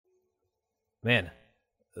man,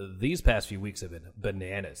 these past few weeks have been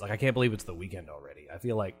bananas. Like, I can't believe it's the weekend already. I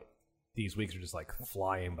feel like these weeks are just, like,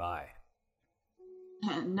 flying by.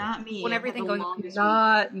 Not me. When everything going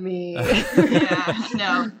not me. Yeah,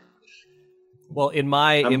 no. Well, in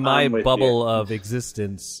my bubble of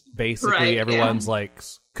existence, basically everyone's like,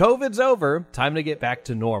 COVID's over, time to get back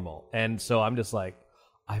to normal. And so I'm just like,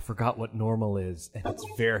 I forgot what normal is, and it's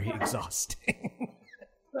very exhausting.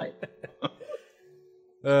 Right.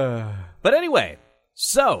 But anyway,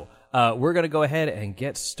 so we're going to go ahead and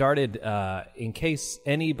get started. In case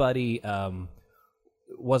anybody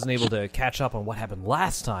wasn't able to catch up on what happened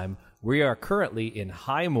last time, we are currently in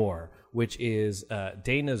Highmoor, which is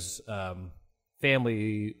Dana's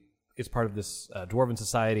family is part of this dwarven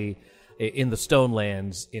society in the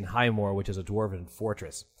Stonelands in Highmoor, which is a dwarven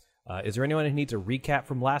fortress. Is there anyone who needs a recap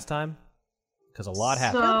from last time? Because a lot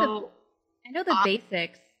happened. I know the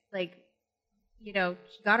basics. Like, she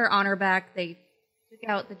got her honor back. They took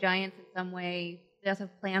out the giants in some way. They also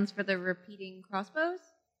have plans for the repeating crossbows.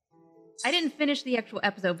 I didn't finish the actual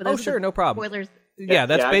episode, but those are no problem. spoilers. Yeah,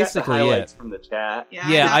 that's basically I got the highlights it. from the chat.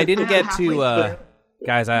 I didn't get to...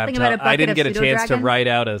 Guys, I didn't get a chance to dragons? write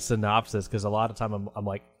out a synopsis because a lot of time I'm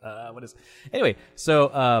like, what is... Anyway,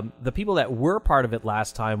 so the people that were part of it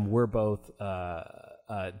last time were both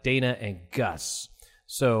Dana and Gus.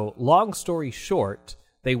 So long story short,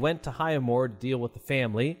 they went to Highmoor to deal with the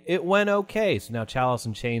family. It went okay. So now Chalice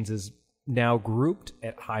and Chains is now grouped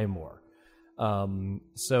at Highmoor.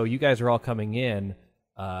 So you guys are all coming in.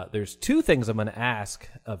 There's two things I'm going to ask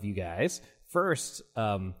of you guys. First,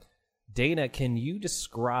 Dana, can you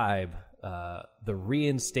describe the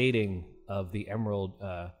reinstating of the Emerald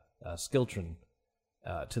Skiltron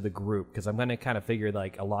to the group? Because I'm going to kind of figure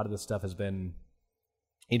like a lot of this stuff has been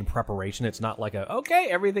in preparation. It's not like okay,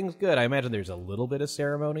 everything's good. I imagine there's a little bit of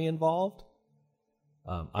ceremony involved.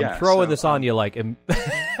 I'm throwing this on you like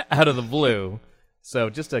out of the blue. So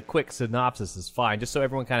just a quick synopsis is fine, just so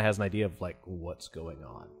everyone kind of has an idea of like what's going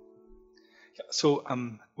on. Yeah, so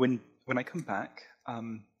when I come back,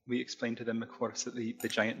 we explain to them, of course, that the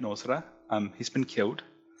giant Nozra, he's been killed.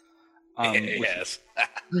 Yes.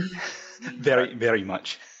 Very, very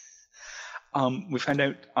much. We find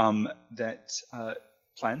out that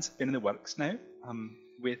plans have been in the works now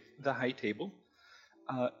with the High Table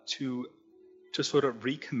to sort of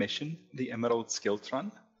recommission the Emerald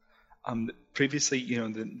Skiltron. Previously,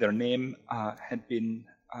 their name had been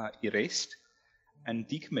erased and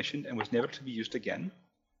decommissioned and was never to be used again.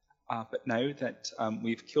 But now that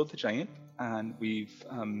we've killed the giant and we've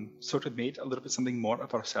sort of made a little bit something more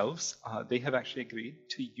of ourselves, they have actually agreed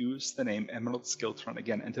to use the name Emerald Skiltron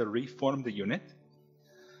again and to reform the unit.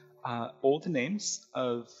 All the names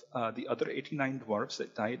of the other 89 dwarves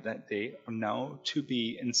that died that day are now to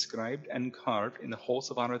be inscribed and carved in the halls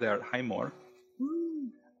of honor there at Highmoor.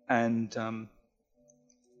 And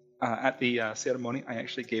at the ceremony, I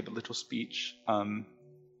actually gave a little speech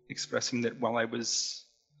expressing that while I was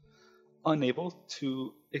unable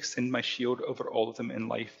to extend my shield over all of them in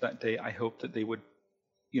life that day, I hope that they would,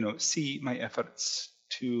 see my efforts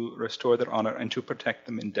to restore their honor and to protect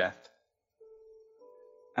them in death.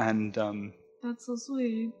 And that's so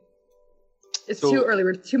sweet. It's too early.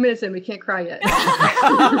 We're 2 minutes in. We can't cry yet.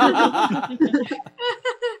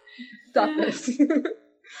 Stop this.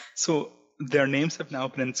 So their names have now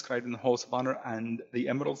been inscribed in the halls of honor, and the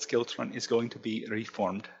Emerald Skiltron is going to be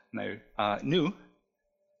reformed now, new.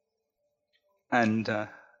 And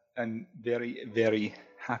I'm very, very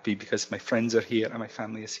happy because my friends are here and my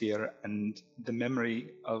family is here, and the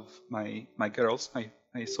memory of my girls,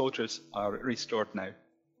 my soldiers, are restored now.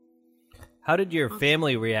 How did your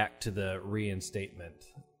family react to the reinstatement,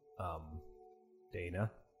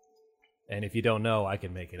 Dana? And if you don't know, I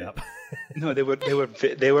can make it up. No, they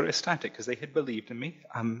were ecstatic because they had believed in me.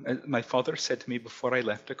 My father said to me before I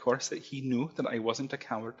left, of course, that he knew that I wasn't a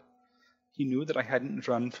coward. He knew that I hadn't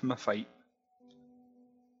run from a fight.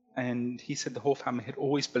 And he said the whole family had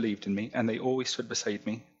always believed in me, and they always stood beside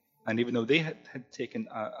me. And even though they had taken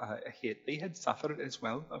a hit, they had suffered as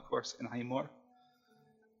well, of course, in Highmoor.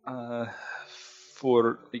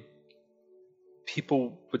 For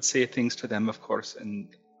people would say things to them, of course, and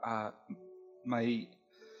my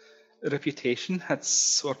reputation had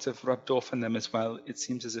sort of rubbed off on them as well. It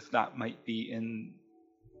seems as if that might be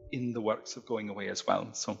in the works of going away as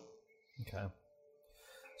well. So, okay.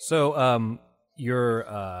 So,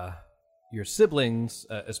 your siblings,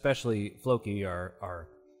 especially Floki, are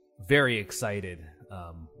very excited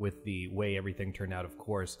with the way everything turned out. Of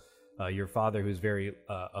course, your father, who's very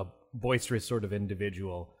a boisterous sort of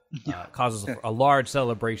individual, causes a large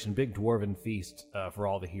celebration, big dwarven feast for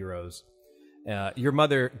all the heroes. Your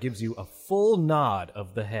mother gives you a full nod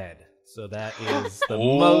of the head. So that is the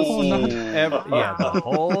most ever. Yeah, the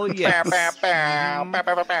whole yes.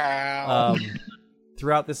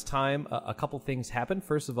 Throughout this time, a couple things happen.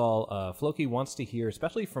 First of all, Floki wants to hear,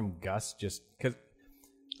 especially from Gus, just because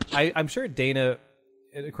I'm sure Dana,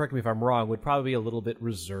 correct me if I'm wrong, would probably be a little bit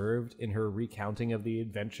reserved in her recounting of the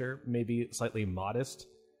adventure, maybe slightly modest.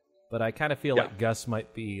 But I kind of feel like Gus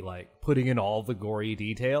might be like putting in all the gory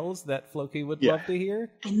details that Floki would love to hear.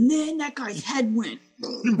 And then that guy's head went.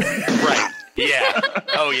 Right. Yeah.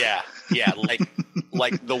 Oh yeah. Yeah.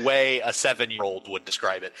 Like the way a 7-year-old would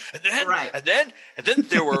describe it. And then, and then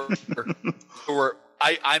there were.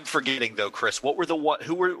 I'm forgetting though, Chris. What were the one?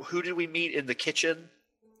 Who did we meet in the kitchen?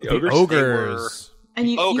 The ogres. And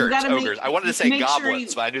ogres. Ogres. I wanted to say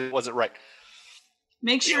goblins, but I knew it wasn't right.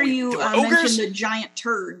 Make sure you mention the giant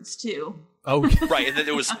turds too. Oh, right. And then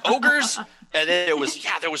there was ogres, and then there was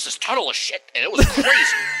this tunnel of shit, and it was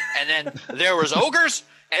crazy. And then there was ogres,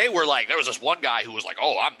 and they were like, there was this one guy who was like,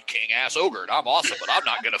 "Oh, I'm king ass ogre, and I'm awesome, but I'm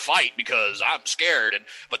not gonna fight because I'm scared."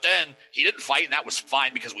 But then he didn't fight, and that was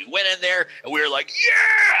fine because we went in there and we were like,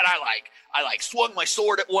 "Yeah!" And I swung my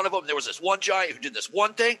sword at one of them. There was this one giant who did this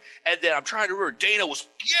one thing, and then I'm trying to remember. Dana was,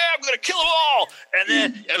 I'm gonna kill them all, and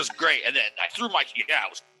then it was great. And then I threw it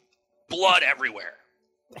was blood everywhere.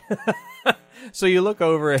 So you look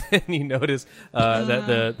over and you notice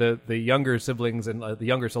that the younger siblings and the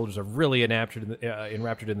younger soldiers are really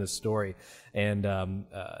enraptured in this story, and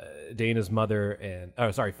Dana's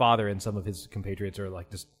father and some of his compatriots are like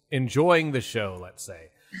just enjoying the show. Let's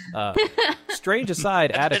say. Strange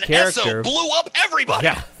aside, out of character, Esso blew up everybody.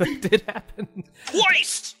 Yeah, that did happen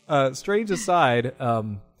twice. Strange aside,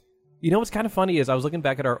 you know what's kind of funny is I was looking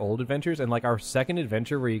back at our old adventures and like our second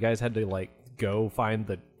adventure where you guys had to like go find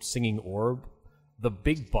the singing orb. The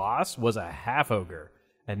big boss was a half ogre,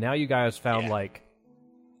 and now you guys found like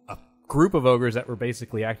a group of ogres that were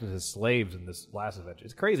basically acting as slaves in this last adventure.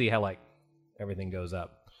 It's crazy how like everything goes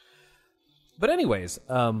up. But anyways,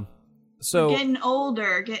 so we're getting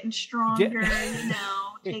older, getting stronger,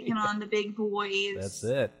 taking on the big boys. That's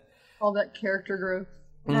it. All that character growth.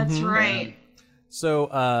 That's right.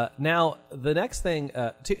 So now the next thing,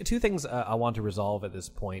 two things I want to resolve at this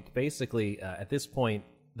point. Basically, at this point,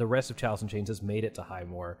 the rest of Chalice and Chains has made it to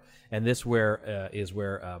Highmoor, and this is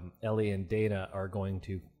where Ellie and Dana are going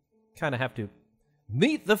to kind of have to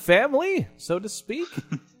meet the family, so to speak.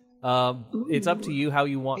 It's up to you how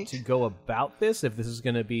you want to go about this. If this is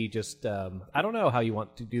going to be just, I don't know how you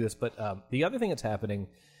want to do this, but the other thing that's happening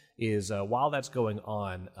is while that's going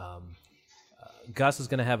on, Gus is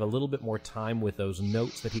going to have a little bit more time with those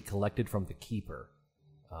notes that he collected from the Keeper.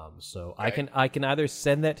 So okay. I can either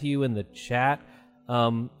send that to you in the chat,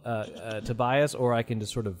 Tobias, or I can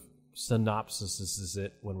just sort of synopsis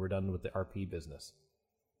it when we're done with the RP business.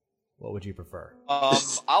 What would you prefer?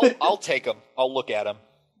 I'll take them. I'll look at them.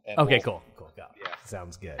 Okay, cool. Yeah.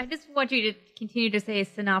 Sounds good. I just want you to continue to say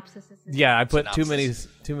synopsis. Yeah, I put too many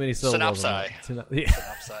syllables. Synopsi.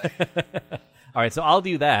 All right, so I'll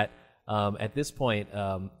do that. At this point,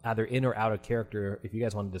 either in or out of character, if you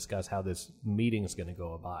guys want to discuss how this meeting is going to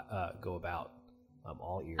go about,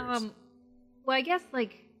 all ears. Well, I guess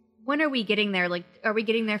when are we getting there? Like, are we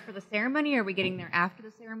getting there for the ceremony, or are we getting there after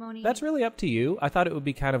the ceremony? That's really up to you. I thought it would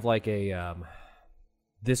be kind of like a.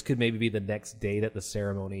 This could maybe be the next day that the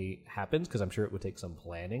ceremony happens, because I'm sure it would take some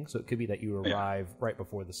planning. So it could be that you arrive right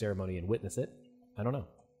before the ceremony and witness it. I don't know.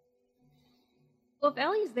 Well, if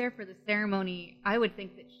Ellie's there for the ceremony, I would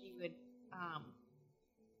think that she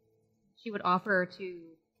would offer to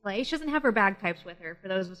play. She doesn't have her bagpipes with her, for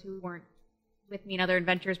those of us who weren't with me in other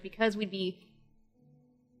adventures, because we'd be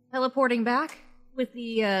teleporting back with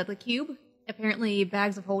the cube. Apparently,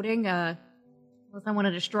 bags of holding. Unless I want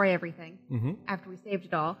to destroy everything after we saved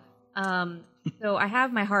it all. So I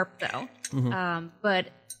have my harp though, but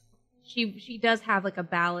she does have like a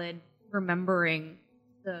ballad remembering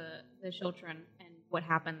the children and what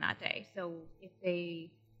happened that day. So if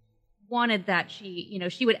they wanted that, she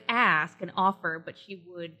would ask and offer, but she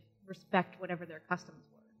would respect whatever their customs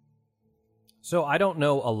were. So I don't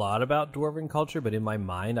know a lot about Dwarven culture, but in my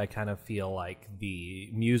mind, I kind of feel like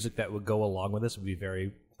the music that would go along with this would be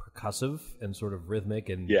very percussive and sort of rhythmic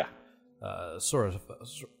and sort of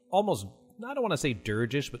almost, I don't want to say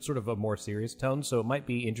dirgish, but sort of a more serious tone. So it might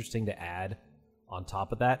be interesting to add on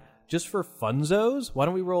top of that. Just for funzos, why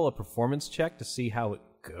don't we roll a performance check to see how it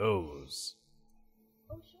goes?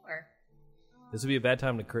 Oh, sure. This would be a bad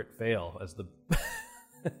time to crit fail as the...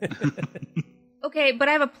 Okay, but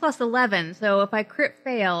I have a plus 11, so if I crit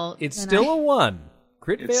fail... It's still a 1.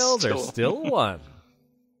 Crit fails are still 1.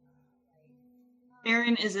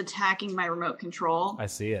 Aaron is attacking my remote control. I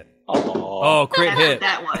see it. Oh, crit That's what hit.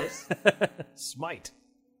 that was. Smite.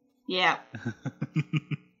 Yeah.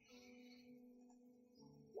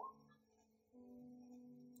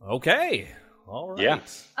 Okay. All right. Yeah.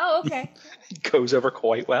 Oh, okay. it goes over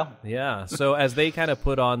quite well. Yeah. So as they kind of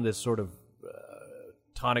put on this sort of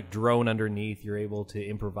tonic drone underneath, you're able to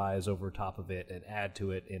improvise over top of it and add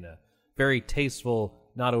to it in a very tasteful,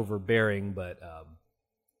 not overbearing, but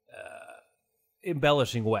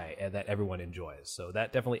embellishing way that everyone enjoys. So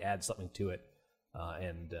that definitely adds something to it,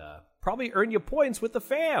 and probably earn you points with the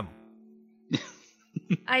fam.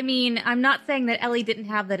 I mean, I'm not saying that Ellie didn't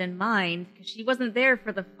have that in mind, because she wasn't there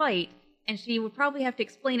for the fight, and she would probably have to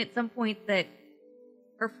explain at some point that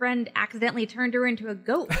her friend accidentally turned her into a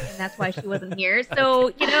goat, and that's why she wasn't here.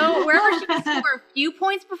 So, you know, wherever she can score a few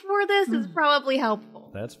points before this is probably helpful.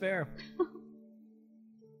 That's fair.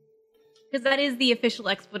 Because that is the official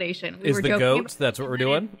explanation. Is the goats? That's what we're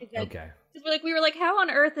doing? That, Okay. We were like, how on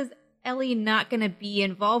earth is Ellie not going to be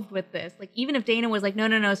involved with this? Like, even if Dana was like,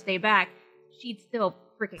 no, stay back, she'd still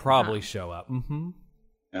freaking Probably come. show up. Mm-hmm.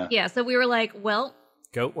 Yeah, so we were like, well,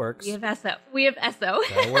 Goat works. we have Esso.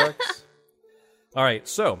 That works. All right,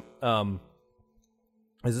 so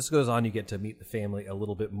as this goes on, you get to meet the family a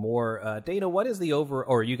little bit more. Dana, what is the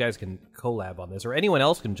or you guys can collab on this, or anyone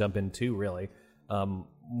else can jump in too, really.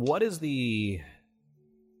 What is the,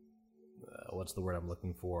 what's the word I'm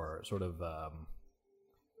looking for? Sort of, I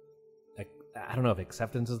don't know if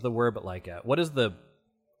acceptance is the word, but like, what is the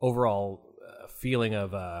overall feeling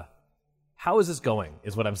of, how is this going,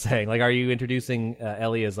 is what I'm saying. Like, are you introducing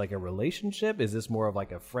Ellie as like a relationship? Is this more of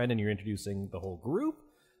like a friend and you're introducing the whole group?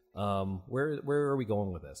 Where are we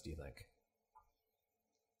going with this, do you think?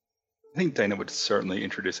 I think Dana would certainly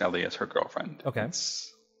introduce Ellie as her girlfriend. Okay.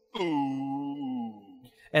 Ooh.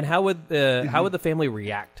 And how would the family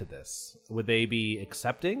react to this? Would they be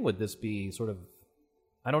accepting? Would this be sort of,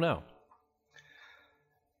 I don't know.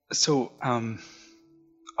 So,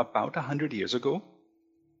 about 100 years ago,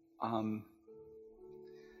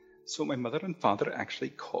 so my mother and father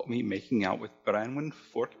actually caught me making out with Branwen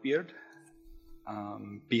Forkbeard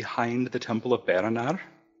behind the Temple of Beranar.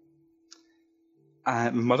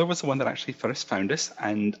 My mother was the one that actually first found us,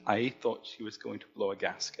 and I thought she was going to blow a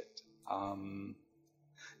gasket.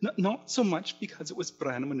 Not so much because it was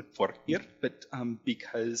Branwen Forkbeard, but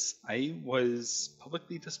because I was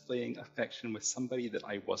publicly displaying affection with somebody that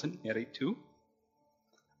I wasn't married to,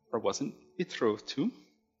 or wasn't betrothed to.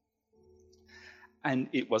 And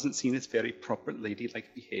it wasn't seen as very proper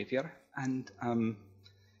ladylike behavior. And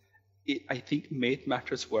it, I think, made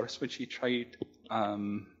matters worse when she tried,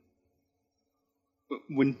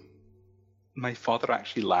 when my father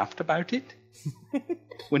actually laughed about it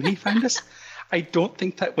when he found us. I don't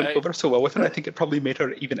think that went over so well with her. I think it probably made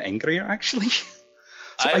her even angrier, actually.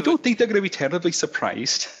 So I don't think they're going to be terribly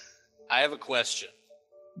surprised. I have a question.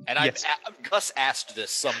 And Yes. Gus asked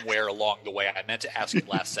this somewhere along the way. I meant to ask it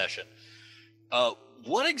last session.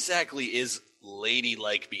 What exactly is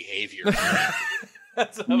ladylike behavior?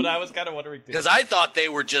 That's what I was kind of wondering too. Because I thought they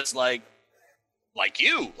were just like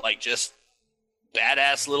you, like just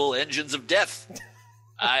badass little engines of death.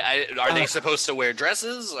 Are they supposed to wear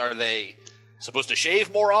dresses? Are they supposed to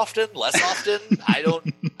shave more often, less often? I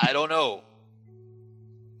don't know.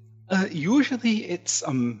 Usually, it's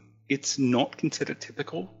not considered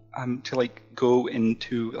typical to like go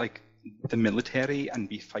into like the military and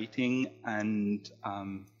be fighting and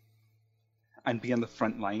be on the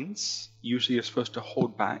front lines. Usually, you're supposed to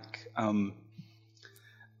hold back.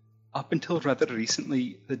 Up until rather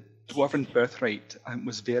recently, the dwarven birth rate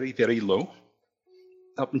was very, very low.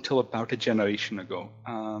 Up until about a generation ago,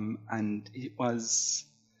 and it was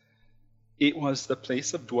the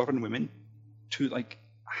place of dwarven women to like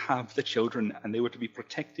have the children, and they were to be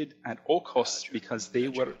protected at all costs because they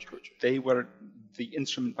were the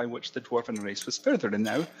instrument by which the dwarven race was furthered. And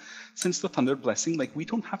now, since the Thunder Blessing, like we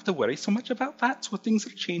don't have to worry so much about that. So things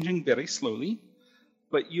are changing very slowly.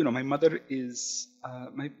 But you know, my mother is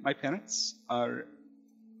my parents are,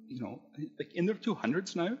 you know, like in their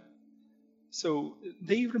 200s now. So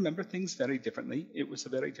they remember things very differently. It was a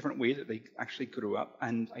very different way that they actually grew up,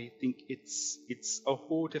 and I think it's a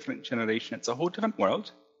whole different generation. It's a whole different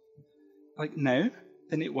world, like now,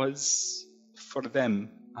 than it was for them.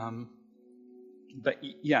 But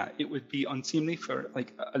yeah, it would be unseemly for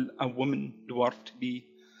like a woman dwarf to be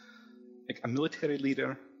like a military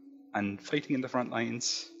leader and fighting in the front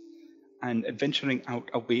lines and adventuring out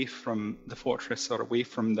away from the fortress or away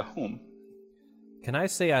from the home. Can I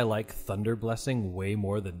say I like Thunder Blessing way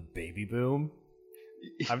more than Baby Boom?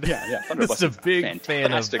 Yeah. Thunder Just a Blessing's big fan of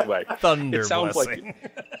fantastic way. Thunder It sounds Blessing.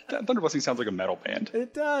 Thunder Blessing sounds like a metal band.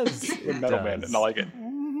 It does. A metal band, and I like it.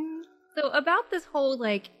 So about this whole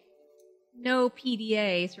like no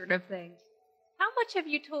PDA sort of thing, how much have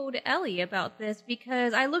you told Ellie about this?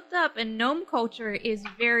 Because I looked up and gnome culture is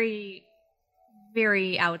very,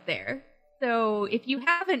 very out there. So if you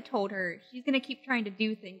haven't told her, she's going to keep trying to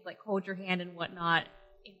do things like hold your hand and whatnot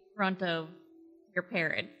in front of your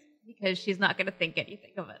parents because she's not going to think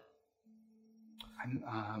anything of it.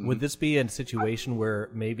 Would this be a situation where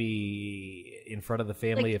maybe in front of the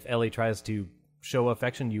family, if Ellie tries to show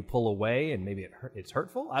affection, you pull away and maybe it's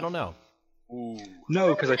hurtful? I don't know. Ooh.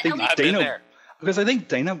 No, because I think I've been there.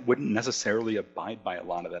 Dana wouldn't necessarily abide by a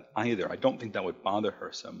lot of that either. I don't think that would bother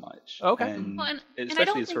her so much. Okay. And, Well, and I especially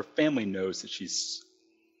don't as her family knows that she's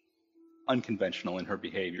unconventional in her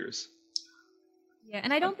behaviors. Yeah,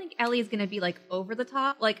 and I don't think Ellie's going to be like over the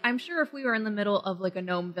top. Like I'm sure if we were in the middle of like a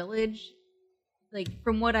gnome village, like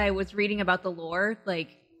from what I was reading about the lore, like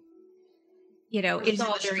it's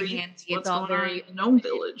all very handsy. It's all very gnome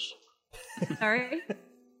village. Sorry.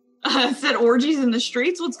 I said orgies in the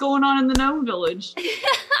streets. What's going on in the gnome village?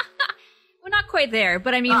 Well, not quite there,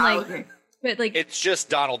 but I mean, Okay. but like, It's just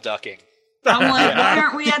Donald ducking. I'm like, why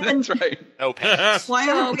aren't we at That's the? right. No pants. Why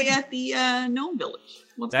aren't we at the gnome village?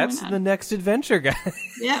 What's That's going the on? next adventure, guys.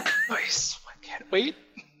 Yeah. Nice. I can't wait.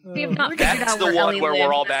 we have not figured That's out the where one Ellie where we're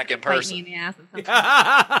lives. all That's back in gonna bite person. me in the ass at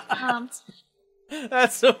some point.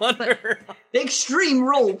 That's the wonder. Extreme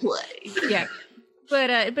role play. Yeah, but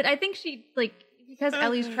I think she like because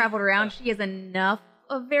Ellie's traveled around, she has enough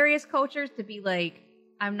of various cultures to be like,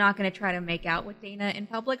 I'm not going to try to make out with Dana in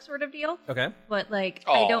public, sort of deal. Okay. But like,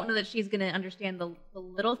 Aw. I don't know that she's going to understand the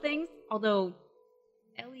little things. Although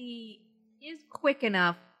Ellie is quick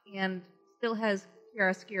enough and still has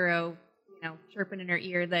chiaroscuro, chirping in her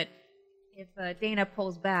ear that if Dana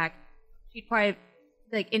pulls back, she'd probably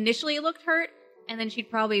like initially looked hurt, and then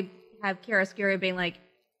she'd probably have chiaroscuro being like,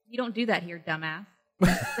 "You don't do that here, dumbass."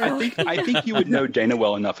 So, I think you would know Dana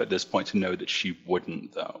well enough at this point to know that she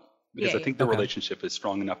wouldn't, though. Because Yeah, I think the okay. relationship is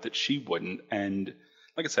strong enough that she wouldn't. And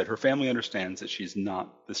like I said, her family understands that she's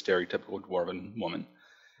not the stereotypical dwarven woman.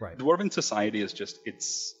 Right. Dwarven society is just,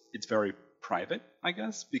 it's very private, I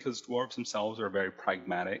guess, because dwarves themselves are a very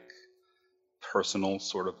pragmatic, personal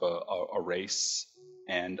sort of a race.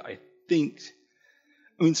 And I think,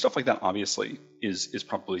 stuff like that obviously is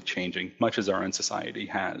probably changing, much as our own society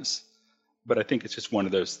has. But I think it's just one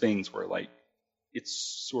of those things where, like,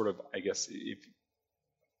 it's sort of, I guess, if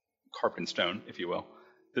carved in stone, if you will,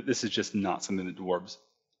 that this is just not something that dwarves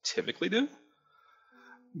typically do.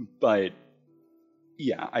 But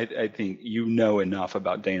yeah, I think you know enough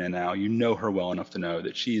about Dana now. You know her well enough to know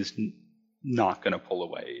that she is not going to pull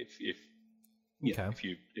away if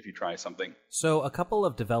you try something. So a couple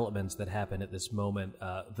of developments that happen at this moment.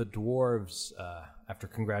 The dwarves, after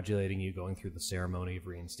congratulating you, going through the ceremony of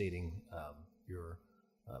reinstating your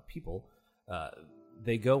people,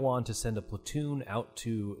 they go on to send a platoon out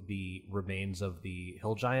to the remains of the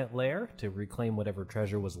hill giant lair to reclaim whatever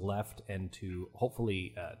treasure was left and to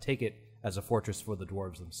hopefully take it as a fortress for the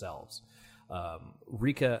dwarves themselves.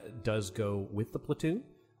 Rika does go with the platoon.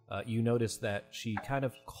 You notice that she kind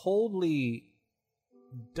of coldly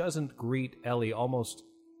doesn't greet Ellie, almost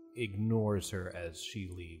ignores her as she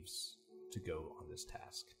leaves to go on this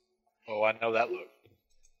task. Oh, I know that look.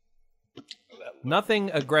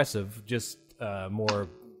 Nothing aggressive, just more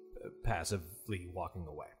passively walking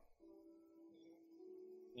away.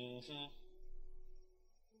 Mm-hmm.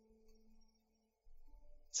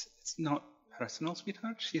 It's not personal,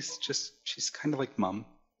 sweetheart. She's kind of like Mum.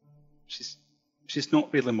 She's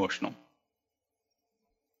not real emotional.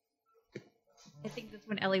 I think that's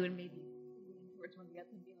when Ellie would maybe lean towards one of the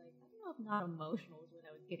others and be like, I don't know if not emotional is what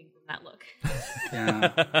I was getting from that look.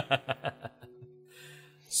 Yeah.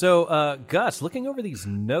 So, Gus, looking over these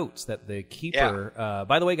notes that the keeper...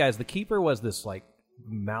 by the way, guys, the keeper was this, like,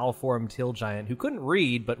 malformed hill giant who couldn't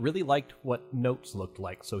read, but really liked what notes looked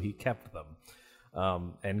like, so he kept them.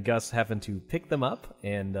 And Gus happened to pick them up,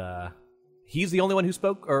 and he's the only one who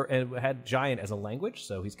spoke or had giant as a language,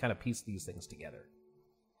 so he's kind of pieced these things together.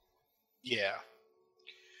 Yeah.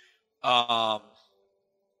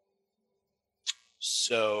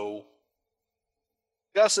 So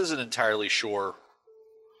Gus isn't entirely sure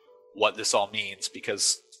what this all means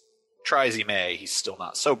because try as he may, he's still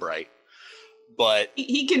not so bright. But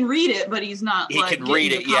He can read it, but he's not. He can read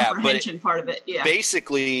getting it, the yeah, but comprehension part of it. Yeah.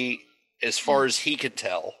 basically, as far as he could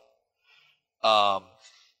tell,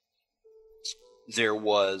 there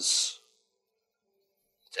was.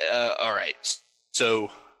 All right, so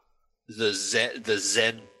the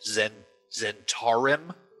Zen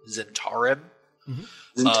Zentarum. Zentarium.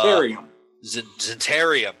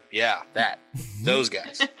 Zentarium, yeah, those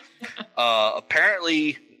guys.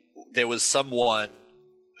 Apparently, there was someone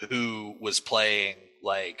who was playing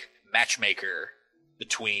like matchmaker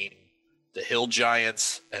between the hill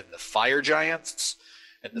giants and the fire giants,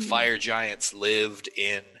 and the fire giants lived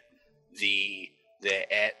in the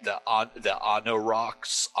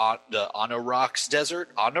Anoraks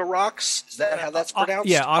desert. Anoraks, is that how that's pronounced?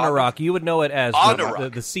 Yeah, Anorok. You would know it as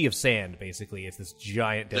Anorok. the Sea of Sand. Basically, it's this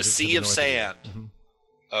giant desert. The Sea of Sand. Mm-hmm.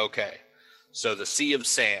 Okay, so the Sea of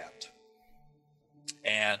Sand,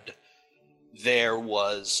 and there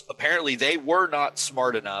was apparently they were not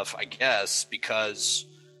smart enough, I guess, because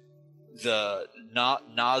the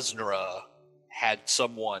Nasnra had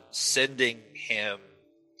someone sending him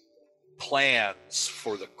plans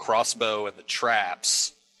for the crossbow and the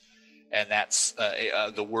traps, and that's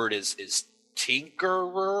the word is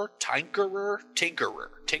tinkerer.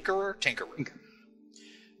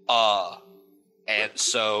 And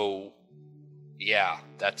so, yeah,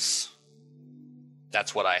 that's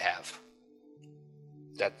what I have.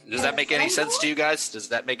 Does that make any sense to you guys? Does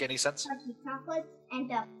that make any sense? Chocolates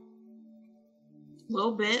and a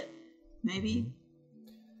little bit, maybe.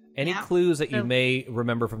 Any clues that you may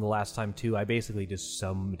remember from the last time, too, I basically just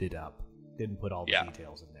summed it up. Didn't put all the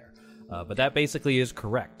details in there. But that basically is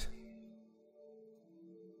correct.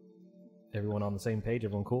 Everyone on the same page?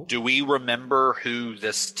 Everyone cool? Do we remember who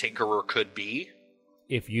this Tinkerer could be?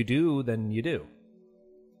 If you do, then you do.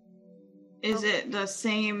 Is it the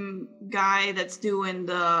same guy that's doing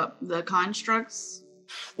the constructs?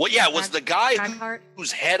 Well, yeah, was the guy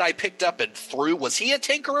whose head I picked up and threw, was he a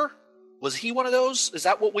Tinkerer? Was he one of those? Is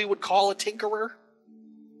that what we would call a Tinkerer?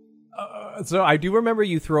 So I do remember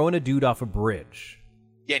you throwing a dude off a bridge.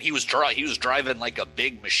 Yeah, and he was driving like a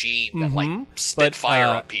big machine that like spit fire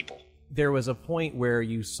on people. There was a point where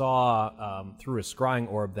you saw through a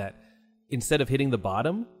scrying orb that instead of hitting the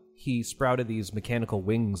bottom, he sprouted these mechanical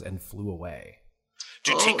wings and flew away.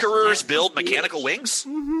 Do Tinkerers build mechanical wings?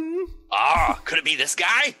 Mm-hmm. Could it be this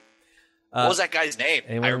guy? What was that guy's name?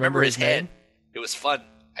 I remember his head. Name? It was fun.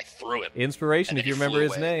 I threw him. Inspiration, if you remember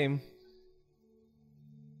his name.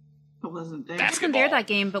 It wasn't there. I wasn't there that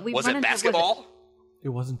game, but we was went it basketball? It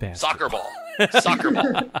wasn't basketball. Soccer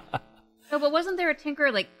ball. No, but wasn't there a Tinker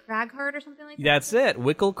like Cragheart or something like that? That's it.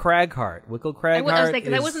 Wickle Cragheart. I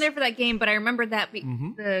wasn't there for that game, but I remember that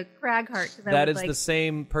the Cragheart. That is the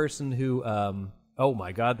same person who. Oh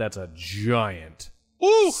my God, that's a giant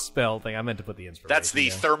spell thing. I meant to put the inspiration. That's the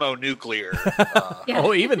thermonuclear.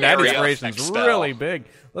 Oh, even that inspiration is spell. really big.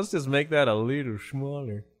 Let's just make that a little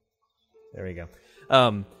smaller. There we go.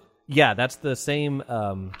 Yeah, that's the same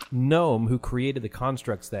gnome who created the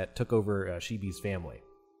constructs that took over Shibi's family.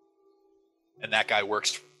 And that guy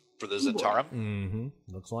works for the Zentarum? Mm-hmm.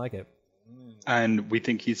 Looks like it. And we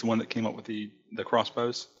think he's the one that came up with the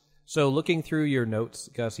crossbows? So looking through your notes,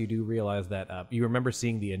 Gus, you do realize that you remember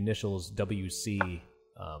seeing the initials WC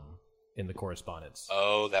in the correspondence.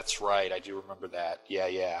 Oh, that's right. I do remember that.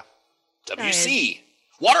 Yeah. WC!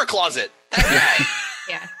 Water closet! That guy!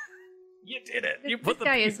 Yeah. You did it. This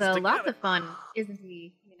guy is a lot of fun, isn't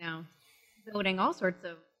he? Building all sorts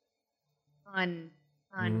of fun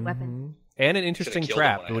weapons. And an interesting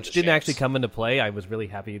trap, which didn't actually come into play. I was really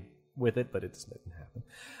happy with it, but it just didn't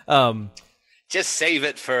happen. Just save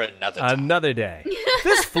it for another time. Another day.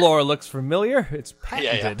 This floor looks familiar. It's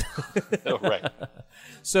patented. Yeah. Oh, right.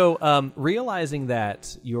 So, realizing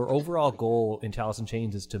that your overall goal in Chalice and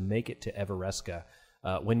Chains is to make it to Everesca,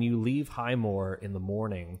 when you leave Highmoor in the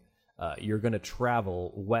morning, you're going to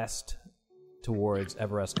travel west towards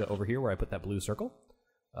Everesca over here, where I put that blue circle.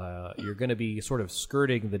 You're going to be sort of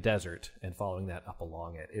skirting the desert and following that up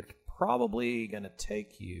along it. It's probably going to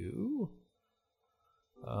take you...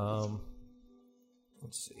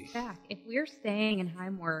 let's see. Zach, if we're staying in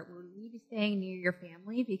Highmoor, would we be staying near your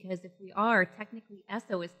family? Because if we are, technically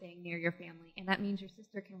Esso is staying near your family, and that means your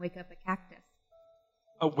sister can wake up a cactus.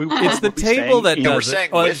 It's the table that does we're it.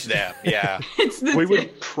 staying with them, yeah. We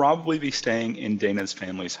would probably be staying in Dana's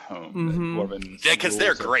family's home. Because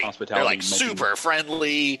they're great. They're like super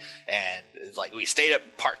friendly, and like we stayed up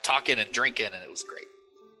talking and drinking, and it was great.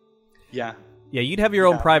 Yeah. Yeah, you'd have your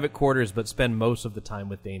own private quarters, but spend most of the time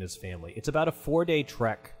with Dana's family. It's about a 4-day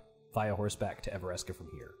trek via horseback to Everesca from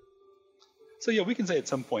here. So yeah, we can say at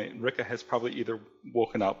some point, Rika has probably either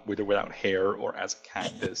woken up either without hair or as a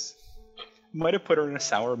cactus. Might have put her in a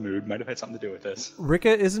sour mood. Might have had something to do with this.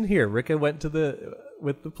 Rika isn't here. Rika went to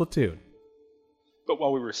with the platoon. But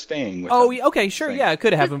while we were staying with them, okay, sure, yeah, it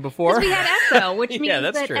could have happened before. Because we had Esso, which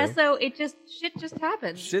means that true. Esso, shit just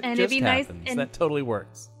happens. Shit and just it'd be happens. nice. And that totally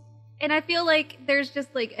works. And I feel like there's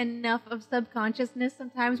just like enough of subconsciousness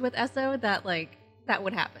sometimes with Esso that like that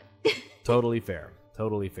would happen. Totally fair.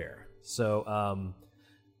 Totally fair. So,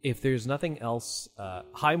 if there's nothing else,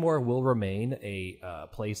 Highmore will remain a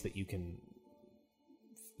place that you can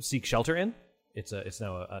seek shelter in. It's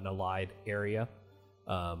now an allied area,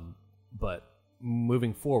 but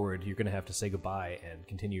moving forward, you're going to have to say goodbye and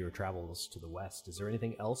continue your travels to the west. Is there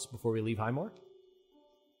anything else before we leave Highmore?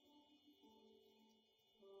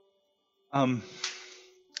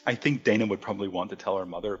 I think Dana would probably want to tell her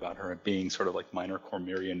mother about her being sort of like minor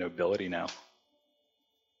Cormyrian nobility now.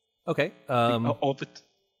 Okay. Go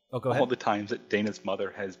ahead. All the times that Dana's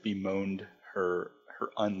mother has bemoaned her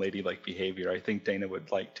unladylike behavior, I think Dana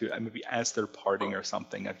would like to maybe as they're parting or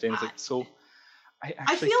something. If Dana's like, so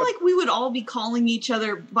I feel like we would all be calling each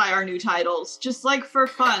other by our new titles, just like for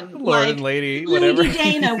fun. Lord like, and Lady, whatever. Lady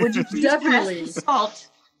Dana, would you please Definitely. pass the salt?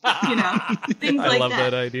 You know, things I like love that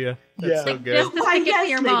that. idea. That's Yeah. so good. Just to Why, stick it to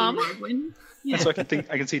your Lady mom. Morgwin. Yeah. And so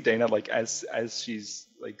I can see Dana like as she's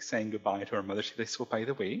like saying goodbye to her mother, she's like, so by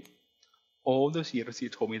the way, all those years you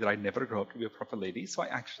told me that I'd never grow up to be a proper lady, so I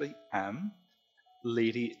actually am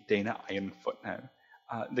Lady Dana Ironfoot now.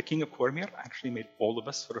 The King of Cormyr actually made all of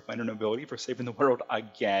us sort of minor nobility for saving the world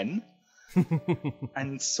again.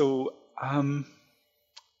 And so,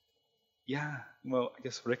 yeah, well, I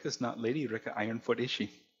guess Rika's not Lady Rika Ironfoot, is she?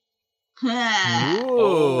 Ooh.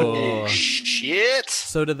 Oh, shit.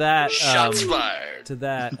 So to that, Shots fired.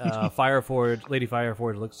 Fireforge, Lady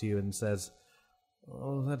Fireforge looks to you and says,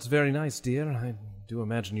 "Oh, that's very nice, dear. I do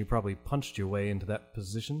imagine you probably punched your way into that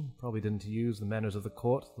position. Probably didn't use the manners of the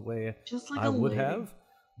court the way Just like I a would lady. have.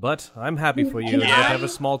 But I'm happy for you. Yeah. You have a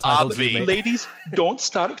small title to Obvi. make." Ladies, don't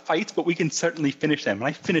start fights, but we can certainly finish them. And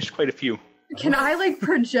I finished quite a few. Can I like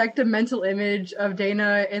project a mental image of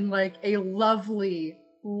Dana in like a lovely,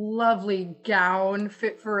 lovely gown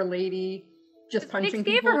fit for a lady, just punching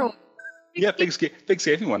Big Skaver people? hole. Yeah, big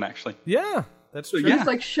saving one, actually. Yeah, that's So, true. yeah. Just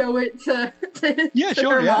like show it to Yeah, to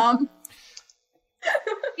sure, her yeah. mom.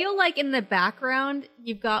 I feel like in the background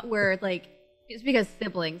you've got where like it's because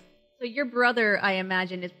siblings. So your brother, I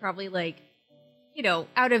imagine, is probably like, you know,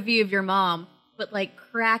 out of view of your mom, but like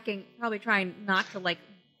cracking, probably trying not to like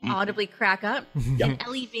audibly crack up. And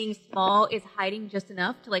Ellie, being small, is hiding just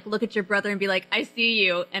enough to like look at your brother and be like, "I see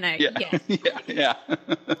you," and I Yeah, yeah.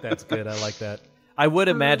 That's good. I like that. I would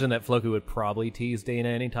imagine that Floku would probably tease Dana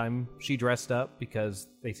anytime she dressed up because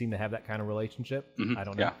they seem to have that kind of relationship. I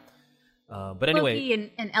don't know. Yeah. But anyway,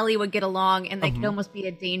 Loki and Ellie would get along, and they could almost be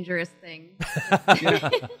a dangerous thing.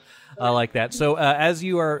 I like that. So as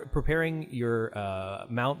you are preparing your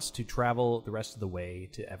mounts to travel the rest of the way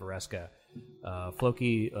to Everesca,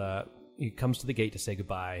 Floki he comes to the gate to say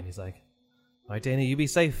goodbye, and he's like, "All right, Dana, you be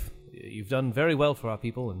safe. You've done very well for our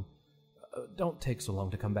people, and don't take so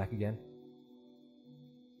long to come back again."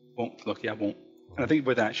 Won't, look, yeah, won't. And I think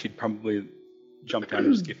with that, she'd probably jump down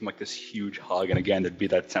and just give him like this huge hug, and again, there'd be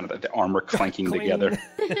that sound of the armor clanking together.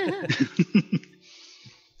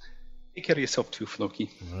 Take care of yourself too, Floki.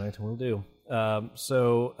 All right, will do.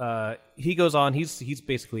 So he goes on. He's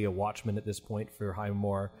basically a watchman at this point for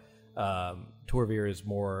Highmore. Torvir is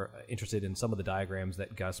more interested in some of the diagrams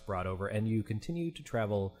that Gus brought over, and you continue to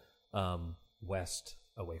travel west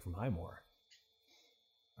away from Highmore.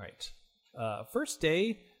 All right. First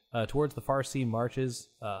day towards the Far Sea marches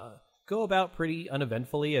go about pretty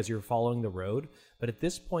uneventfully as you're following the road, but at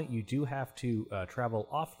this point you do have to travel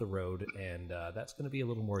off the road, and that's going to be a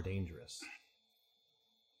little more dangerous.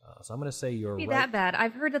 So I'm going to say you're Be right. that bad?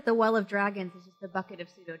 I've heard that the Well of Dragons is just a bucket of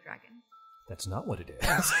pseudo dragons. That's not what it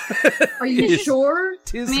is. Are you It is- sure?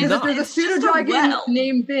 Tis I mean, not. There's a It's just pseudo a dragon well.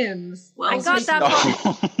 named Bims. Well, I got that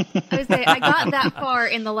far. I was saying I got that far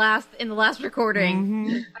in the last recording.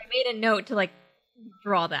 I made a note to like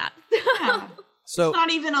draw that. Yeah. So It's not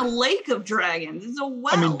even a lake of dragons. It's a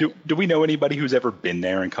well. I mean, do we know anybody who's ever been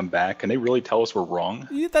there and come back, and they really tell us we're wrong?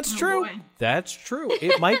 yeah, that's Oh, true. boy. That's true.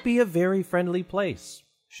 It might be a very friendly place.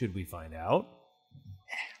 Should we find out?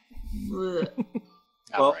 Ugh.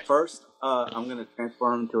 Well, Outright. first, I'm going to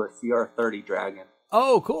transform into a CR30 dragon.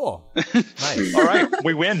 Oh, cool. Nice. All right,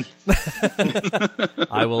 we win.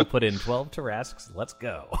 I will put in 12 Tarasques. Let's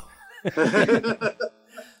go.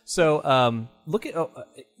 So, look at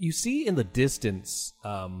you see in the distance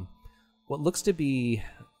what looks to be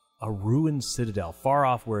a ruined citadel, far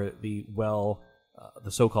off where the well,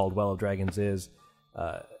 the so-called Well of Dragons is.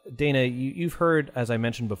 Dana, you've heard, as I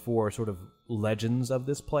mentioned before, sort of legends of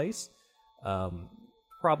this place.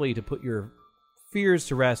 Probably to put your fears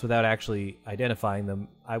to rest without actually identifying them,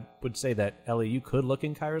 I would say that, Ellie, you could look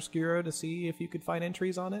in Chiaroscuro to see if you could find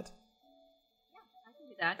entries on it. I can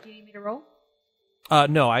do that. Do you need me to roll?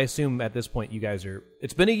 No, I assume at this point you guys are.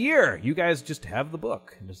 It's been a year. You guys just have the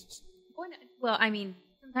book. Well, I mean,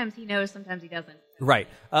 sometimes he knows, sometimes he doesn't. Right.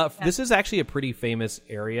 This is actually a pretty famous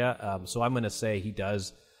area, so I'm going to say he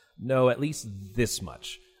does know at least this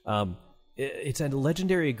much. It's a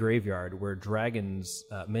legendary graveyard where dragons,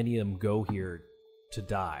 many of them go here to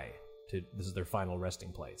die. This is their final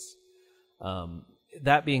resting place.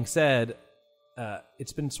 That being said,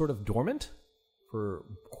 it's been sort of dormant for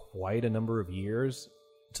quite a number of years,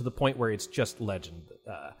 to the point where it's just legend.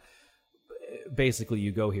 Basically,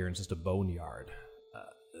 you go here and it's just a boneyard.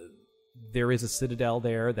 There is a citadel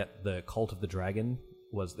there that the cult of the dragon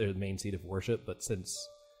was their main seat of worship, but since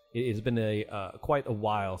it has been quite a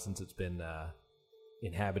while since it's been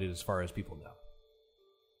inhabited, as far as people know.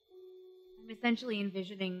 I'm essentially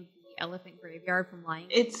envisioning the elephant graveyard from Lion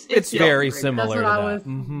King. It's very similar That's what to I that. was.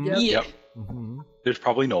 Mm-hmm. Yep. Yeah. Mm-hmm. There's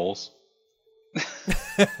probably gnolls.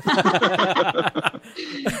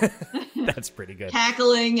 That's pretty good.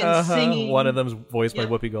 Cackling and singing. One of them's voiced by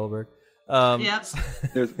Yep. Whoopi Goldberg. Yep.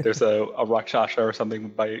 There's a Rakshasha or something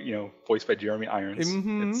by voiced by Jeremy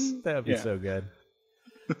Irons. That would be so good.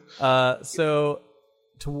 So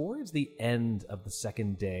towards the end of the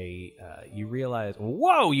second day, you realize,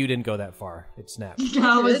 whoa, you didn't go that far. It snapped.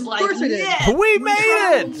 I was Of like, course we did. yeah, We made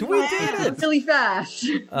it! tried We fast. did it! Really fast.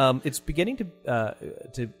 It's beginning to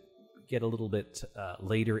get a little bit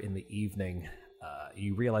later in the evening.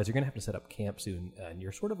 You realize you're going to have to set up camp soon, and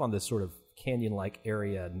you're sort of on this sort of canyon-like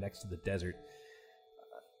area next to the desert.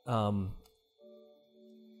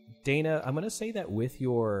 Dana, I'm going to say that with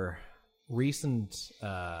your recent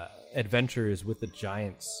adventures with the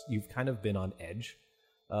giants, you've kind of been on edge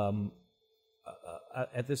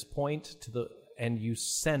at this point, and you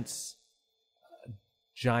sense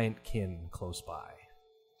giant kin close by.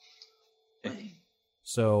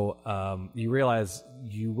 So you realize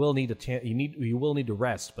you will need you will need to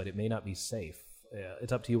rest, but it may not be safe.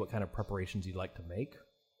 It's up to you what kind of preparations you'd like to make,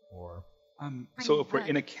 or. So if we're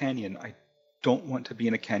in a canyon, I don't want to be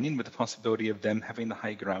in a canyon with the possibility of them having the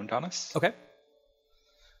high ground on us. Okay.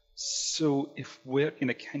 So if we're in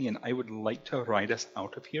a canyon, I would like to ride us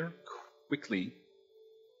out of here quickly,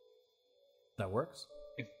 That works.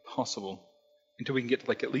 if possible, until we can get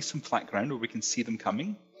like at least some flat ground where we can see them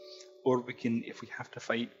coming, or we can, if we have to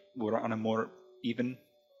fight, we're on a more even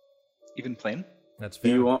plane. That's Do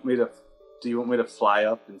fair. you want me to fly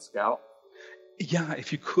up and scout? Yeah,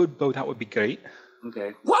 if you could, Bo, that would be great.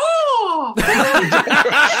 Okay. Whoa!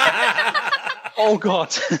 Oh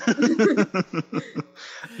God!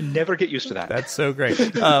 Never get used to that. That's so great. He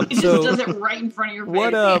just does it right in front of your face.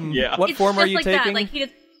 What Yeah. what It's form just are you like taking? That. Like he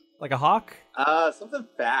just Like a hawk? Something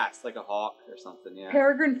fast, like a hawk or something. Yeah.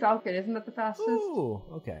 Peregrine Falcon, isn't that the fastest? Ooh,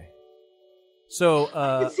 okay. So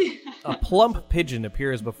a plump pigeon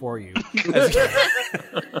appears before you.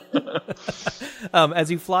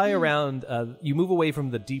 As you fly around, you move away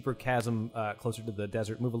from the deeper chasm closer to the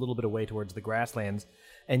desert, move a little bit away towards the grasslands,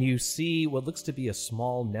 and you see what looks to be a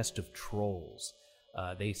small nest of trolls.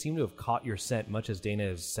 They seem to have caught your scent, much as Dana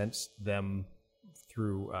has sensed them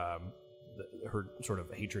through her sort of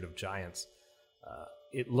hatred of giants.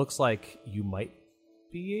 It looks like you might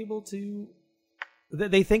be able to...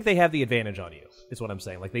 They think they have the advantage on you, is what I'm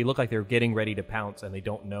saying. Like, they look like they're getting ready to pounce, and they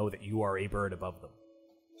don't know that you are a bird above them.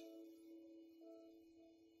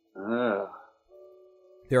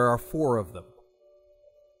 There are 4 of them.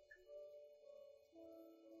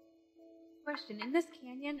 question in this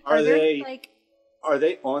canyon. Are there they- like Are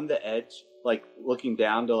they on the edge, like looking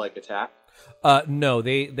down to like attack? No,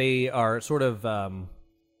 they are sort of.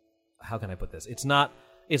 How can I put this? It's not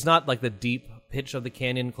like the deep pitch of the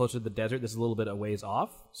canyon closer to the desert. This is a little bit a ways off.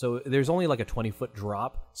 So there's only like a 20-foot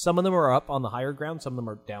drop. Some of them are up on the higher ground. Some of them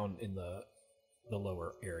are down in the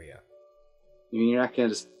lower area. You mean you're not gonna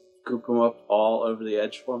just scoop them up all over the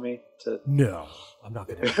edge for me? No, I'm not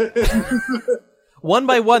going to. One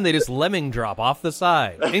by one, they just lemming drop off the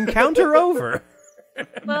side. Encounter over.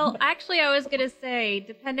 well, actually, I was gonna say,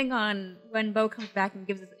 depending on when Bo comes back and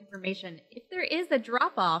gives us information, if there is a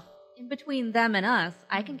drop off in between them and us,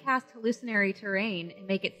 I can cast hallucinatory terrain and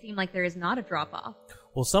make it seem like there is not a drop off.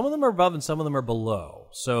 Well, some of them are above and some of them are below.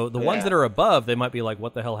 So the ones that are above, they might be like,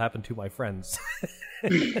 "What the hell happened to my friends?"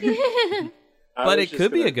 But it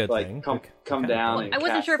could be a good thing. Come down. And I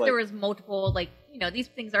wasn't cast, sure if like, there was multiple, these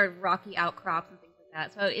things are rocky outcrops and things like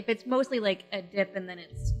that. So if it's mostly like a dip and then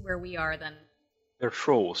it's where we are, then They're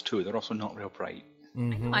trolls too. They're also not real bright.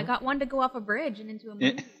 Mm-hmm. I got one to go off a bridge and into a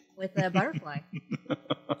moon with a butterfly.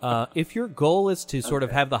 If your goal is to sort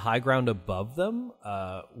of have the high ground above them,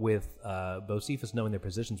 with Bocephus knowing their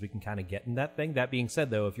positions, we can kind of get in that thing. That being said,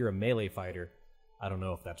 though, if you're a melee fighter, I don't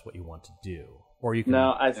know if that's what you want to do, or you can.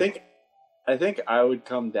 No, I think I would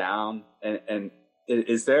come down and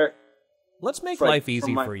is there? Let's make From- life easy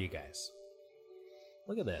from my- for you guys.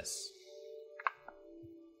 Look at this.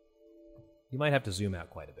 You might have to zoom out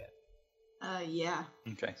quite a bit. Yeah.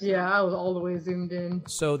 Okay. Yeah, I was all the way zoomed in.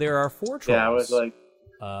 So there are 4 trolls. Yeah, I was like,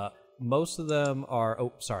 Most of them are.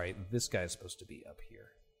 Oh, sorry. This guy's supposed to be up here,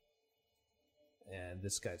 and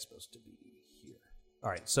this guy's supposed to be here. All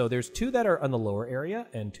right. So there's 2 that are on the lower area,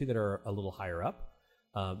 and 2 that are a little higher up.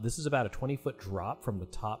 This is about a 20-foot drop from the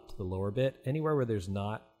top to the lower bit. Anywhere where there's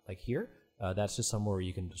not, like here, that's just somewhere where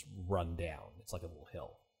you can just run down. It's like a little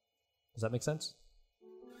hill. Does that make sense?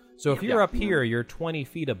 So if you're up here, you're 20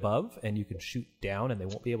 feet above, and you can shoot down, and they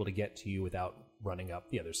won't be able to get to you without running up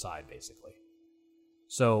the other side, basically.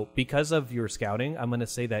 So because of your scouting, I'm going to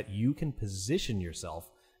say that you can position yourself.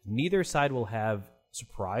 Neither side will have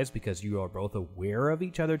surprise because you are both aware of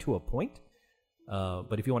each other to a point.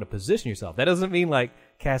 But if you want to position yourself, that doesn't mean like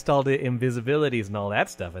cast all the invisibilities and all that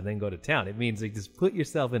stuff and then go to town. It means like just put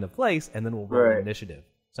yourself in a place, and then we'll roll initiative.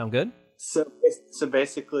 Sound good? so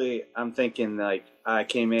basically, I'm thinking like I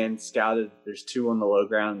came in, scouted. There's 2 on the low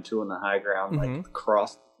ground and 2 on the high ground, like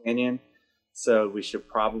across the canyon. So we should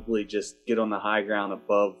probably just get on the high ground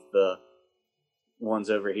above the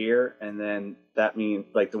ones over here, and then that means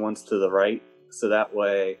like the ones to the right. So that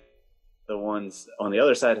way, the ones on the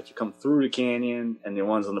other side have to come through the canyon, and the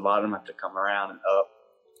ones on the bottom have to come around and up.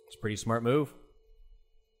 It's a pretty smart move.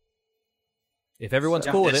 If everyone's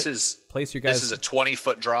cool with it, place your guys. This is a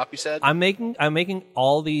 20-foot drop, you said? I'm making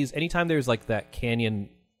all these. Anytime there's like that canyon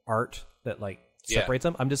art that like separates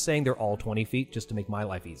them, I'm just saying they're all 20 feet just to make my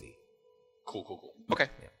life easy. Cool. Okay.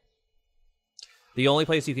 Yeah. The only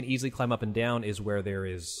place you can easily climb up and down is where there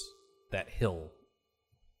is that hill.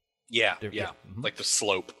 Yeah. Mm-hmm. Like the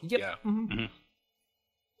slope. Yep. Yeah. Mm-hmm.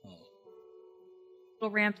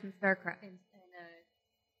 Little ramps in StarCraft.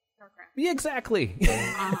 Yeah, exactly.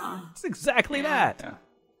 It's exactly that. Yeah.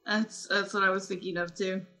 That's what I was thinking of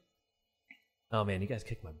too. Oh man, you guys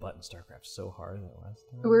kicked my butt in StarCraft so hard that last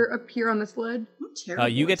time. We're up here on the sled. I'm terrible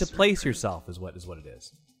You get to at place StarCraft. yourself, is what it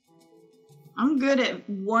is. I'm good at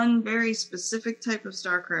one very specific type of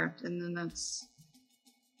StarCraft, and then that's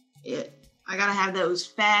it. I gotta have those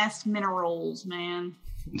fast minerals, man.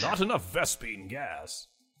 Not enough Vespine gas.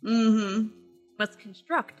 Mm-hmm. Must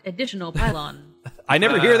construct additional pylons. I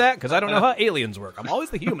never hear that because I don't know how aliens work. I'm always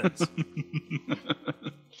the humans.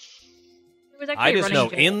 I just know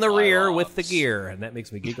in the rear with the gear, and that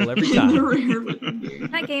makes me giggle every In the time. rear with the gear.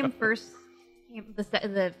 When that game first came, the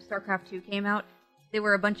StarCraft 2 came out, there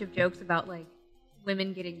were a bunch of jokes about like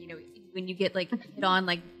women getting, when you get like hit on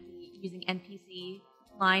like using NPC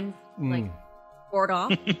lines like board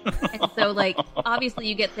off. And so like obviously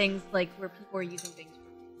you get things like where people are using things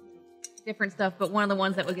for different stuff, but one of the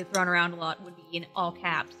ones that would get thrown around a lot would be in all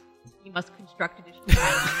caps. You must construct additional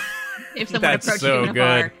pylons if someone That's approaches so you in a good.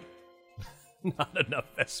 bar. Not enough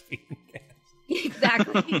Vespine gas.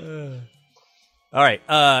 Exactly. All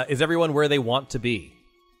right. Is everyone where they want to be?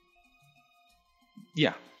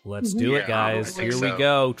 Yeah. Let's do it, Yeah, I guys. think Here we so.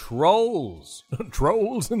 go. Trolls.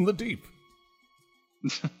 Trolls in the deep.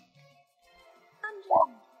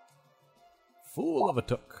 Fool of a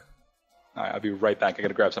took. All right, I'll be right back. I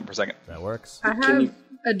gotta grab something for a second. That works. I Can have you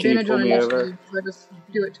advantage pull on me over? initiative, so I just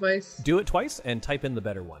do it twice. Do it twice and type in the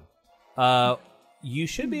better one. You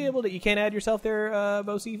should be able to. You can't add yourself there,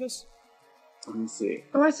 Bocephus? Let me see.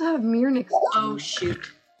 Oh, I still have Mirnix. Oh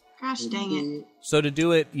shoot! Gosh dang it! So to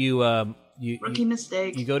do it, you Rookie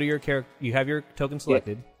mistake. you go to your character. You have your token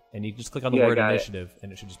selected, and you just click on the Yeah, I word got it. initiative,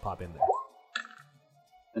 and it should just pop in there.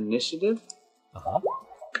 Initiative? Uh-huh.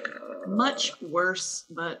 Much worse,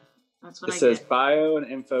 but that's what It I says get. bio and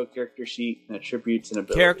info, character sheet, and attributes and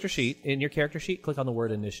abilities. Character sheet. In your character sheet, click on the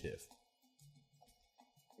word initiative.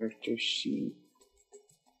 Character sheet.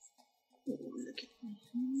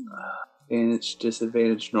 Advantage,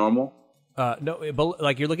 disadvantage, normal. No,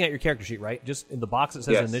 like you're looking at your character sheet, right? Just in the box that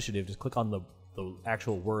says Yes. initiative, just click on the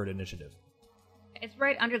actual word initiative. It's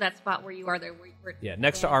right under that spot where you are there. Where Yeah,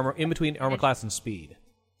 next to armor, in between armor class and speed.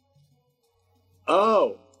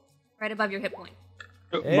 Oh! right above your hit point.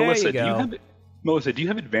 There Melissa, you go. Melissa, do you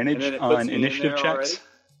have And advantage then it puts on me in initiative there checks?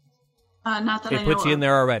 Not that I It know puts you of. in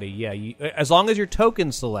there already. Yeah, as long as your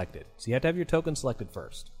token's selected. So you have to have your token selected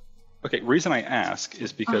first. Okay, reason I ask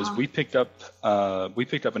is because we picked up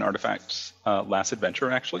an artifact last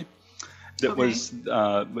adventure actually that was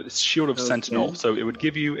Shield of Sentinel. Okay. So it would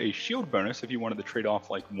give you a shield bonus if you wanted to trade off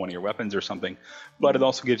like one of your weapons or something, but it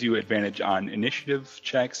also gives you advantage on initiative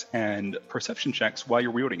checks and perception checks while you're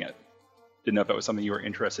wielding it. didn't know if that was something you were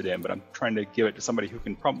interested in, but I'm trying to give it to somebody who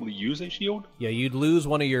can probably use a shield. Yeah, you'd lose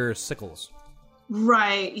one of your sickles.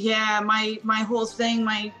 Right. Yeah. My whole thing,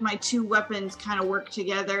 my two weapons kind of work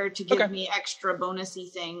together to give me extra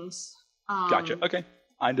bonusy things. Gotcha. Okay.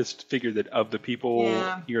 I just figured that of the people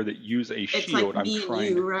here that use a shield, like I'm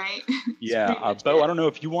trying to. Right? Yeah, Bo, I don't know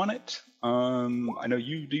if you want it. I know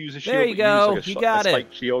you do use a shield. There you go. You got it.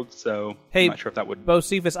 Spiked shield, so hey, I'm not sure if that would. Bo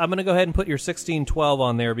Cephas, I'm going to go ahead and put your 1612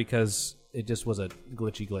 on there because it just was a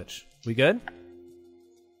glitchy glitch. We good?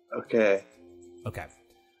 Okay. Okay.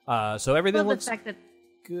 So everything looks the fact that,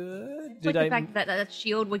 good. the fact that that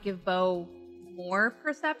shield would give Bo more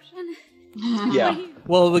perception. Yeah.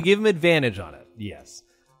 Well, it would give him advantage on it. Yes.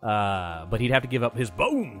 But he'd have to give up his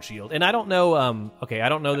bone shield. And I don't know, I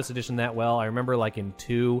don't know this edition that well. I remember like in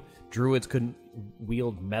 2, druids couldn't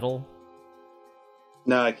wield metal.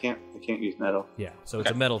 No, I can't use metal. Yeah, so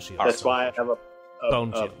it's a metal shield. That's why I have a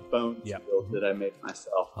bone bone Yep. shield that I made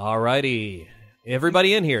myself. Alrighty.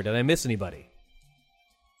 Everybody in here, did I miss anybody?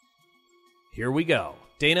 Here we go.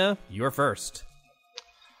 Dana, you're first.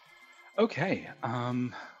 Okay.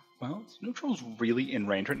 Well, Neutral's really in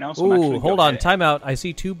range right now, so I'm actually hold on. Time out. I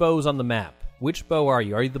see 2 bows on the map. Which bow are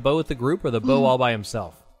you? Are you the bow with the group or the bow all by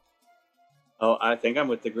himself? Oh, I think I'm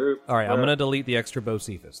with the group. All right, I'm going to delete the extra bow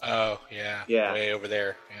Cephas. Oh, yeah. Yeah. Way over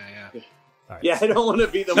there. Yeah. All right. Yeah, I don't want to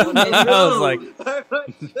be the one. I was like,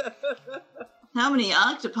 How many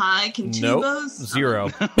octopi can two bows?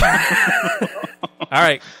 0. All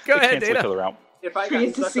right, go ahead, Cancel Dana. killer out. If I got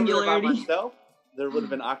Creates a stuck over there by singularity. myself, there would have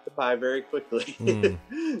been octopi very quickly.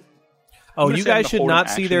 Oh, gonna you say I'm guys the should holding not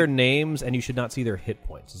see action. their names, and you should not see their hit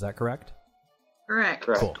points. Is that correct? Correct.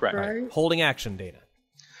 Correct. Cool. Correct. All right. Holding action, Dana.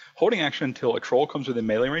 Holding action until a troll comes within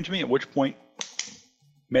melee range of me, at which point,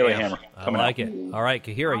 melee hammer I coming like out. it. All right,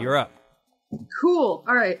 Kahira, you're up. Cool.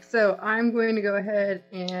 All right, so I'm going to go ahead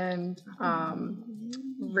and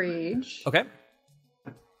rage. Okay.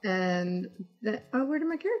 And then, where did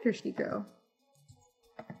my character sheet go?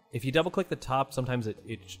 If you double-click the top, sometimes it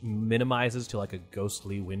minimizes to like a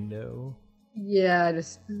ghostly window. Yeah,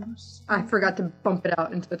 I forgot to bump it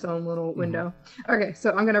out into its own little window. Okay,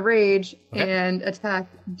 so I'm gonna rage and attack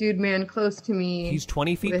dude man close to me. He's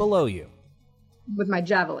 20 feet below you. With my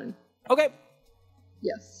javelin. Okay.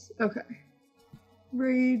 Yes. Okay.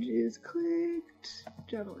 Rage is clicked.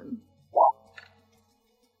 Javelin.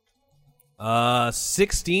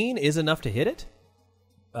 16 is enough to hit it.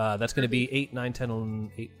 That's going to be 8, 9, 10,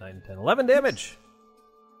 11 damage.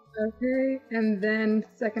 Okay, and then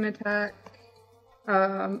second attack.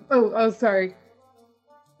 Sorry.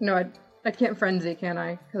 No, I can't frenzy, can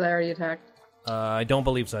I? Because I already attacked. I don't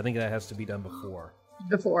believe so. I think that has to be done before.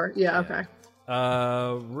 Before, yeah, okay.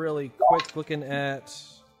 Really quick, looking at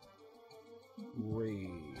rage.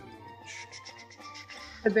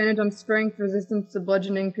 Advantage on strength, resistance to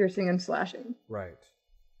bludgeoning, piercing, and slashing. Right.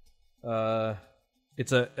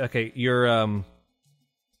 It's you're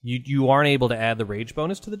you aren't able to add the rage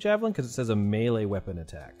bonus to the javelin because it says a melee weapon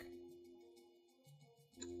attack.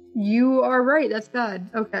 You are right. That's bad.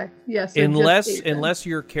 Okay. Yes. Yeah, so unless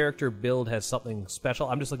your character build has something special.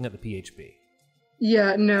 I'm just looking at the PHP.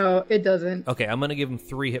 Yeah. No, it doesn't. Okay, I'm gonna give him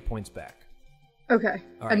 3 hit points back. Okay.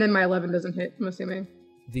 All right. And then my 11 doesn't hit. I'm assuming.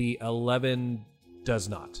 The 11 does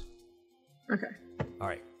not. Okay. All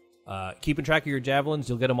right. Keeping track of your javelins,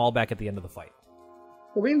 you'll get them all back at the end of the fight.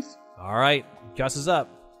 Cool beans. All right. Gus is up.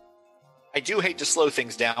 I do hate to slow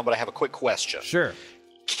things down, but I have a quick question. Sure.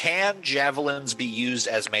 Can javelins be used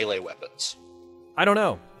as melee weapons? I don't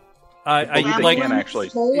know. I believe they can,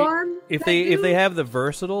 actually. If they have the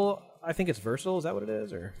versatile, I think it's versatile. Is that what it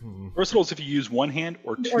is? Or Versatile is if you use one hand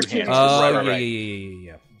or two hands. Oh,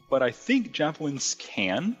 yeah. But I think javelins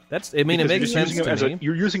can. It makes sense to me.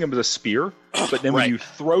 You're using them as a spear, but then when you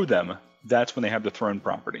throw them, that's when they have the thrown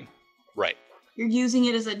property. Right. You're using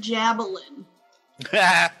it as a javelin.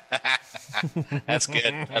 That's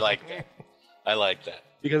good. I like that.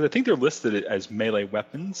 Because I think they're listed as melee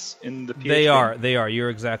weapons in the They PHP. are. You're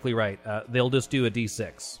exactly right. They'll just do a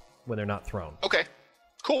D6 when they're not thrown. Okay.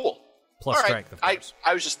 Cool. Plus all right. strength, of course.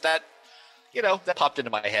 I was just that popped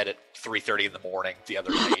into my head at 3:30 in the morning the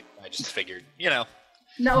other night. I just figured, That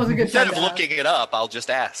was a good instead time of to looking it up, I'll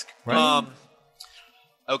just ask. Right.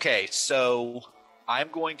 Okay, so I'm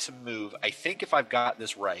going to move. I think if I've got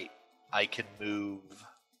this right, I can move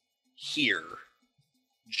here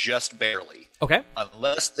just barely. Okay.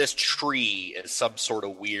 Unless this tree is some sort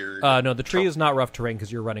of weird... No, the tree is not rough terrain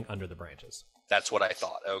because you're running under the branches. That's what I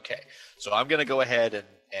thought. Okay. So I'm going to go ahead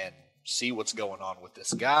and see what's going on with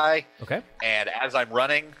this guy. Okay. And as I'm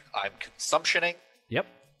running, I'm consumptioning. Yep.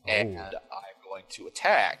 And I'm going to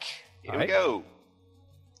attack. Here we go.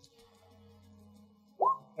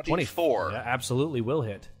 24. Yeah, absolutely will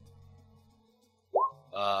hit.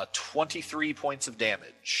 23 points of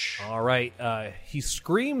damage. All right. He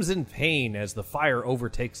screams in pain as the fire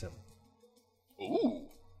overtakes him. Ooh,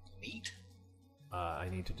 neat. I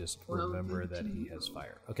need to just remember that he has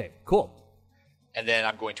fire. Okay, cool. And then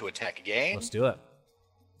I'm going to attack again. Let's do it.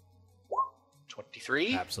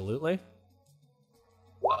 23. Absolutely.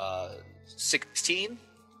 16.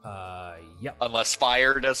 Yep. Unless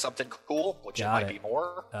fire does something cool, which Got it might be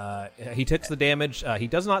more. He takes the damage. He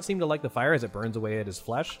does not seem to like the fire as it burns away at his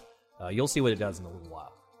flesh. You'll see what it does in a little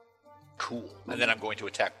while. Cool. And then I'm going to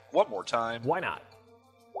attack one more time. Why not?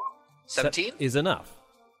 17 is enough.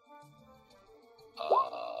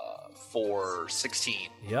 For 16.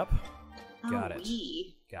 Yep. Got it.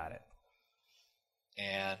 wee. Got it.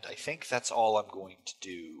 And I think that's all I'm going to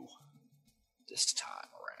do this time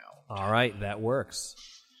around. All right, that works.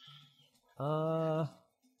 No,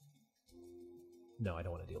 I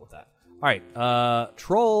don't want to deal with that. All right,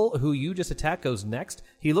 Troll, who you just attacked, goes next.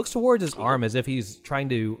 He looks towards his arm as if he's trying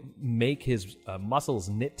to make his muscles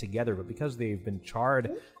knit together, but because they've been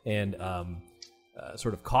charred and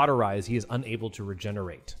sort of cauterized, he is unable to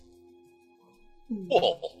regenerate.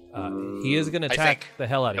 Whoa. He is going to attack the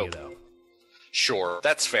hell out of you, though. Sure,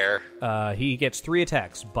 that's fair. He gets 3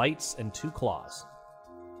 attacks, bites, and 2 claws.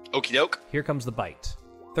 Okie doke. Here comes the bite.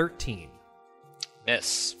 13.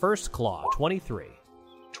 Miss. First claw, 23.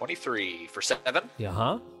 23 for 7.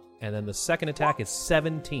 Uh-huh. And then the second attack is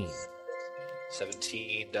 17.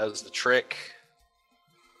 17 does the trick.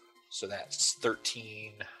 So that's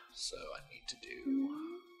 13. So I need to do...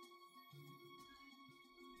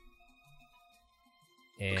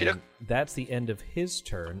 And that's the end of his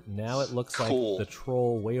turn. Now it looks like the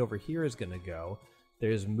troll way over here is going to go.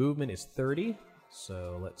 There's movement is 30.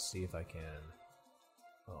 So let's see if I can...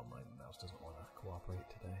 Oh, my mouse doesn't want to cooperate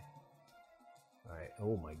today. All right.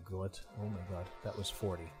 Oh, my god. Oh, my god. That was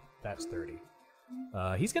 40. That's 30.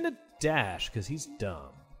 He's going to dash because he's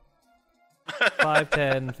dumb. 5,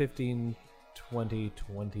 10, 15, 20,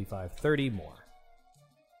 25, 30 more.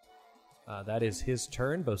 That is his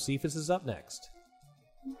turn. Bocephus is up next.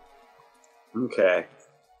 Okay.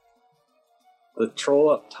 The troll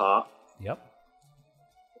up top. Yep.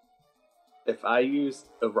 If I use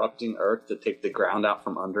erupting earth to take the ground out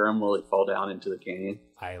from under him, will he fall down into the canyon?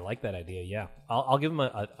 I like that idea, yeah. I'll give him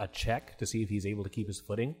a check to see if he's able to keep his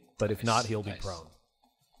footing, but if not, he'll be prone.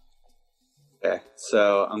 Okay,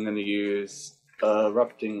 so I'm going to use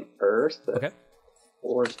erupting earth at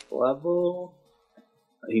 4th level.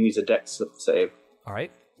 He needs a dex save. All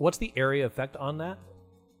right. What's the area effect on that?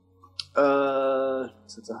 So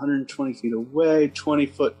it's 120 feet away,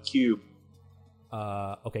 20-foot cube.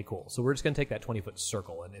 Okay, cool. So we're just going to take that 20-foot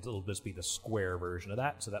circle, and it'll just be the square version of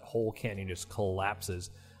that, so that whole canyon just collapses.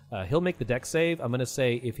 He'll make the dex save. I'm going to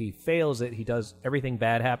say if he fails it, he does everything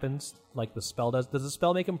bad happens, like the spell does. Does the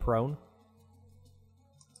spell make him prone?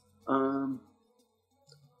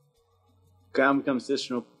 Ground becomes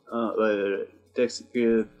additional dex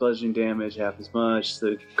bludgeoning damage half as much.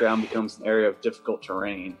 The ground becomes an area of difficult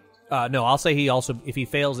terrain. No, I'll say he also, if he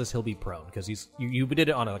fails this, he'll be prone, because you did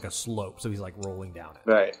it on like a slope, so he's like rolling down it.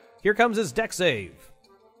 Right. Here comes his dex save.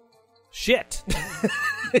 Shit.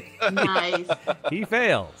 Nice. He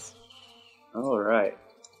fails. All right.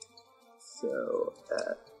 So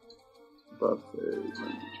at above 30.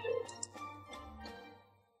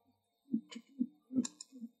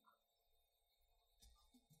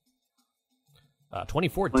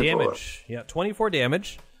 24 damage. Yeah, 24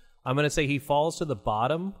 damage. I'm going to say he falls to the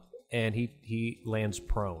bottom, and he lands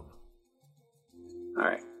prone. All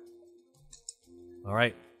right. All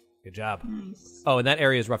right. Good job. Nice. Oh, and that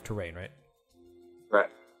area is rough terrain, right? Right.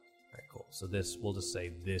 All right, cool. So we'll just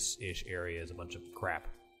say this-ish area is a bunch of crap.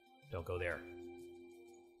 Don't go there.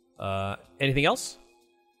 Anything else?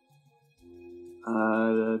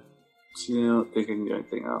 I don't think I can do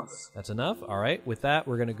anything else. That's enough? All right. With that,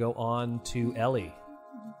 we're going to go on to Ellie.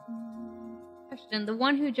 Question: the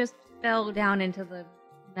one who just fell down into the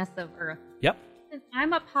mess of earth. Yep. Since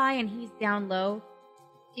I'm up high and he's down low,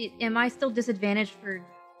 am I still disadvantaged for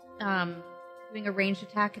doing a ranged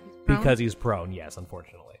attack if he's prone? Because he's prone, yes,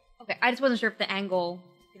 unfortunately. Okay, I just wasn't sure if the angle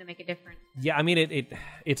was going to make a difference. Yeah, I mean,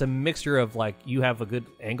 it's a mixture of, like, you have a good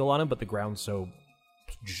angle on him, but the ground's so,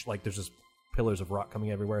 like, there's just pillars of rock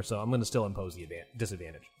coming everywhere, so I'm going to still impose the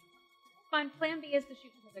disadvantage. Fine, plan B is to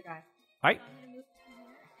shoot this other guy. All right. So I'm going to move from here,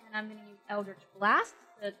 and I'm going to use Eldritch Blast,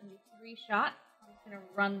 so it can do 3 shots. I'm just going to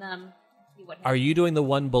run them and see what hits. Are you doing the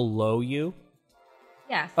one below you?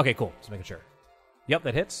 Yes. Okay, cool. Just making sure. Yep,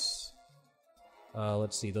 that hits.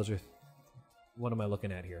 Let's see. Those are... What am I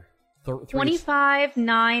looking at here? 25,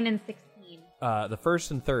 9, and 16. The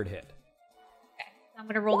first and third hit. Okay, so I'm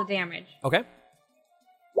gonna roll the damage. Okay.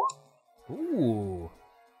 Ooh.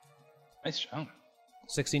 Nice job.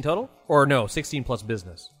 16 total? Or no, 16 plus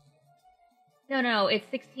business. No, it's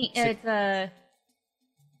 16. It's I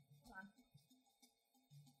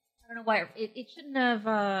don't know why it shouldn't have.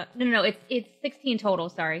 No. It's 16 total.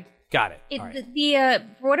 Sorry. Got it. It All right. the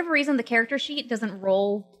for whatever reason the character sheet doesn't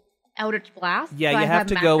roll Eldritch Blast. Yeah, so you I have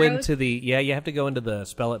to go macros. into the you have to go into the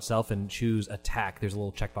spell itself and choose attack. There's a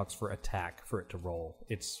little checkbox for attack for it to roll.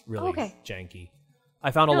 It's really Okay. janky.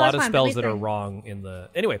 I found a No, lot that's of fine, but spells at that are least wrong in the.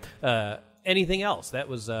 Anyway, anything else? That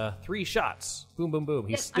was 3 shots. Boom, boom, boom.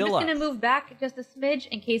 He's Yep, still I'm up. just gonna move back just a smidge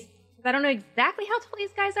in case. Because I don't know exactly how tall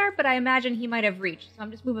these guys are, but I imagine he might have reached. So I'm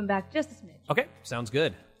just moving back just a smidge. Okay, sounds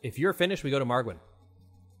good. If you're finished, we go to Margwin.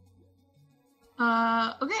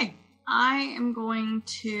 Okay. I am going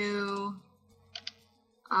to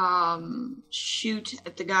shoot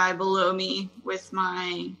at the guy below me with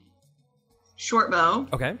my short bow.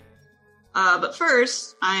 Okay, But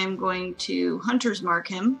first, I'm going to hunter's mark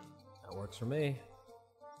him, that works for me.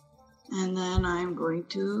 and then I'm going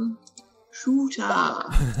to shoot her.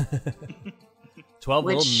 12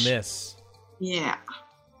 will Which- miss. Yeah.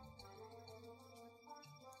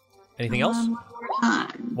 Anything else? One more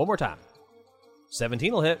time. One more time.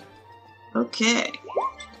 17 will hit. Okay.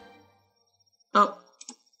 Oh.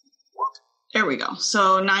 There we go.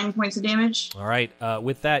 So 9 points of damage. All right.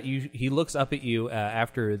 With that, he looks up at you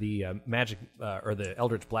after the magic or the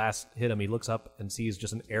Eldritch Blast hit him. He looks up and sees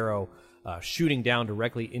just an arrow shooting down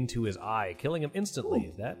directly into his eye, killing him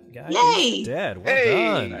instantly. That guy Yay! is dead. Well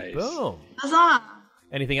Hey! done. Nice. Boom. Huzzah!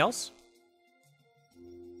 Anything else?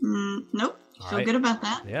 Nope. All Feel right. good about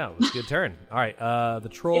that. Yeah, it was a good turn. All right. The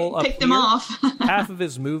troll up Picked him here, off. half of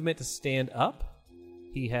his movement to stand up.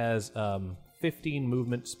 He has 15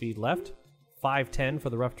 movement speed left. 5:10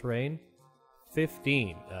 for the rough terrain.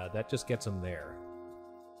 15. That just gets him there.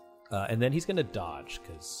 And then he's going to dodge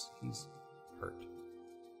because he's hurt.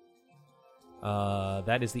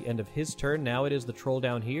 That is the end of his turn. Now it is the troll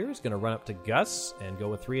down here. He's going to run up to Gus and go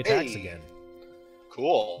with 3 attacks Hey. again.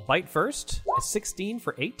 Cool. Bite first. A 16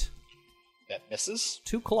 for 8. That misses.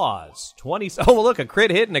 2 claws. 20. Oh, look, a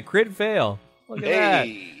crit hit and a crit fail. Look at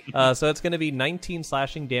Hey. that. So it's going to be 19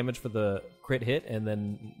 slashing damage for the crit hit and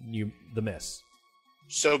then the miss.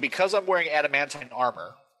 So because I'm wearing adamantine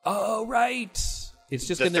armor, Oh, right. It's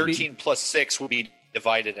just the going to 13 plus 6 would be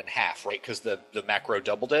divided in half, right? Because the macro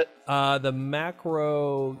doubled it. The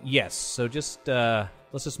macro, yes. So just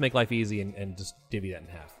let's just make life easy and just divvy that in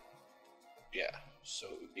half. Yeah. So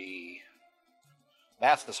it would be...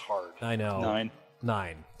 Math is hard. I know. 9.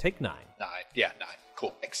 9. Take 9. 9. Yeah, 9.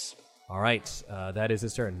 Cool. Thanks. All right. That is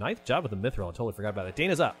his turn. Ninth job with the mithril. I totally forgot about it.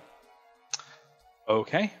 Dana's up.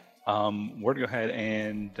 Okay. We're going to go ahead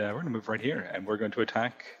and we're going to move right here, and we're going to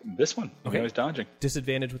attack this one. Okay. I was dodging.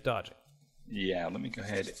 Disadvantage with dodging. Yeah, let me go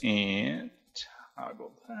ahead and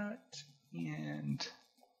toggle that. And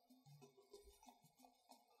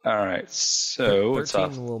all right, so it's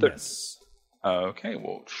 13 will a miss. Okay,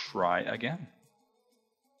 we'll try again.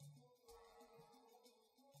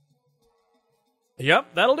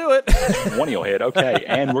 Yep, that'll do it. 20 will hit. Okay,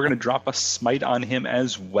 and we're going to drop a smite on him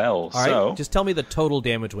as well. All so right, just tell me the total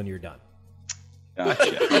damage when you're done.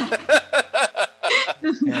 gotcha.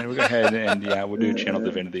 And we'll go ahead and we'll do channel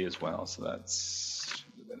divinity as well. So that's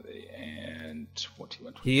divinity and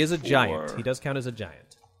 21. He is a 24. giant. He does count as a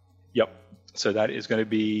giant. Yep. So that is going to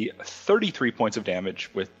be 33 points of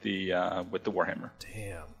damage with the warhammer.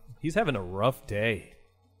 Damn. He's having a rough day.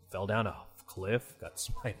 Fell down a cliff, got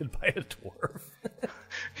smited by a dwarf.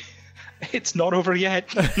 It's not over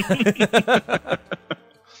yet.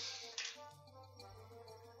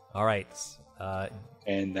 All right.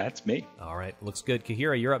 And that's me. All right. Looks good.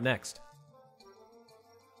 Kahira, you're up next.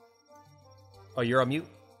 Oh, you're on mute?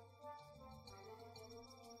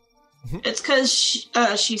 It's because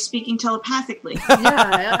she's speaking telepathically.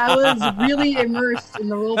 Yeah, I was really immersed in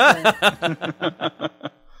the roleplay.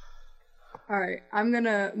 All right, I'm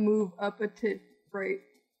gonna move up a tip right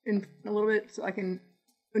in a little bit so I can.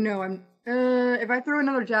 No, I'm. If I throw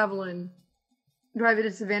another javelin, do I have a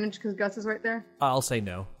disadvantage because Gus is right there? I'll say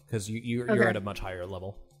no, because you're Okay. at a much higher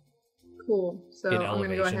level. Cool. So In I'm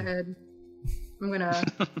gonna go elevation. ahead. I'm gonna.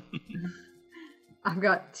 I've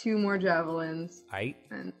got 2 more javelins, Aight.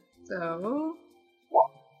 and so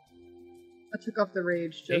I took off the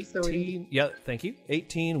rage just so we. 18. Yeah, thank you.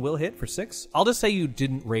 18 will hit for 6. I'll just say you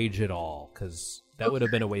didn't rage at all, because that would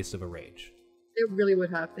have been a waste of a rage. It really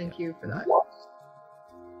would have. Thank you for that.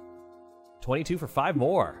 22 for 5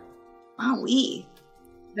 more. Wowee.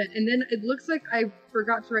 And then it looks like I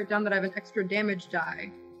forgot to write down that I have an extra damage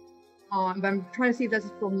die. on, but I'm trying to see if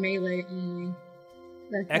that's for melee only.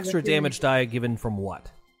 Extra damage die given from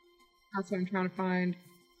what? That's what I'm trying to find.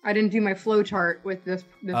 I didn't do my flow chart with this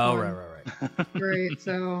Oh, one. right. Right,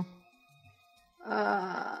 so...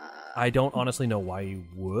 I don't honestly know why you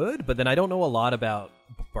would, but then I don't know a lot about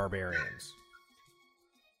barbarians.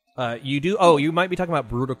 You do... Oh, you might be talking about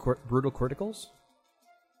brutal criticals?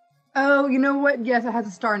 Oh, you know what? Yes, it has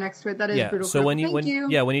a star next to it. That is brutal. So when Thank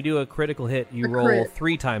you. when you do a critical hit, you roll crit.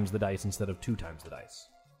 3 times the dice instead of 2 times the dice.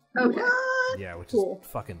 Okay. Yeah, which Cool. is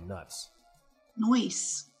fucking nuts.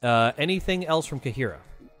 Nice. Anything else from Kahira?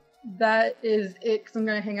 That is it, because I'm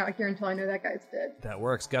going to hang out here until I know that guy's dead. That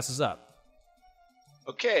works. Gus is up.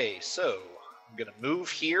 Okay, so I'm gonna move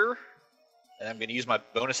here, and I'm gonna use my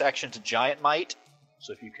bonus action to Giant Might.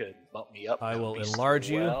 So if you could bump me up, I that will would be enlarge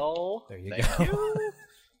you. swell. There you Thank go. you.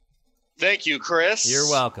 Thank you, Chris. You're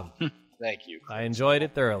welcome. Thank you. I enjoyed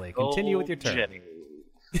it thoroughly. Continue with your turn. Jenny.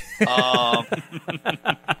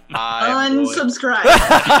 I'm Unsubscribe.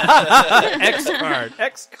 X card.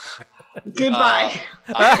 X card. Goodbye.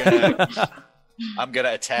 I'm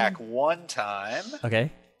gonna attack one time.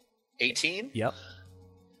 Okay. 18. Yep.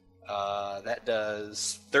 That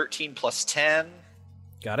does 13 plus 10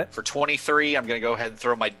 Got it. for 23. I'm gonna go ahead and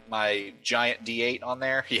throw my giant D8 on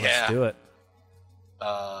there. Yeah. Let's do it.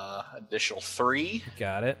 Additional 3.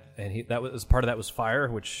 Got it. And that was part of that was fire,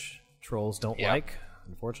 which trolls don't Yeah. like.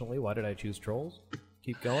 Unfortunately, why did I choose trolls?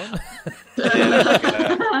 Keep going.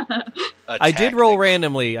 I did roll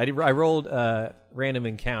randomly. I rolled random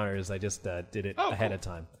encounters. I just did it ahead of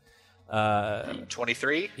time.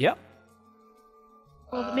 23. Yep.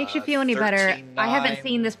 Well, if it makes you feel any better, 13, I haven't 9.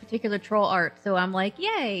 seen this particular troll art, so I'm like,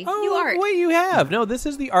 yay, Oh, new art. wait, you have. No, this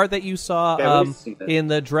is the art that you saw Yeah, we've seen it. in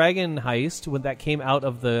the dragon heist when that came out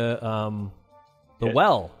of the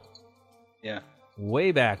well. Yeah.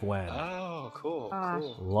 Way back when. Oh, cool. Gosh.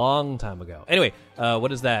 Cool. Long time ago. Anyway,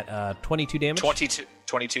 what is that? 22 damage?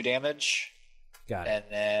 22 damage. Got it. And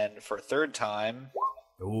then for third time,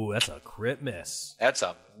 Ooh, that's a crit miss. that's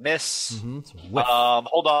a miss. Mm-hmm. It's a whiff.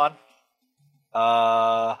 Hold on.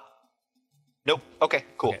 Nope. Okay,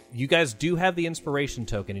 cool. Okay. You guys do have the inspiration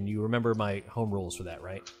token, and you remember my home rules for that,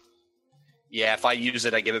 right? Yeah, if I use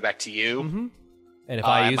it, I give it back to you. Mm-hmm. And if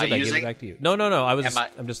I Am use I it, I give using- it back to you. No. Am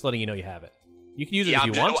I'm just letting you know you have it. You can use it Yeah,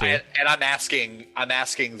 if you want to. and I'm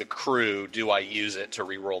asking the crew, do I use it to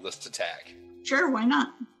re-roll this attack? Sure, why not?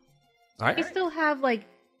 All right. You still have like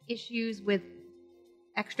issues with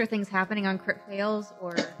extra things happening on crit fails,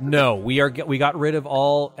 or No, we got rid of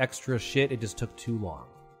all extra shit. It just took too long.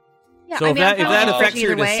 yeah. So I if mean, that I'm fine with affects it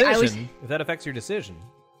your either way. decision, if that affects your decision,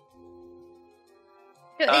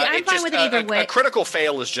 I'm It fine just- with it either a way. critical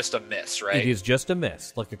fail is just a miss, right? it is just a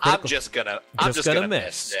miss. Like a I'm critical. just gonna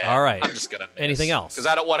miss. Yeah, All right. I'm just gonna miss. Anything else? Because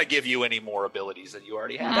I don't want to give you any more abilities that you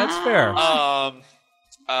already have. That's fair.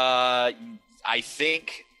 I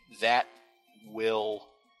think that will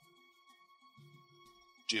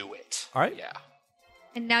do it. All right. Yeah.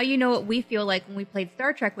 And now you know what we feel like when we played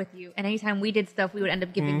Star Trek with you, and anytime we did stuff, we would end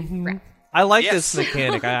up giving you crap. I like Yes. this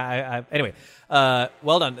mechanic. Anyway,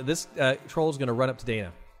 well done. This troll is going to run up to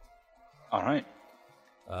Dana. All right.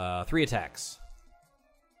 3 attacks.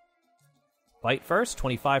 Bite first,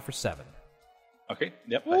 25 for 7. Okay.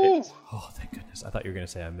 Yep. That hits. Oh, thank goodness. I thought you were going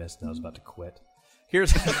to say I missed and I was about to quit.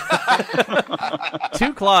 Here's 2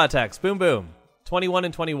 claw attacks. Boom, boom. 21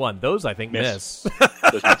 and 21. Those, I think, miss.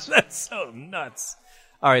 Those miss. That's so nuts.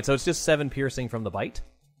 All right, so it's just 7 piercing from the bite.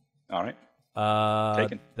 All right.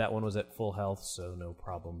 Taken. That one was at full health, so no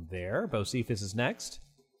problem there. Bocephus is next.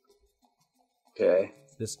 Okay.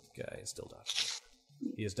 This guy is still dodging.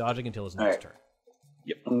 He is dodging until his All next right.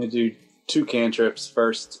 turn. I'm going to do 2 cantrips.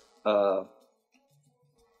 First,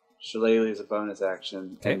 Shillelagh is a bonus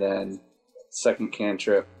action. Okay. And then second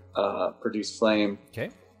cantrip, produce flame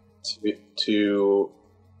Okay. to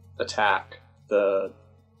attack the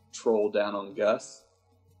troll down on Gus.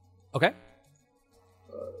 Okay.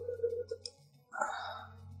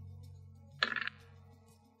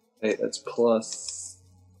 Hey, that's plus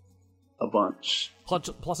a bunch.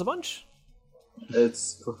 Plus a bunch?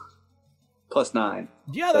 It's plus 9.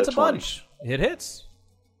 Yeah, that's a 20. bunch. It hits.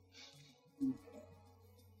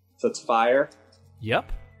 So it's fire.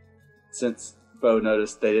 Yep. Since Bo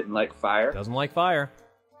noticed they didn't like fire. Doesn't like fire.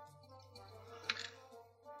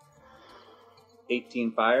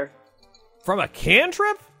 18 fire. From a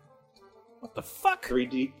cantrip? What the fuck?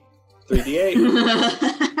 3D8.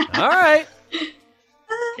 All right.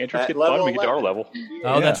 Cantrips At get level fun when we get to our 11. level.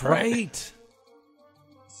 Oh, that's right.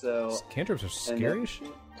 So Cantrips are scary as shit.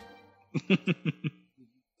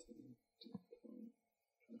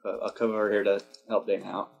 I'll come over here to help Dana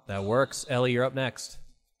out. That works. Ellie, you're up next.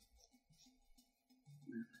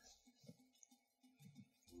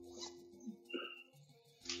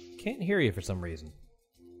 can't hear you for some reason.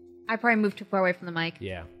 I probably moved too far away from the mic.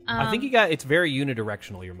 Yeah. I think it's very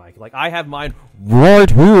unidirectional, your mic. Like, I have mine right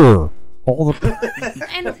here. All the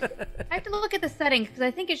And I have to look at the settings because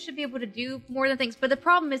I think it should be able to do more than things. But the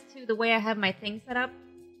problem is, too, the way I have my thing set up,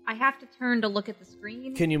 I have to turn to look at the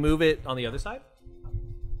screen. Can you move it on the other side?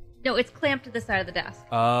 No, it's clamped to the side of the desk.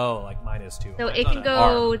 Oh, like mine is too. So Mine's it on can an go.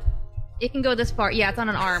 arm. It can go this far. Yeah, it's on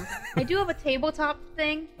an arm. I do have a tabletop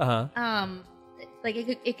thing. Uh-huh. Like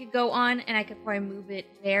it could go on, and I could probably move it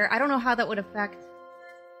there. I don't know how that would affect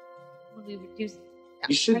when we would do.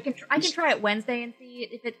 You should. I can try it Wednesday and see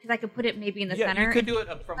if it, because I could put it maybe in the center. You could do it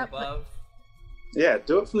up from above. Yeah,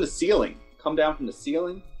 do it from the ceiling. Come down from the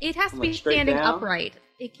ceiling. It has to Like be straight standing down? upright.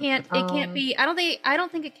 It can't. It can't be. I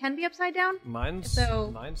don't think it can be upside down. Mine's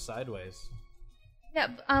sideways. Yeah,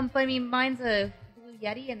 but I mean, mine's a Blue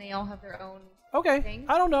Yeti, and they all have their own. Okay. things.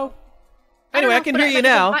 I don't know. I don't Anyway, know, I can but hear you like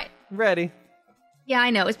now. I said, Ready. Yeah,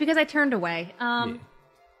 I know. It's because I turned away. Yeah.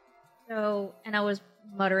 So, and I was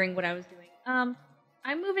muttering what I was doing.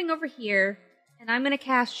 I'm moving over here, and I'm going to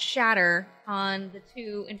cast Shatter on the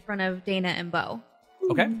two in front of Dana and Bo.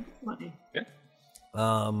 Okay.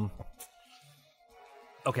 Yeah.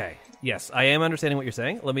 Okay. Yes, I am understanding what you're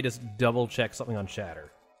saying. Let me just double check something on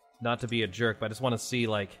Shatter. Not to be a jerk, but I just want to see,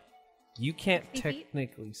 like, you can't 50 feet?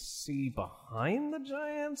 technically see behind the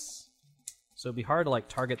giants, so it'd be hard to like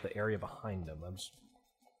target the area behind them.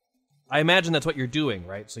 I imagine that's what you're doing,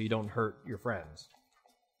 right? So you don't hurt your friends.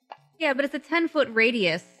 Yeah, but it's a 10-foot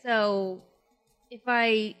radius, so if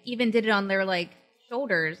I even did it on their, like,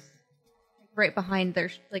 shoulders, like, right behind their,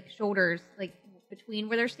 like, shoulders, like, between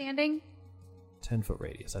where they're standing. 10-foot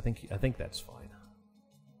radius. I think that's fine.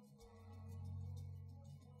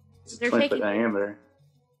 It's a They're 20-foot taking- diameter.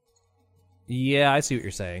 Yeah, I see what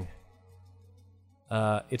you're saying.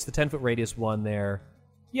 It's the 10-foot radius one there.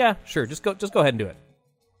 Yeah, sure. Just go ahead and do it.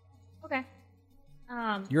 Okay.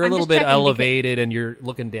 You're a I'm little just bit checking elevated, and you're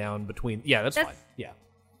looking down between. Yeah, that's fine. Yeah.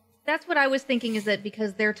 That's what I was thinking, is that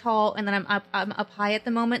because they're tall and then I'm up high at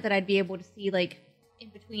the moment, that I'd be able to see, like, in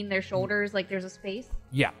between their shoulders, like there's a space.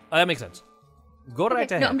 Yeah, that makes sense. Go right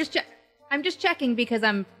Okay, ahead. no, I'm just checking because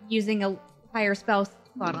I'm using a higher spell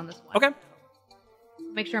slot on this one. Okay.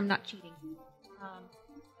 Make sure I'm not cheating.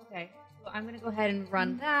 Okay, so I'm gonna go ahead and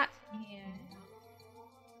run that and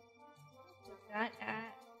put that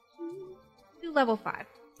at to level 5.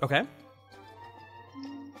 Okay.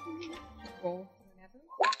 Roll whenever.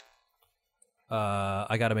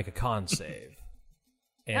 I got to make a con save,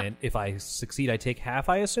 and if I succeed, I take half.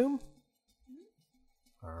 I assume.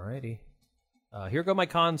 Alrighty. Here go my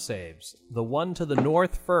con saves. The one to the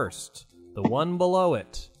north first. The one below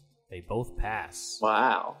it. They both pass.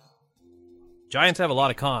 Wow. Giants have a lot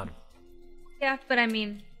of con, Yeah, but I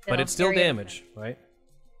mean, but it's still area- damage, right?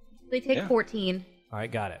 They take Yeah. 14. All right,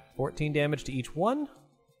 got it. 14 damage to each one.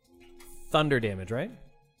 Thunder damage, right?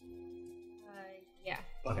 Yeah.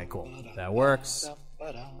 Okay, cool. That works.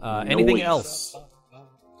 Anything Noise. else?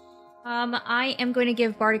 I am going to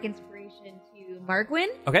give Bardic Inspiration to Margwin,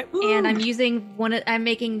 Okay. and I'm using I'm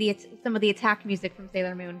making some of the attack music from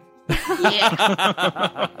Sailor Moon.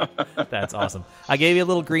 Yeah. That's awesome. I gave you a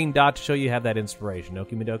little green dot to show you have that inspiration.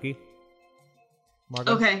 Okie dokie.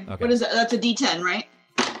 Margaret? Okay. What is that? That's a D10, right?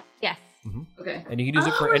 Yes. Okay. And you can use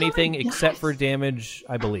it for Oh, anything yes. except for damage,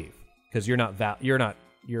 I believe, because you're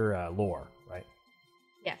lore, right?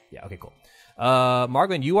 Yes. Yeah. Okay. Cool.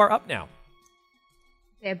 Margwin, you are up now.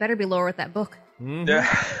 Yeah, I better be lower with that book. Yeah.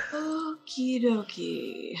 Okie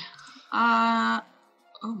dokie. Oh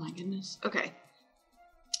my goodness. Okay.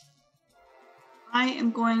 I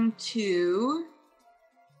am going to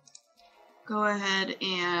go ahead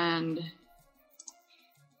and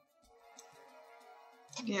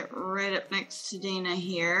get right up next to Dana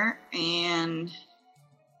here, and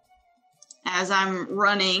as I'm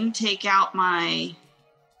running, take out my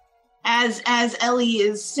as Ellie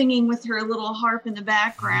is singing with her little harp in the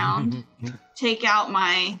background, take out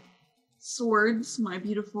my swords, my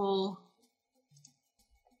beautiful.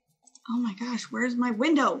 Oh my gosh, where's my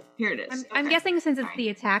window? Here it is. I'm Okay. guessing since it's Fine. the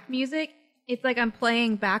attack music, it's like I'm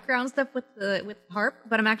playing background stuff with the harp,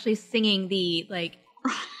 but I'm actually singing the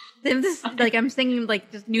I'm singing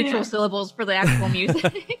like just neutral Yeah. syllables for the actual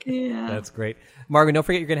music. Yeah. That's great. Margwin, don't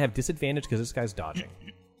forget you're going to have disadvantage because this guy's dodging.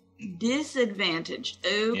 Disadvantage.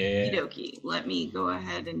 Okie Yeah. dokie. Let me go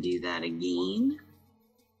ahead and do that again.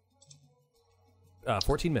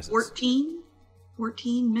 14 misses.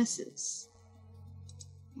 14 misses.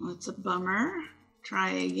 That's a bummer. Try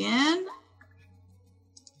again.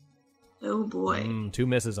 Oh boy. 2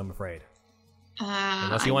 misses, I'm afraid.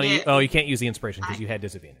 Unless I you want to. get, Oh, you can't use the inspiration because you had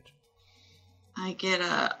disadvantage. I get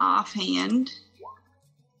a offhand.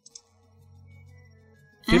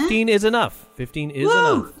 15 is enough. 15 is Woo!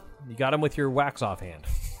 enough. You got him with your wax off hand.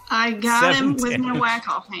 I got him with 7 my whack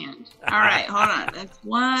off hand. All right, hold on. That's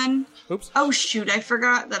 1. Oops. Oh shoot! I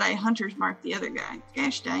forgot that I hunter's marked the other guy.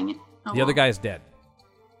 Gosh dang it! Oh, The other well. guy is dead.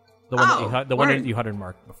 The one Oh, that one that word. you hunted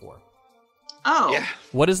marked before. Oh, Yeah.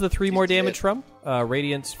 What is the 3 more He's damage dead. from?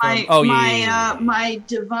 Radiance from. my oh my yeah. my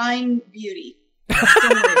divine beauty.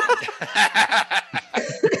 Don't worry about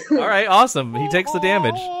it. All right, awesome. He takes the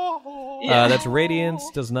damage. Yeah. That's radiance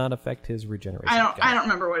does not affect his regeneration. Got I it. don't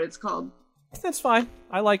remember what it's called. That's fine.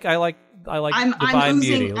 I like I'm divine oozing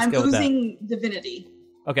beauty. Let's I'm go with that. oozing divinity.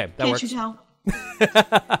 Okay, that Can't works. you tell?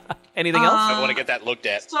 Anything else? I want to get that looked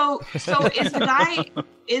at. So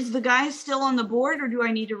is the guy still on the board, or do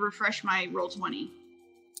I need to refresh my roll 20?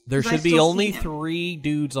 There 'cause I should be still only see him. 3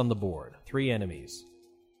 dudes on the board. 3 enemies.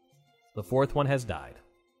 The 4th one has died.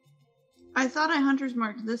 I thought I hunter's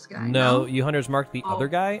marked this guy. No, you hunters marked the Oh. other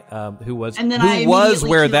guy, who was And then I who was immediately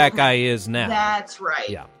where killed that him. guy is now. That's right.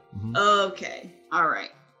 Yeah. Mhm. Okay. All right.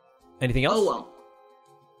 Anything else? Oh well.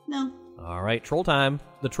 No. All right, troll time.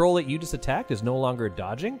 The troll that you just attacked is no longer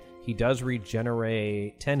dodging. He does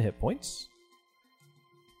regenerate 10 hit points.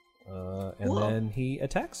 And Whoa. then he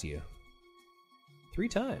attacks you 3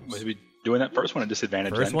 times. Was we doing that first one at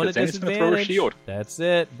disadvantage? First then? one 'Cause at then he's gonna throw a disadvantage. shield. That's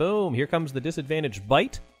it. Boom. Here comes the disadvantage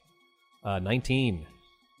bite. 19.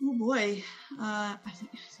 Oh boy. I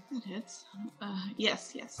think that hits.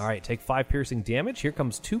 Yes. All right, take 5 piercing damage. Here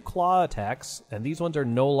comes 2 claw attacks, and these ones are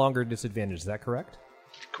no longer disadvantaged. Is that correct?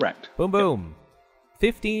 Correct. Boom, boom.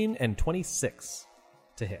 15 and 26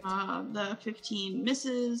 to hit. The 15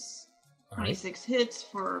 misses. All right. 26 hits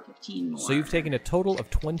for 15 more. So you've taken a total of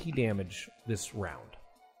 20 damage this round.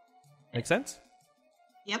 Make sense?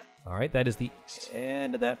 Yep. All right, that is the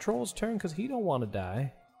end of that troll's turn because he don't want to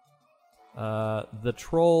die. The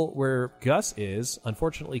troll where Gus is,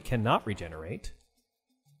 unfortunately, cannot regenerate,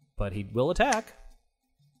 but he will attack.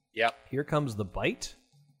 Yep. Here comes the bite.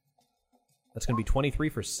 That's going to be 23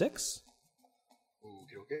 for 6.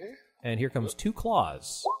 Okay. And here comes 2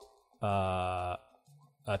 claws. A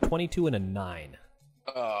 22 and a 9.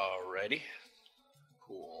 Alrighty.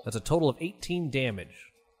 Cool. That's a total of 18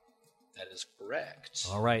 damage. That is correct.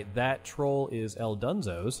 All right, that troll is El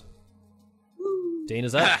Dunzo's.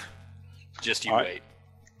 Dana's up. Just you All right. wait.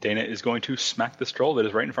 Dana is going to smack this troll that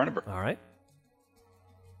is right in front of her. All right.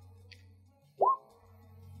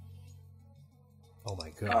 Oh my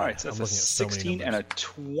god. All right, so I'm that's a looking at so many 16 and a numbers.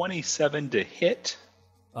 27 to hit.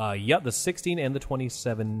 Yep, the 16 and the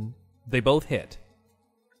 27, they both hit.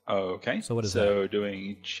 Okay. So what is So doing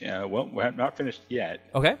each, well, we have not finished yet.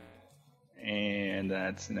 Okay. And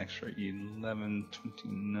that's an extra 11,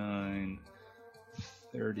 29,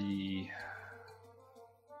 30,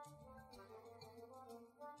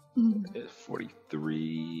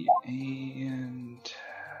 43, and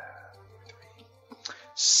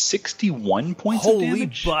 61 points of Holy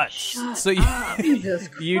damage. butts. Shut So you, up. Jesus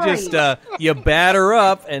you Christ. just you batter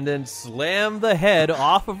up and then slam the head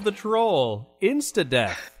off of the troll. Insta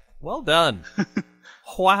death. Well done.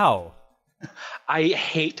 Wow. I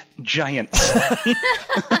hate giants.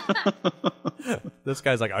 This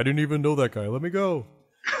guy's like, I didn't even know that guy. Let me go.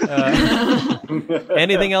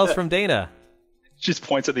 Anything else from Dana? Just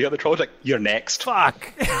points at the other troll, like, you're next.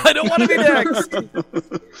 Fuck. I don't want to be next.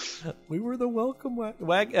 We were the welcome wag.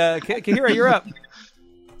 Kahira, you're up.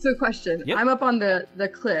 So, question. Yep. I'm up on the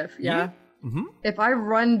cliff, yeah? Mm-hmm. If I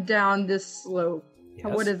run down this slope, Yes.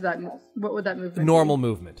 what is that? What would that movement Normal be?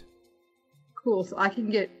 movement. Cool. So I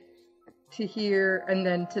can get to here and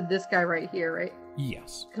then to this guy right here, right?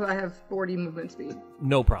 Yes. Because I have 40 movement speed.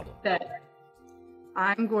 No problem. That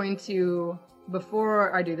I'm going to,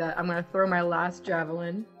 before I do that, I'm going to throw my last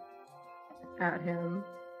javelin at him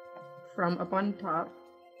from up on top.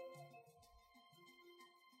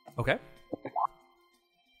 Okay.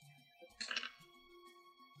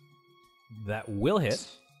 That will hit.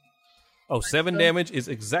 Oh, 7 damage is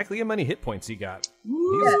exactly how many hit points he got.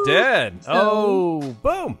 He's dead. So-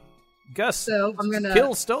 Boom. Gus, So I'm going to...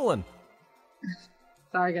 kill stolen.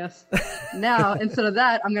 Sorry, Gus. Now, instead of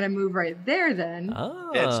that, I'm going to move right there then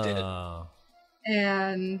Oh. It's dead.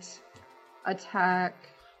 and attack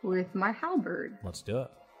with my halberd. Let's do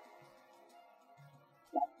it.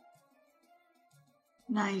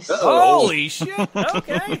 Nice. Holy shit.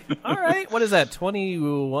 Okay. All right. What is that?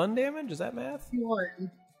 21 damage? Is that math?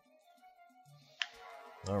 One.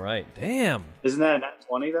 All right. Damn. Isn't that a nat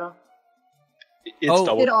 20 though? It's Oh.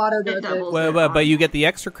 double. It auto It does it. doubles. Well, but you get the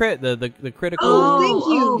extra crit, the critical. Oh, thank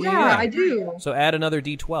you. Oh, yeah, yeah. I do. So add another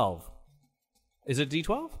D12. Is it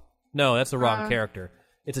D12? No, that's the wrong Uh, character.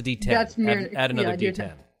 It's a D10. that's mere- add another yeah,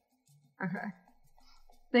 D10. Okay.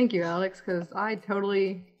 Thank you, Alex, because I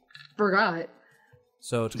totally forgot.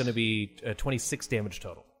 So it's going to be 26 damage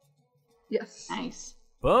total. Yes. Nice.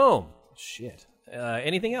 Boom. Shit.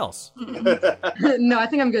 Anything else? No, I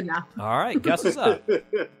think I'm good now. All right, Gus is up.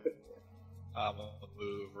 I'm gonna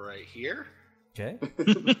move right here, Okay.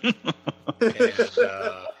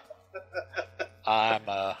 and I'm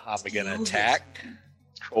gonna attack.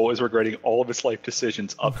 Always regretting all of his life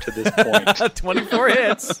decisions up to this point. 24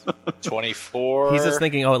 hits. 24. He's just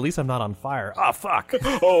thinking, oh, at least I'm not on fire. Oh, fuck.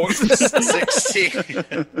 Oh,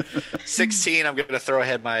 16. 16. I'm gonna throw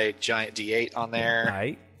ahead my giant D8 on there.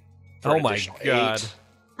 Right. for Oh an my additional god. 8.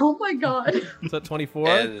 Oh my god. Is that 24?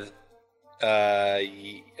 And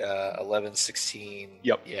 11, 16.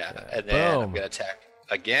 Yep. Yeah. And then Boom. I'm gonna attack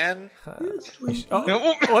again.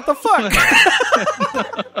 Oh, what the fuck?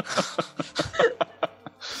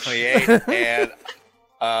 28. And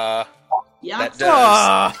Yeah. that does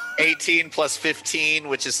Ah. 18 plus 15,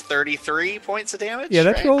 which is 33 points of damage. Yeah,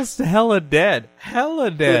 that right? rolls hella dead. Hella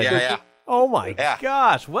dead. Yeah. Oh my Yeah.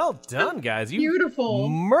 gosh. Well done, guys. You Beautiful.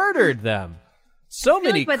 murdered them. So I feel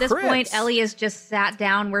many like by this crits. point, Ellie has just sat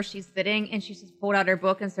down where she's sitting and she's just pulled out her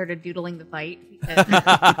book and started doodling the fight because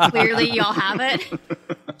clearly y'all have it.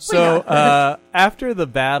 So after the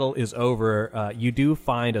battle is over, you do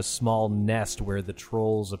find a small nest where the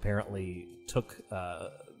trolls apparently took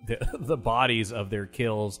the bodies of their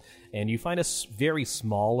kills, and you find a very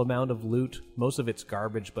small amount of loot. Most of it's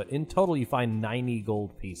garbage, but in total you find 90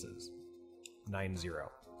 gold pieces. 90.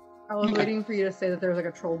 I was waiting for you to say that there was like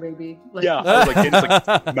a troll baby. Like, yeah. I was like, it's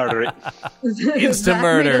like murder it. Insta Exactly.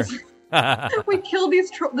 murder. We killed this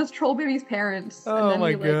troll baby's parents. and Oh then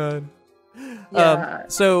my we, like, god. Yeah.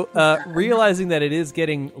 So realizing that it is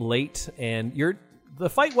getting late, and the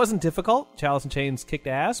fight wasn't difficult. Chalice and Chains kicked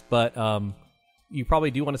ass, but you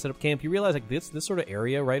probably do want to set up camp. You realize like this sort of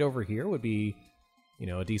area right over here would be,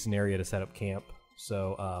 a decent area to set up camp.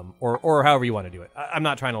 So or however you want to do it. I'm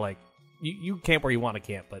not trying to like you camp where you want to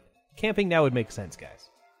camp, but camping now would make sense, guys.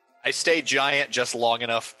 I stay giant just long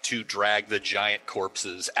enough to drag the giant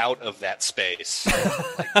corpses out of that space.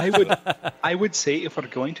 I would say if we're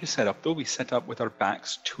going to set up though, we set up with our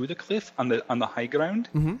backs to the cliff on the high ground.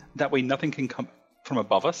 Mm-hmm. That way nothing can come from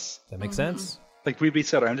above us. That makes sense. Like we'd be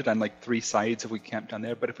surrounded on like 3 sides if we camped down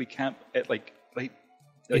there, but if we camp at like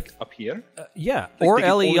up here. Yeah. Like, Or they can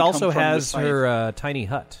Ellie only come also from the has side. her tiny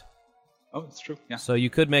hut. Oh, that's true. Yeah. So you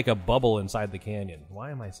could make a bubble inside the canyon.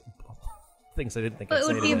 Why am I things I didn't think But I'd it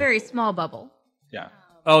say would be a today. very small bubble. Yeah.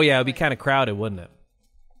 Oh yeah, it'd be kind of crowded, wouldn't it?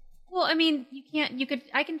 Well, I mean,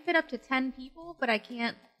 I can fit up to 10 people, but I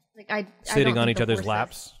can't, I Sitting don't on leave each the other's horses.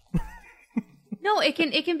 laps. No, it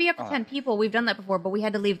can be up to 10 people. We've done that before, but we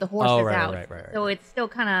had to leave the horses Oh, right, out. right. So it's still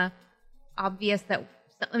kind of obvious that,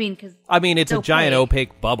 because It's a no giant play.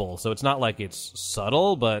 opaque bubble, so it's not like it's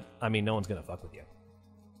subtle, but no one's gonna fuck with you.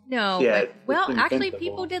 No, Yeah, but, it's actually, invincible.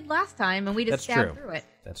 people did last time, and we just That's stabbed true. through it.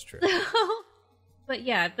 That's true. But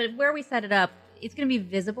yeah, but where we set it up, it's going to be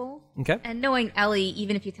visible. Okay. And knowing Ellie,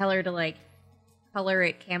 even if you tell her to color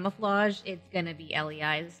it camouflage, it's going to be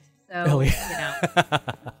Ellieized. So Ellie.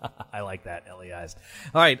 I like that, Ellie eyes.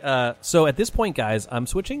 All right, so at this point, guys, I'm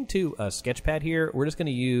switching to a sketchpad here. We're just going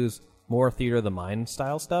to use more Theater of the Mind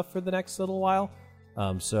style stuff for the next little while.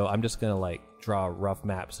 So I'm just going to draw rough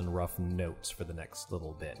maps and rough notes for the next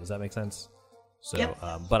little bit. Does that make sense? So, Yep.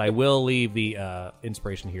 but I will leave the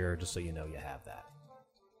inspiration here just so you know you have that.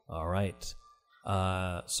 All right.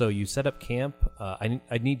 So you set up camp. I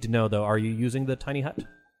need to know though. Are you using the tiny hut?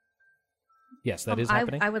 Yes, that is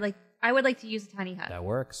happening. I would like to use a tiny hut. That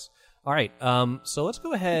works. All right. So let's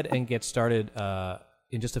go ahead and get started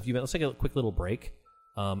in just a few minutes. Let's take a quick little break.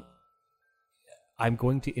 I'm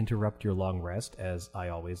going to interrupt your long rest, as I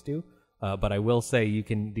always do. But I will say you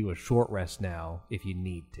can do a short rest now if you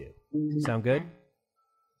need to. Sound good?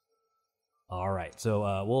 All right.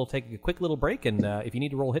 So we'll take a quick little break, and if you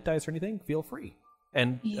need to roll hit dice or anything, feel free.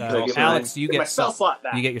 And Alex, you get my spell slot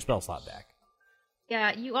back. You get your spell slot back.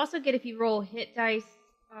 Yeah, you also get, if you roll hit dice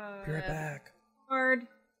Be right back. hard,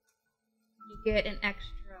 you get an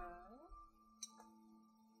extra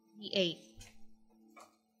D8.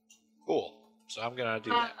 Cool. So I'm gonna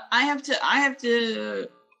do that. I have to.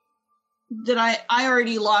 Did I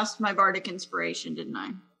already lost my bardic inspiration, didn't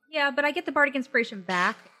I? Yeah, but I get the bardic inspiration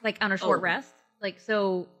back, on a short Oh. rest.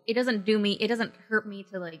 So it doesn't hurt me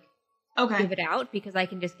to, Okay. give it out, because I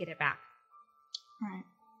can just get it back. All right.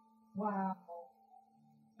 Wow.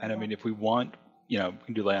 And I mean, if we want, we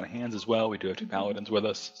can do lay on hands as well. We do have 2 paladins with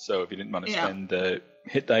us, so if you didn't want to Yeah. spend the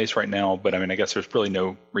hit dice right now, but I guess there's really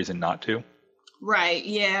no reason not to. Right.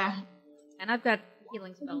 Yeah. And I've got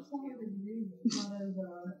healing spells too. Let me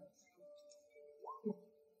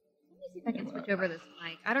see if I can switch over this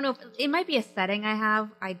mic. I don't know if it might be a setting I have.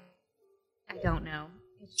 I don't know.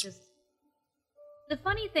 It's just the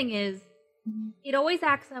funny thing is, it always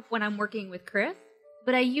acts up when I'm working with Chris,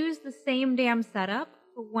 but I use the same damn setup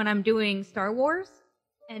when I'm doing Star Wars,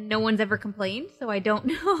 and no one's ever complained, so I don't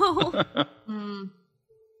know.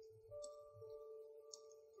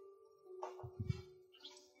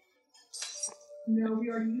 No, we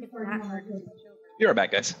already It's that hard to switch over. You're right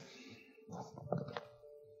back, guys.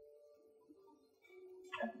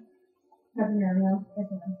 Captain Mariel,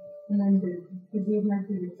 and then the deal my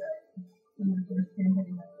food, and then first thing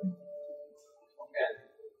hitting my food.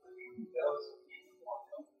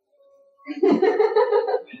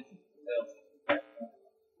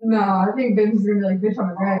 No, I think Vince is gonna be like, bitch, I'm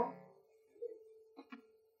a guy.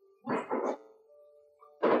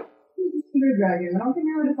 Spear dragon. I don't think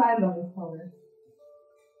we ever decided on this color.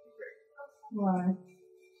 Why?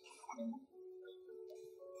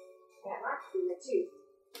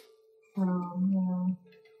 Oh, no.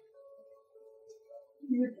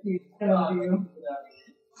 You're cute. I love you.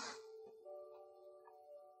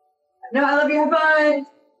 No, I love you. Have fun.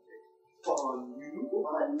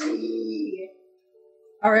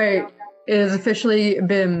 All right. It is officially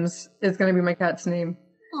Bims. Is going to be my cat's name.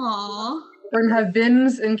 Aww. We're going to have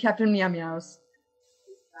Bims and Captain Meow Meows.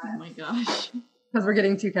 Oh my gosh. Because we're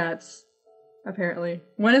getting 2 cats, apparently.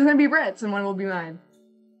 One is going to be Brett's and one will be mine.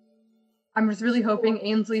 I'm just really hoping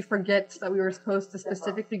Ainsley forgets that we were supposed to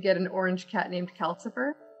specifically get an orange cat named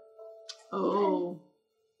Calcifer. Oh.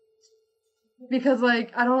 Because,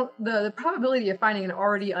 like, I don't... The probability of finding an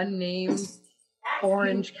already unnamed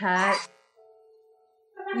orange cat,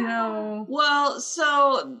 you know... Well,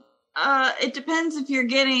 so, it depends if you're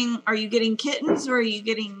getting... Are you getting kittens or are you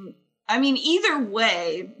getting... I mean, either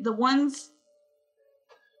way, the ones...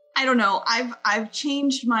 I don't know. I've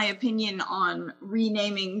changed my opinion on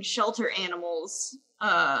renaming shelter animals.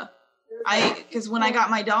 Because when I got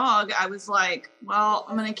my dog, I was like, well,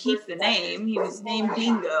 I'm gonna keep the name. He was named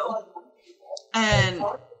Dingo, and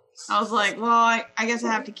I was like, well, I guess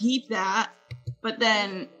I have to keep that. But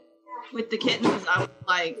then with the kittens, I was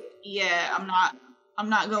like, yeah, I'm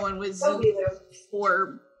not going with Zoop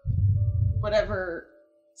or whatever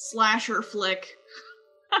slasher flick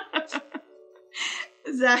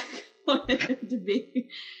Zach wanted it to be.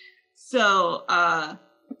 So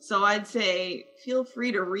I'd say feel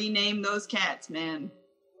free to rename those cats, man.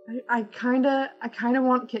 I kind of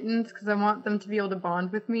want kittens because I want them to be able to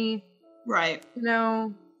bond with me, Right. you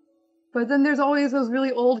know? But then there's always those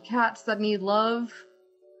really old cats that need love.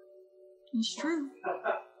 It's true.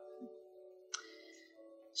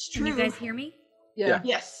 It's Can true. you guys hear me? Yeah.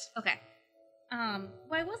 Yes. Okay. Well,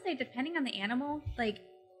 I will say, depending on the animal, like,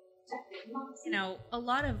 you know, a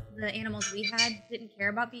lot of the animals we had didn't care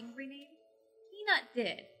about being renamed. Peanut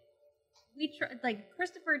did. Like,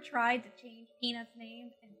 Christopher tried to change Peanut's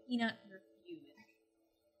name, and Peanut refused.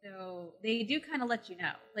 So they do kind of let you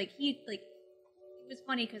know. It was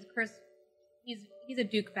funny because Chris, he's a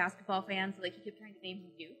Duke basketball fan, so like he kept trying to name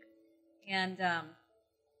him Duke, and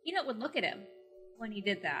Peanut would look at him when he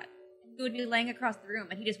did that, and he would be laying across the room,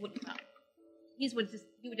 and he just wouldn't come. He would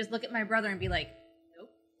just look at my brother and be like, nope.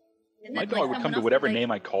 And My then, dog would someone come to else whatever would, name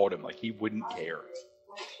I called him. Like, he wouldn't care.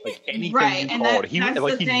 Like, anything Right, you and called. that's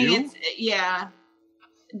Like, the he thing. knew. Yeah.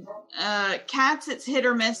 Cats, it's hit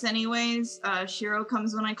or miss anyways. Shiro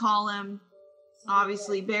comes when I call him.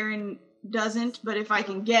 Obviously, Baron doesn't, but if I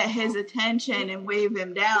can get his attention and wave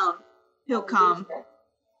him down, he'll come.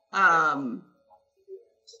 But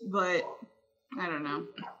I don't know.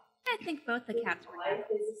 I think both the cats were nice.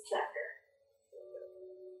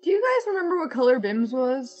 Do you guys remember what color Bims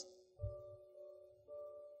was?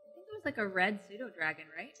 I think it was like a red pseudo dragon,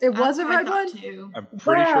 right? It was a That's what I red thought one? too. I'm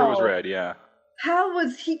pretty sure it was Wow. red, yeah. How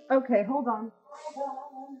was he? Okay, hold on.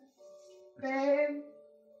 Babe.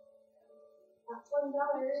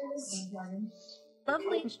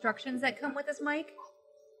 Lovely instructions that come with this mic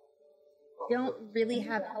don't really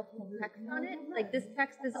have helpful text on it. Like, this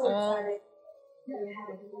text is all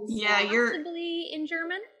Yeah, your possibly in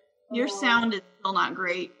German. sound is still not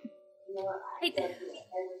great.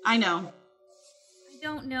 I know. I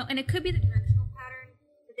don't know, and it could be the directional pattern,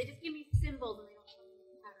 but they just give me symbols and they don't tell me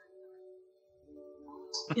what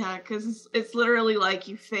the pattern is. Yeah, because it's literally like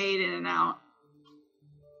you fade in and out.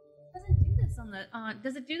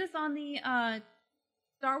 Does it do this on the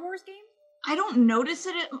Star Wars game? I don't notice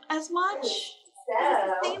it as much. It's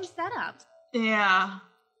the same setup. Yeah.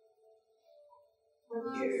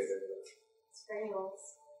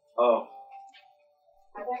 Oh.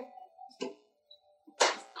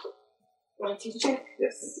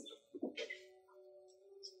 Yes.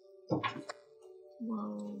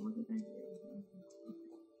 Whoa, what did I do?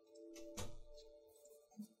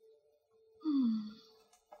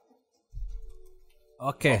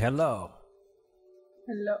 Okay, hello.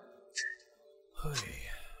 Hello.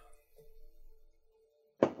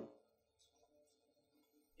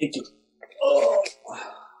 Thank you. Oh.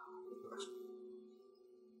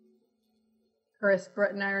 Chris,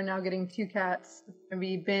 Brett, and I are now getting 2 cats. It's going to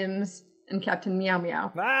be Bims and Captain Meow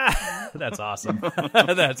Meow. Ah, that's awesome.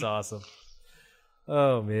 That's awesome.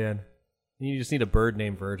 Oh, man. You just need a bird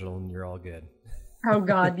named Virgil and you're all good. Oh,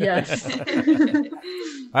 God, yes.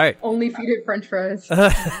 All right. Only feed it French fries.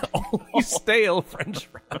 Only stale French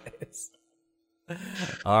fries.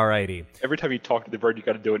 All righty. Every time you talk to the bird, you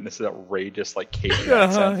got to do it in this outrageous, like, Cajun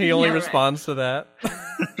accent. He only Yeah, right. responds to that.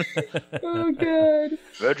 Oh, God.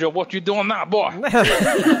 Virgil, what you doing now, boy? One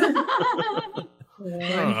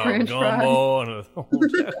French fry. Gumbo and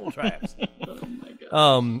whole traps.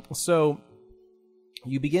 So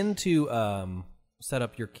you begin to set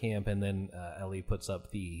up your camp, and then Ellie puts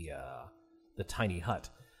up the tiny hut.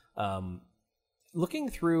 Looking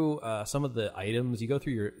through some of the items, you go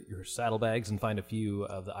through your saddlebags and find a few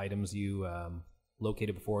of the items you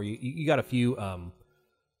located before. You got a few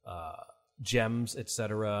gems,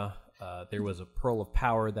 etc. There was a pearl of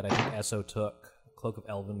power that I think Esso took, a cloak of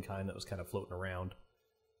elven kind that was kind of floating around,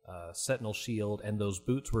 sentinel shield, and those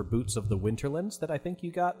boots were boots of the Winterlands that I think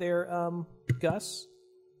you got there, Gus.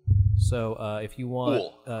 So if you want,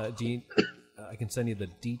 Cool. I can send you the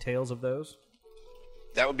details of those.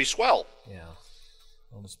 That would be swell. Yeah.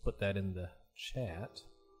 I'll just put that in the chat.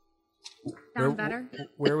 Sound better?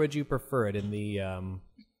 Where would you prefer it? In the About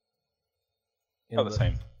the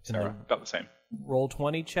same, in Sarah. About the same.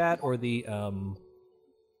 Roll20 chat or the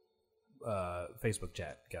Facebook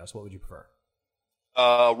chat? Gus, what would you prefer?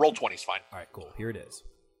 Roll 20 is fine. All right, cool. Here it is.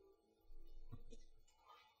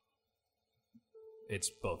 It's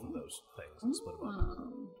both of those things. I'll split them up.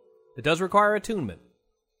 It does require attunement.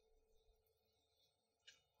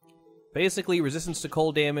 Basically, resistance to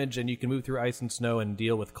cold damage, and you can move through ice and snow and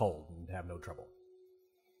deal with cold and have no trouble.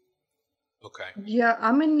 Okay. Yeah,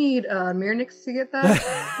 I'm going to need Mirnix to get that.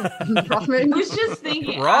 Frostmate. I was just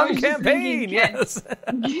thinking. I Wrong was just campaign, thinking, yes.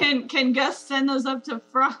 Can Gus send those up to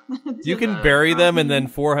Frost? You can bury them, and then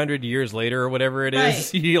 400 years later, or whatever it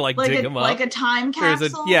is, Right. you dig them up. Like a time There's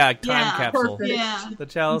capsule. a time capsule. Perfect. Yeah. The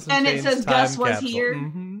Chalice And it Chains says time Gus was capsule. here.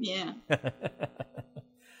 Mhm. Yeah.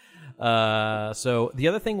 So the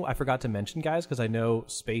other thing I forgot to mention, guys, because I know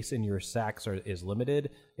space in your sacks is limited.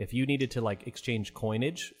 If you needed to like exchange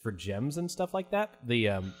coinage for gems and stuff like that, the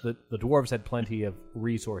dwarves had plenty of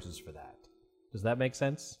resources for that. Does that make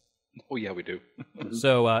sense? Oh, yeah, we do.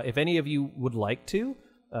 So if any of you would like to,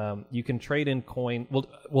 you can trade in coin.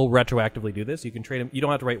 We'll retroactively do this. You can trade them. You don't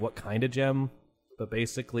have to write what kind of gem, but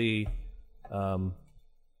basically,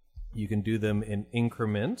 you can do them in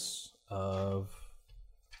increments of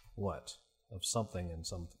what? Of something and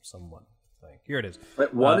someone thing. Here it is.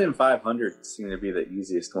 But 1 in 500 seem to be the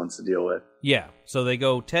easiest ones to deal with. Yeah. So they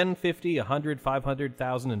go 10, 50, 100, 500,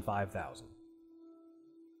 1,000, and 5,000.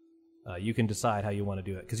 You can decide how you want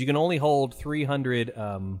to do it because you can only hold 300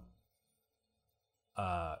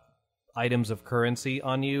 items of currency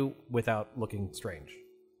on you without looking strange.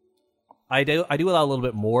 I do allow a little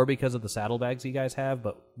bit more because of the saddlebags you guys have,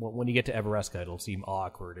 but when you get to Everesca, it'll seem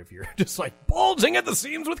awkward if you're just like bulging at the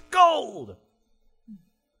seams with gold.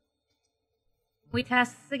 We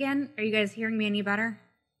test this again. Are you guys hearing me any better?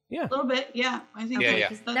 Yeah. A little bit. Yeah. I think. Yeah, yeah.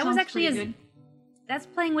 That was actually that's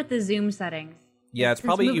playing with the zoom settings. Yeah, it's Since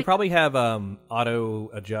probably you moving- probably have auto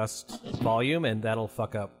adjust volume, and that'll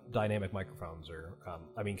fuck up dynamic microphones or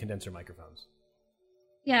condenser microphones.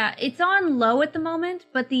 Yeah, it's on low at the moment,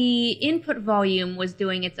 but the input volume was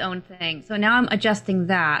doing its own thing. So now I'm adjusting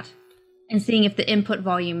that and seeing if the input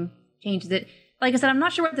volume changes it. Like I said, I'm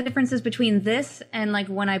not sure what the difference is between this and like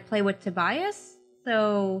when I play with Tobias.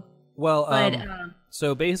 So,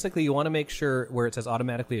 so basically, you want to make sure where it says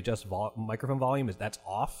automatically adjust microphone volume that's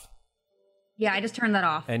off. yeah, I just turned that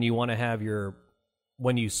off. And you want to have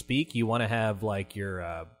when you speak, you want to have like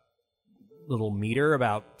your little meter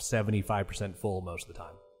about 75% full most of the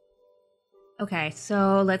time. Okay,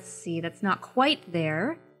 so let's see. That's not quite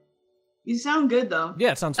there. You sound good though.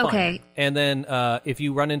 Yeah, it sounds fine. Okay. And then if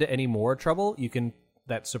you run into any more trouble, you can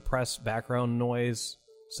that suppress background noise,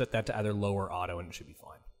 set that to either low or auto, and it should be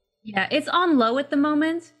fine. Yeah, it's on low at the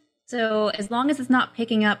moment. So as long as it's not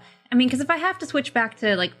picking up, I mean, because if I have to switch back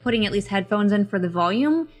to like putting at least headphones in for the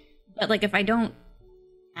volume, but like if I don't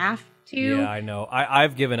have to, Yeah, I know.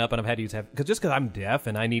 I've given up and I've had to use because I'm deaf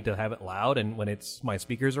and I need to have it loud, and when my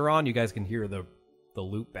speakers are on, you guys can hear the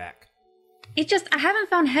loop back. it's just I haven't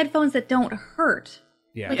found headphones that don't hurt.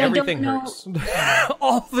 Yeah, Like, I everything don't hurts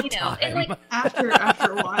all the time. and like After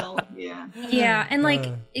a while, yeah. yeah, and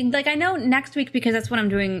like I know next week, because that's when I'm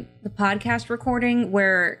doing the podcast recording,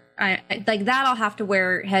 where I like that I'll have to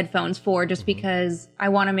wear headphones for, just because I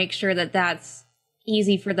want to make sure that that's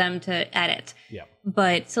easy for them to edit. Yeah.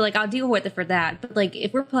 But so like I'll deal with it for that. But like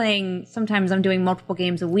if we're playing, sometimes I'm doing multiple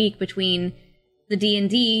games a week between the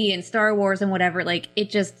D&D and Star Wars and whatever. Like it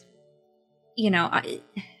just,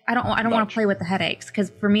 I don't want to play with the headaches,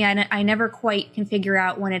 because for me, I never quite can figure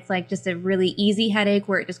out when it's like just a really easy headache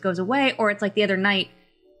where it just goes away, or it's like the other night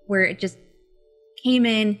where it just came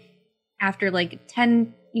in after like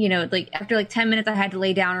 10, after like 10 minutes I had to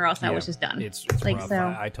lay down, or else I was just done. It's like rough.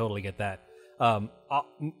 so. I totally get that.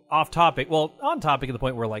 Off topic. Well, on topic at the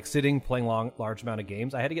point where like sitting playing large amount of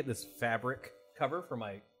games, I had to get this fabric cover for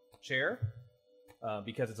my chair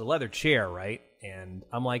because it's a leather chair, right? And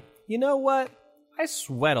I'm like, you know what? I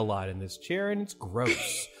sweat a lot in this chair, and it's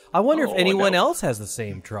gross. I wonder if anyone else has the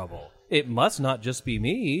same trouble. It must not just be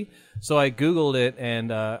me. So I Googled it,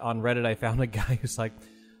 and on Reddit I found a guy who's like,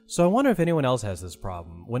 so I wonder if anyone else has this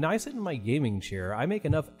problem. When I sit in my gaming chair, I make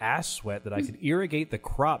enough ass sweat that I could irrigate the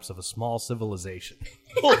crops of a small civilization.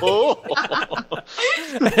 And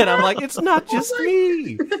I'm like, it's not just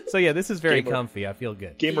me. So yeah, this is very comfy. I feel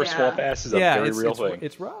good. Gamer swamp ass is a very real thing.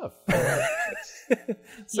 It's rough.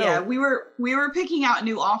 So, yeah, we were picking out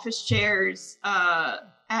new office chairs at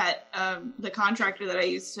the contractor that I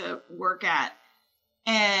used to work at,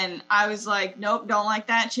 and I was like, nope, don't like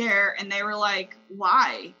that chair. And they were like,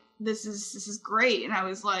 why? This is great. And I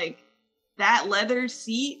was like, that leather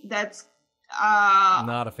seat, that's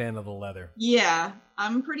not a fan of the leather. Yeah,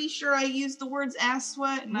 I'm pretty sure I used the words ass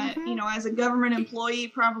sweat, and I, as a government employee,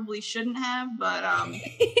 probably shouldn't have, but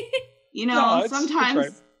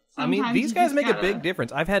sometimes. I mean, these guys make a big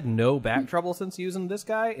difference. I've had no back trouble since using this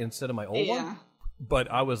guy instead of my old one.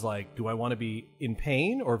 But I was like, do I want to be in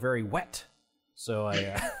pain or very wet? So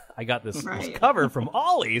I got this cover from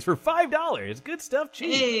Ollie's for $5. Good stuff,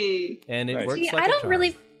 cheap. Hey. And it works like I don't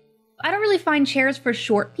really find chairs for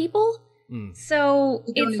short people. So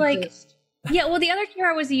it's like yeah, well, the other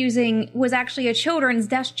chair I was using was actually a children's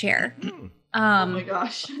desk chair. Oh my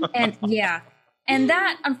gosh. And yeah. And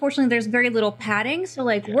that, unfortunately, there's very little padding. So,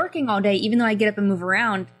 like, working all day, even though I get up and move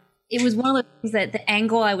around, it was one of the things that the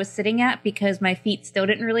angle I was sitting at, because my feet still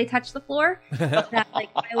didn't really touch the floor, that, like,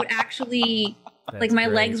 I would actually, my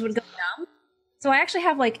legs would go down. So I actually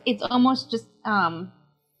have, like, it's almost just,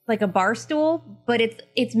 like a bar stool, but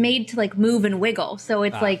it's made to, like, move and wiggle. So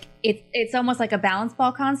it's like, it's almost like a balance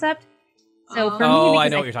ball concept. So for me, I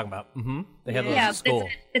know what you're talking about. Mm-hmm. They have a stool.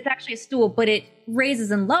 It's actually a stool, but it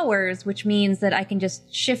raises and lowers, which means that I can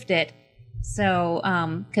just shift it. So,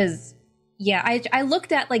 because I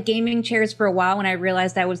looked at like gaming chairs for a while when I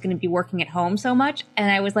realized I was going to be working at home so much,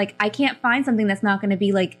 and I was like, I can't find something that's not going to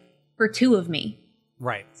be like for two of me.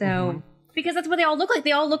 Right. So because that's what they all look like.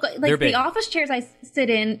 They all look like the office chairs I sit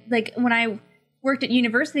in. Like when I worked at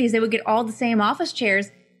universities, they would get all the same office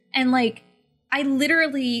chairs, and like. I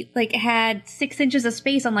literally like had 6 inches of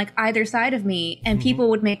space on like either side of me, and people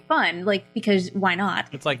would make fun, like, because why not?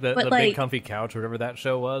 It's like the big comfy couch, whatever that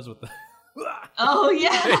show was with the. Oh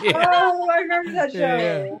yeah. Oh, I remember that show.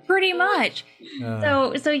 Yeah. Pretty much.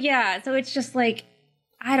 So it's just like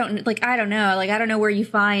I don't know. Like I don't know where you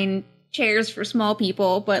find chairs for small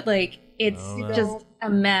people, but like it's just a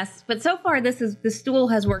mess. But so far, the stool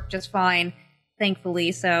has worked just fine,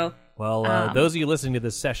 thankfully. So. Well, those of you listening to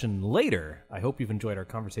this session later, I hope you've enjoyed our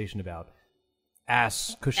conversation about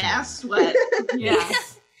ass cushioning. Ass sweat.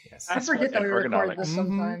 Yes. I forget that we record this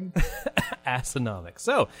sometimes. Assonomics.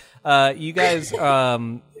 So, you guys,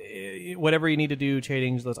 whatever you need to do,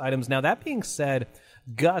 change those items. Now, that being said,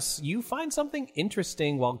 Gus, you find something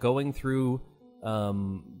interesting while going through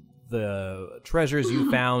the treasures you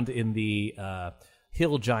found in the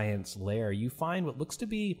Hill Giant's lair. You find what looks to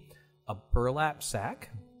be a burlap sack.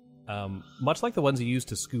 Much like the ones you use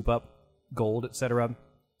to scoop up gold, etc.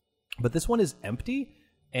 But this one is empty,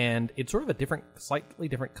 and it's sort of a slightly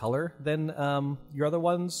different color than your other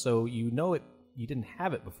ones, so you didn't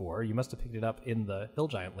have it before. You must have picked it up in the Hill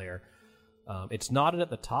Giant lair. It's knotted at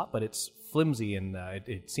the top, but it's flimsy, and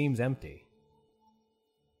it seems empty.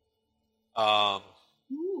 I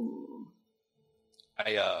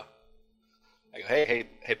go, hey,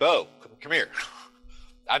 Bo, come here.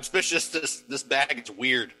 I'm suspicious this bag is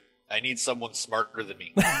weird. I need someone smarter than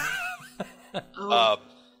me.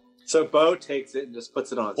 So Bo takes it and just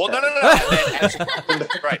puts it on his head. No.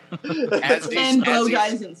 Right. And Bo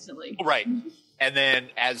dies instantly. Right. And then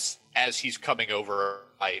as he's coming over,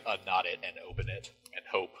 I unknot it and open it and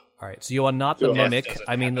hope All right, so you unknot the Sure. mimic. Doesn't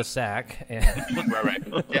I mean happen. the sack. Right.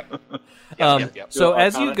 Yep. So Do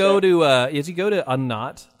as you Arcana go to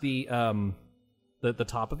unknot the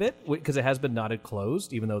top of it, because it has been knotted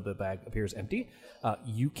closed, even though the bag appears empty,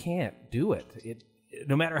 you can't do it.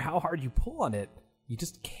 No matter how hard you pull on it, you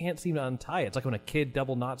just can't seem to untie it. It's like when a kid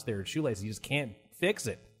double knots their shoelaces, you just can't fix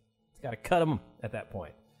it. You got to cut them at that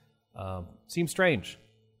point. Seems strange.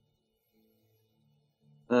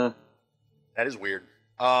 That is weird.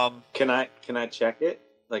 Can I check it?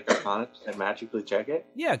 Like Arcana and magically check it?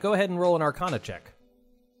 Yeah, go ahead and roll an Arcana check.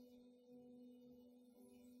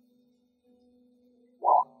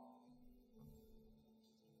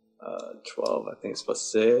 Uh, 12, I think it's plus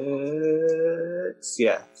 6.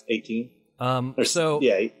 Yeah, it's 18. So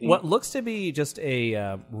yeah, 18. what looks to be just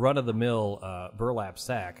a run-of-the-mill burlap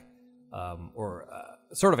sack, or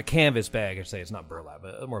sort of a canvas bag, I should say. It's not burlap,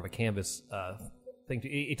 but more of a canvas thing.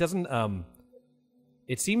 It doesn't...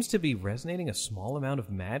 it seems to be resonating a small amount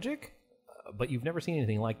of magic, but you've never seen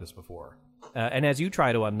anything like this before. And as you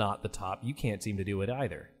try to unknot the top, you can't seem to do it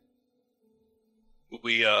either. Do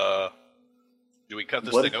we cut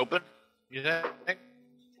this What- thing open? You think?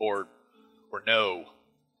 Or no?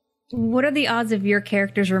 What are the odds of your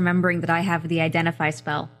characters remembering that I have the identify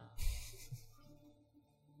spell?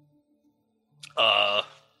 Well,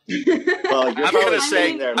 you're I'm probably gonna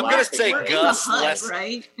sitting say- there I'm gonna laughing say right We're now. in the Gus HUD, less-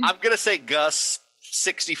 right? I'm gonna say Gus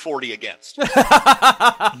 60-40 against.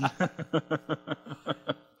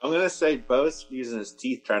 I'm gonna say Bo's using his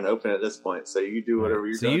teeth trying to open it at this point, so you do whatever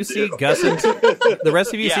you're So gonna you do. see Gus and... the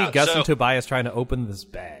rest of you Yeah, see Gus so- and Tobias trying to open this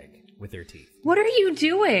bag with their teeth. What are you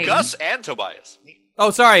doing? Gus and Tobias. Oh,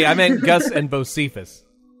 sorry, I meant Gus and Bocephus.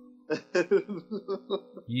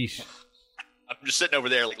 Yeesh. I'm just sitting over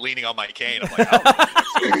there, like leaning on my cane. I'm like,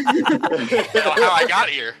 I don't know how I got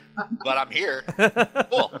here, but I'm here.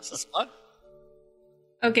 Cool. This is fun.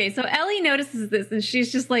 Okay, so Ellie notices this and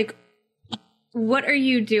she's just like, what are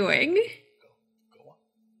you doing?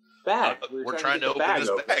 Bag. We're trying to get the open this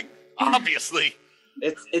open. bag. Obviously,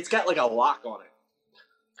 It's got like a lock on it.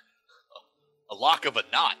 a lock of a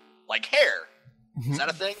knot, like hair. Is that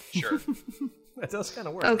a thing? Sure. That does kind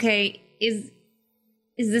of work. Okay, is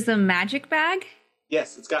this a magic bag?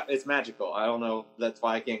 Yes, it's magical. I don't know. That's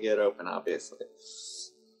why I can't get it open. Obviously.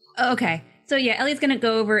 Okay, so yeah, Ellie's gonna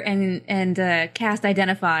go over and cast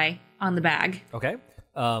identify on the bag. Okay.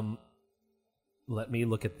 Let me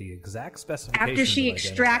look at the exact specifications. After she of identify.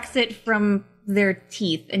 extracts it from their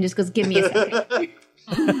teeth and just goes, give me a second.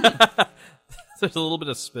 There's a little bit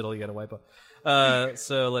of spittle you gotta wipe up.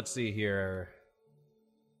 So let's see here.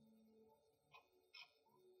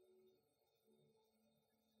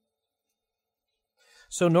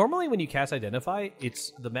 So normally when you cast Identify,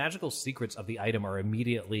 it's the magical secrets of the item are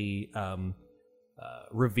immediately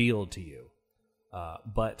revealed to you.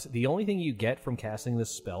 But the only thing you get from casting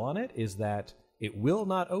this spell on it is that it will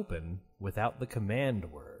not open without the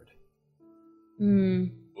command word. Hmm.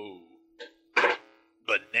 Ooh.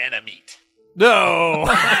 Banana meat. No!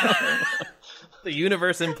 The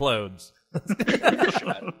universe implodes. Worth a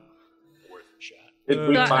shot. Did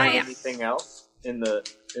we No, find I- anything else in the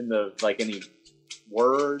like any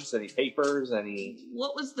words, any papers, any?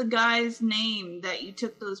 What was the guy's name that you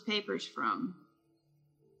took those papers from?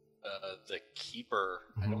 The keeper.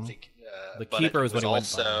 I don't think. The but keeper it was what he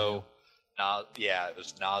went by, also. Yeah, it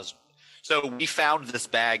was Nas. So we found this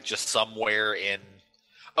bag just somewhere in.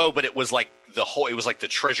 Oh, but it was like the whole. It was like the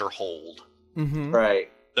treasure hold. Mm-hmm. Right.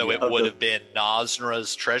 So it Of would the- have been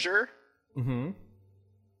Nasra's treasure. Mm-hmm.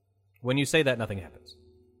 When you say that, nothing happens.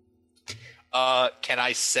 Can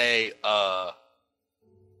I say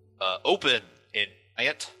open in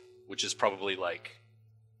Ant, which is probably like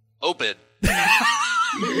open.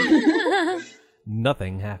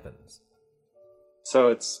 Nothing happens. So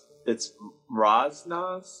it's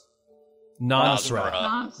Roznaz? Nonsra.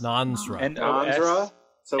 Nas? Nonsra. Nonsra?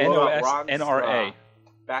 So what about NRA. Ronsra?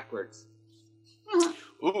 Backwards.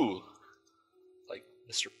 Ooh, like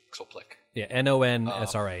Mr. Pixelplick. Yeah,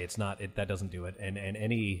 NONSRA. It's not. That doesn't do it. And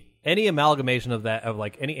any amalgamation of that, of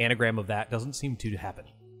like any anagram of that, doesn't seem to happen.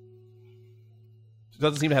 It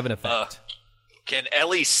doesn't seem to have an effect. Can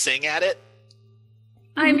Ellie sing at it?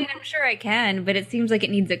 I mean, I'm sure I can, but it seems like it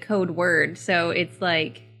needs a code word. So it's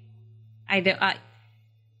like, I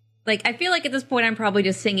feel like at this point I'm probably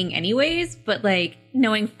just singing anyways, but like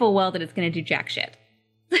knowing full well that it's going to do jack shit.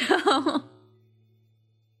 So,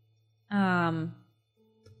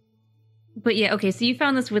 but yeah, okay. So you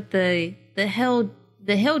found this with the hill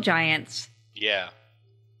giants. Yeah.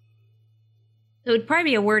 So it'd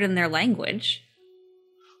probably be a word in their language.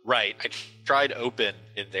 Right. I tried open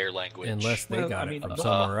in their language. Unless they got it from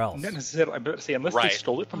somewhere else. Not necessarily. I'm about to say, unless they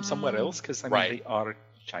stole it from somewhere else, because, they are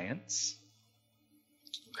giants.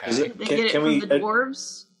 Okay. They get it from the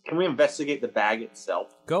dwarves? Can we investigate the bag itself?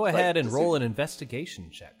 Go ahead and roll an investigation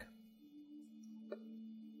check.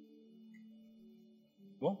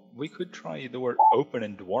 Well, we could try the word open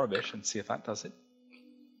in Dwarvish and see if that does it.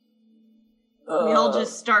 We all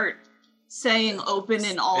just start saying open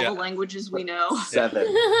in all the languages we know. 7.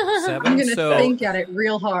 I'm going to think at it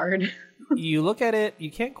real hard. You look at it,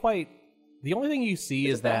 you can't quite... The only thing you see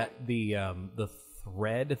is that the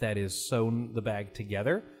thread that is sewn the bag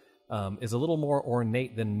together is a little more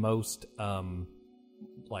ornate than most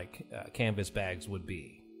canvas bags would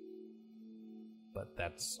be. But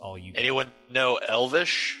that's all you get. Anyone know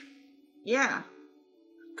Elvish? Yeah.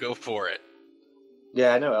 Go for it.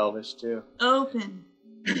 Yeah, I know Elvish too. Open.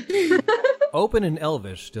 Open in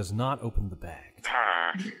Elvish does not open the bag.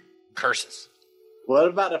 Curses. What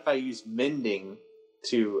about if I use mending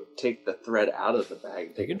to take the thread out of the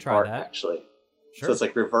bag? You can try that. Actually. Sure. So it's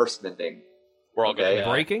like reverse mending. We're all going to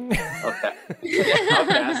breaking? Okay.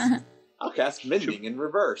 I'll cast mending in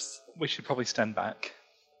reverse. We should probably stand back.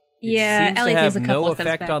 Yeah, it seems Ellie to takes have a couple no of steps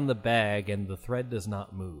effect back. on the bag, and the thread does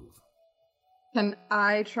not move. Can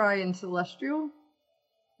I try in Celestial?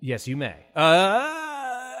 Yes, you may.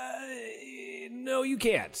 No, you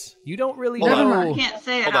can't. You don't really Hold know. on. I can't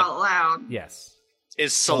say it Hold on. out loud. Yes.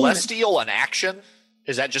 Is Celestial an action?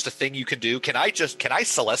 Is that just a thing you can do? Can I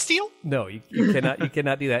Celestial? No, you cannot. You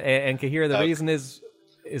cannot do that. And Kahira, the Okay. reason is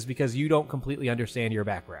because you don't completely understand your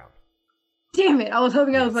background. Damn it! I was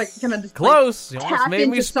hoping I was gonna just Close. You almost tap made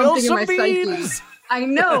me into spill something in some my psyche. beans. I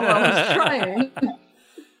know. I was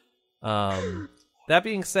trying. That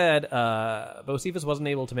being said, Bocephus wasn't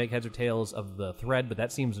able to make heads or tails of the thread, but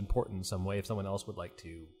that seems important in some way. If someone else would like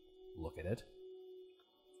to look at it,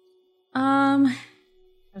 I'll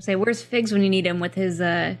say, where's Figs when you need him with his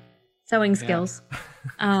sewing skills?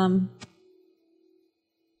 I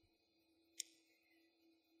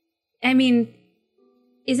mean,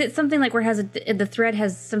 is it something like where the thread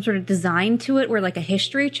has some sort of design to it, where like a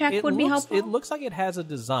history check would be helpful? It looks like it has a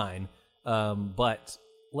design, but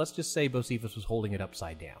let's just say Bocephus was holding it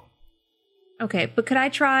upside down. Okay, but could I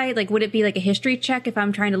try, would it be like a history check if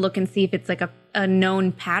I'm trying to look and see if it's like a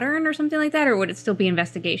known pattern or something like that, or would it still be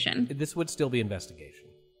investigation? This would still be investigation.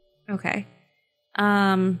 Okay.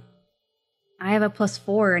 I have a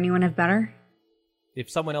 +4. Anyone have better? If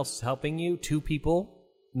someone else is helping you, 2 people,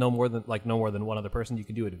 no more than one other person, you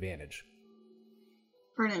can do advantage.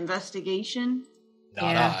 For an investigation?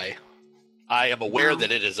 Not Yeah. I am aware Wow.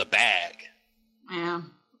 that it is a bag. Yeah.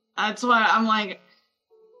 That's why I'm like,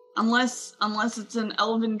 unless it's an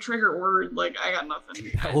elven trigger word, I got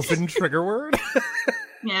nothing. Elven trigger word?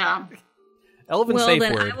 Yeah. Elven Well, safe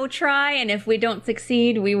then word. I will try, and if we don't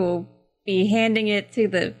succeed, we will be handing it to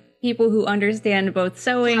the people who understand both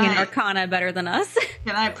sewing and Right. arcana better than us.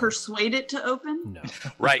 Can I persuade it to open? No.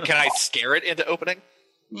 Right? Can I scare it into opening?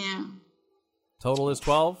 Yeah. Total is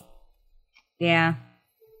 12. Yeah.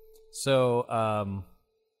 So,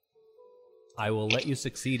 I will let you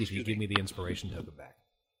succeed if you give me the inspiration token back.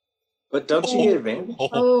 But don't you get advantage?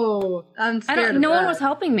 Oh, I'm scared. I don't. of No one that. was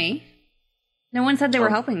helping me. No one said they were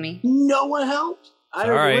helping me. No one helped. I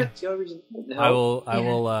don't Sorry. know what's the only reason I didn't help. I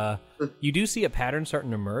will, you do see a pattern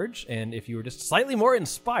starting to emerge, and if you were just slightly more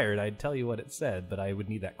inspired, I'd tell you what it said, but I would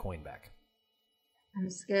need that coin back. I'm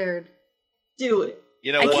scared. Do it.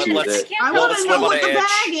 You know I what? can't- Let's I I Well, want to swim know on what the the edge.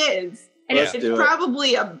 bag is. Let's It's do it.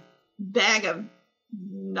 probably a bag of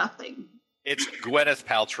nothing. It's Gwyneth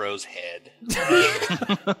Paltrow's head.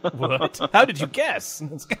 What? How did you guess?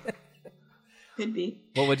 Could be.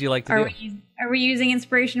 What would you like to do? Are we using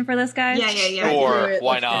inspiration for this, guys? Yeah. Sure. Do it,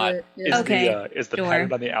 Why let's do not? it. Yeah. Okay, Is the sure.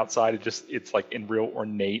 pattern on the outside it's like in real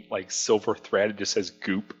ornate, silver thread? It just says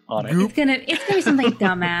goop on it. It's gonna be something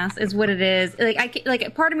dumbass, is what it is.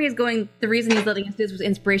 Part of me is going. The reason he's letting us do this was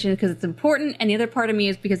inspiration because it's important, and the other part of me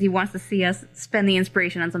is because he wants to see us spend the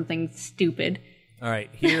inspiration on something stupid. All right,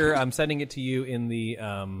 here I'm sending it to you in the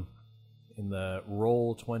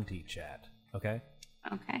Roll20 chat. Okay.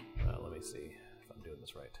 Okay. Let me see if I'm doing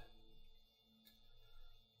this right.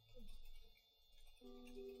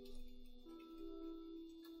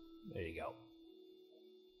 There you go.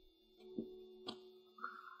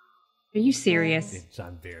 Are you serious?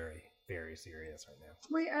 I'm very, very serious right now.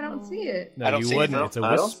 Wait, I don't see it. No, I don't you see it. wouldn't. No, It's a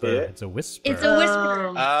I don't see whisper. it. It's a whisper. It's a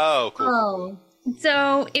whisper. Oh, cool. Oh,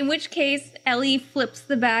 So, in which case, Ellie flips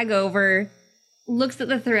the bag over, looks at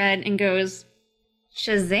the thread, and goes,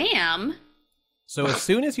 Shazam! So as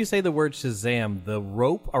soon as you say the word Shazam, the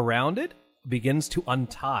rope around it begins to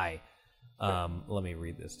untie. Let me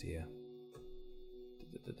read this to you.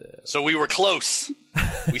 So we were close.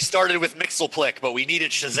 We started with Mixelplick, but we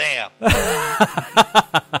needed Shazam.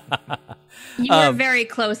 You were very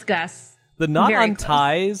close, Gus. The knot Very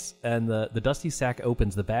unties, and the dusty sack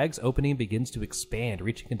opens. The bag's opening begins to expand,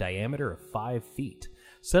 reaching a diameter of 5 feet.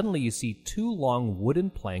 Suddenly, you see 2 long wooden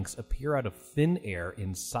planks appear out of thin air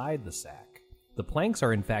inside the sack. The planks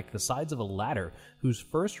are, in fact, the sides of a ladder whose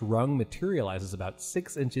first rung materializes about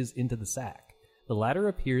 6 inches into the sack. The ladder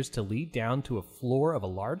appears to lead down to a floor of a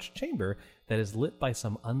large chamber that is lit by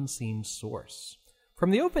some unseen source.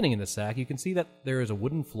 From the opening in the sack, you can see that there is a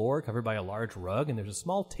wooden floor covered by a large rug, and there's a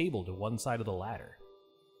small table to one side of the ladder.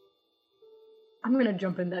 I'm gonna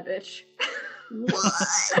jump in that bitch.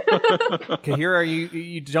 Kahira, are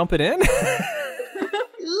you jumping in?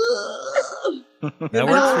 That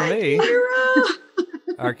works for me.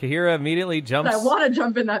 Our Kahira immediately jumps. I want to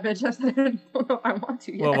jump in that bitch. I don't know if I want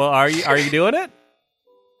to yet. Well, are you doing it?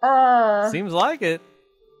 Seems like it.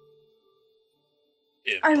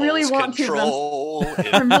 I really want to.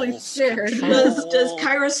 I'm really scared. Does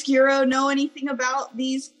Kyroskiro know anything about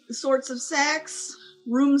these sorts of sacks?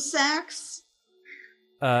 Room sacks?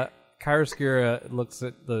 Kyroskira looks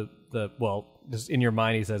at the just in your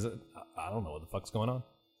mind he says, I don't know what the fuck's going on.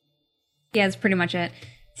 Yeah, that's pretty much it.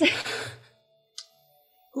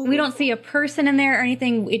 We don't see a person in there or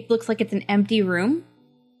anything. It looks like it's an empty room.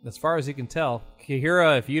 As far as you can tell.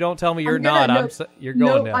 Kahira, if you don't tell me you're not, you're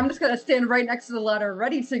going down. I'm just going to stand right next to the ladder,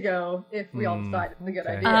 ready to go if we all decide it's a good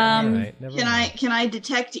idea. Right, can I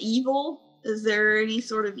detect evil? Is there any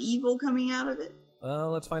sort of evil coming out of it?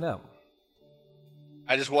 Let's find out.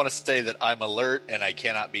 I just want to say that I'm alert and I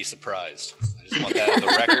cannot be surprised. I just want that on the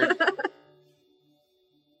record.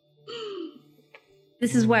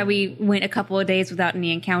 This is why we went a couple of days without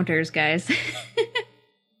any encounters, guys.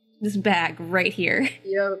 This bag right here.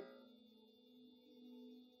 Yep.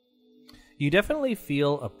 You definitely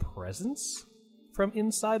feel a presence from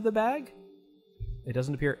inside the bag. It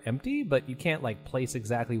doesn't appear empty, but you can't place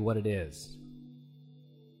exactly what it is.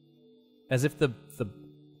 As if the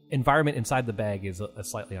environment inside the bag is a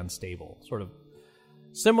slightly unstable, sort of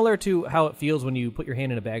similar to how it feels when you put your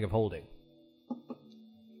hand in a bag of holding.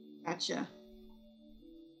 Gotcha.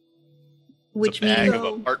 Which means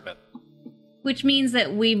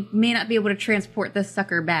that we may not be able to transport this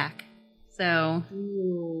sucker back. So,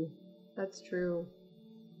 ooh, that's true.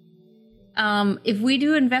 If we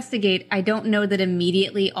do investigate, I don't know that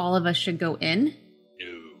immediately all of us should go in.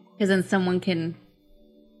 No. Because then someone can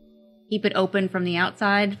keep it open from the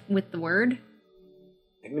outside with the word.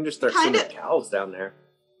 You can just start sending cows down there.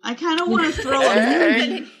 I kind of want to throw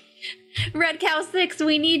a Red Cow 6,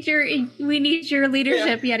 we need your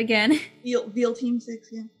leadership yet again. Veal Team 6,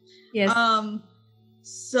 yeah. Yes.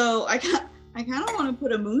 So I kind of want to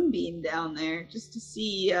put a moonbeam down there just to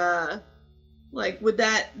see, would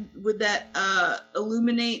that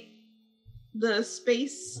illuminate the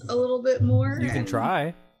space a little bit more? You can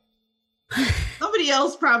try. Somebody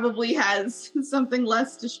else probably has something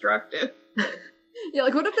less destructive. Yeah,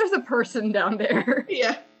 what if there's a person down there?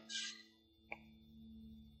 Yeah.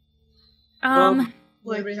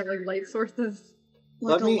 Anybody have light sources?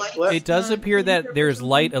 It does appear that there's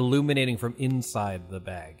light illuminating from inside the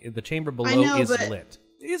bag. The chamber below is lit.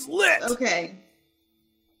 It's lit! Okay.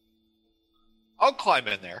 I'll climb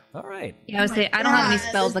in there. All right. Yeah, I would say I don't have any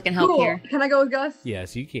spells that can help here. Can I go with Gus?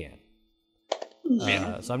 Yes, you can.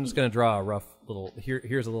 Yeah. So I'm just going to draw a rough little...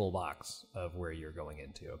 Here's a little box of where you're going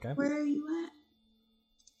into, okay? Where are you at?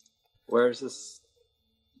 Where's this?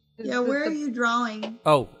 Yeah, where are you drawing?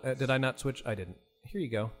 Oh, did I not switch? I didn't. Here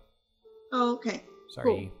you go. Oh, okay.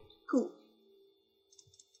 Sorry. Cool.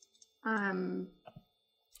 All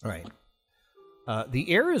right.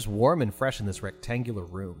 The air is warm and fresh in this rectangular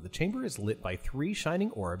room. The chamber is lit by 3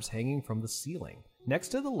 shining orbs hanging from the ceiling. Next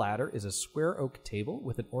to the ladder is a square oak table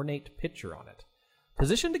with an ornate picture on it.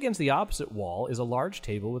 Positioned against the opposite wall is a large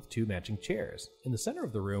table with 2 matching chairs. In the center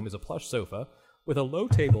of the room is a plush sofa with a low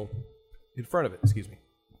table in front of it. Excuse me.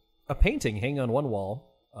 A painting hanging on one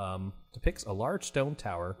wall depicts a large stone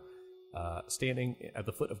tower standing at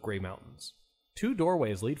the foot of Grey Mountains. 2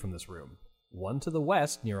 doorways lead from this room. One to the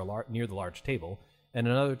west near the large table, and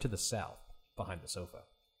another to the south behind the sofa.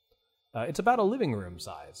 It's about a living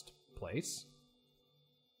room-sized place.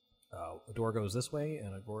 A door goes this way,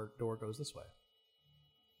 and a door goes this way.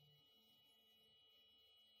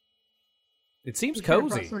 It seems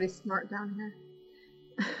cozy. Somebody smart down here.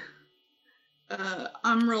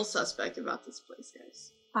 I'm real suspect about this place,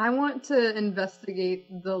 guys. I want to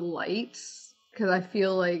investigate the lights because I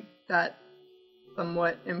feel like that's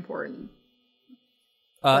somewhat important.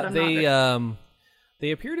 They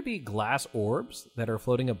They appear to be glass orbs that are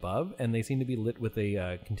floating above, and they seem to be lit with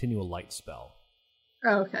a continual light spell.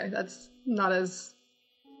 Oh, okay, that's not as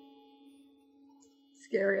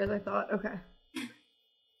scary as I thought. Okay.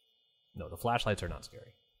 No, the flashlights are not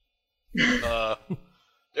scary.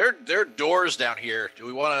 There are doors down here. Do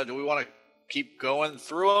we want to keep going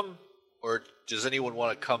through them, or does anyone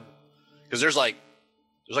want to come? Because there's like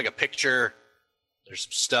a picture. There's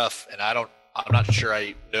some stuff, and I'm not sure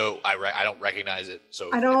I don't recognize it. So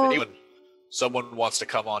if someone wants to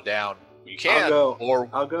come on down, you can.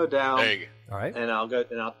 I'll go down. Big. All right. And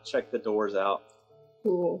I'll check the doors out.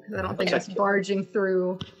 Cool, because I don't think it's barging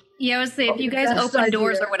through. Yeah, I would say if you guys open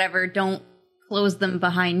doors or whatever, don't close them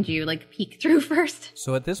behind you. Like peek through first.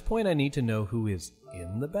 So at this point, I need to know who is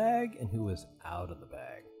in the bag and who is out of the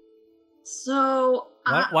bag. So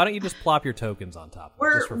Why don't you just plop your tokens on top of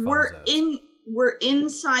it, just for funzos? We're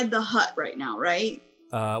inside the hut right now, right?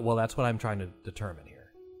 Well, that's what I'm trying to determine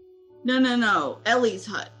here. No. Ellie's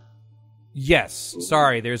hut. Yes.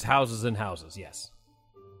 Sorry, there's houses and houses. Yes.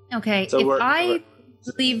 Okay, So if I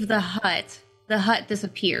leave the hut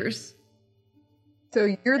disappears.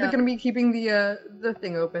 So you're going to be keeping the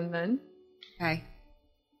thing open then. Okay.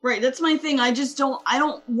 Right, that's my thing. I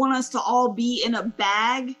don't want us to all be in a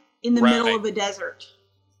bag in the middle of a desert.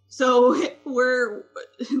 So we're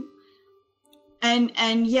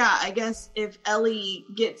and yeah, I guess if Ellie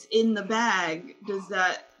gets in the bag, does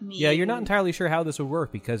that mean? Yeah, you're not entirely sure how this would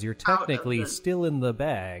work because you're technically still in the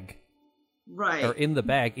bag. Right. Or in the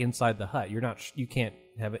bag inside the hut. You're not you can't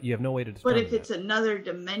have it. You have no way to determine. But if it's another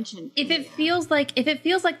dimension, If it feels like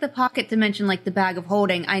the pocket dimension, like the bag of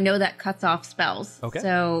holding, I know that cuts off spells. Okay.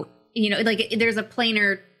 So like there's a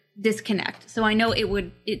planar disconnect. So I know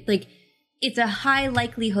it's a high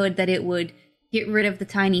likelihood that it would get rid of the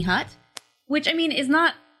tiny hut, which I mean is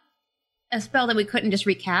not a spell that we couldn't just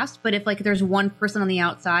recast. But if like there's one person on the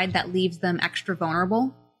outside, that leaves them extra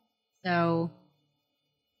vulnerable. So.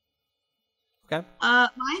 Okay.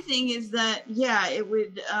 my thing is that it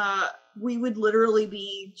would we would literally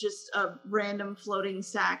be just a random floating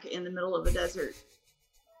sack in the middle of a desert.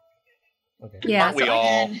 Okay. Yeah. Aren't we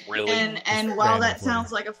all really? And while that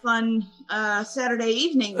sounds like a fun Saturday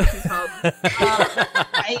evening with you folks,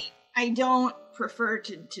 I don't prefer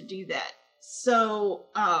to do that. So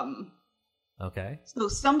Okay. So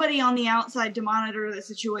somebody on the outside to monitor the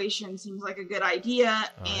situation seems like a good idea,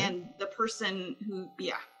 All right. and the person who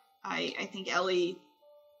I think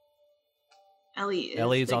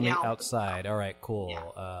Ellie's on the gal. outside. All right, cool.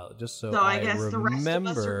 Yeah. Just so I guess the rest of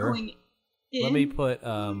us are remember, going in. let me put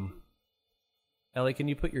Ellie, can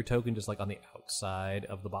you put your token just like on the outside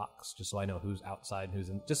of the box, just so I know who's outside and who's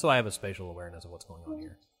in, just so I have a spatial awareness of what's going on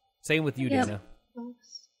here. Same with you, Yep. Dana.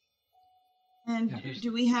 And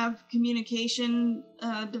do we have communication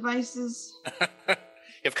devices? You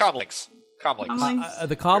have comlinks.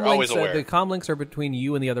 The always aware. comlinks are between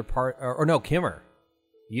you and the other part, or no, Kimmer.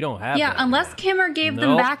 You don't have. Yeah, them. unless Kimmer gave them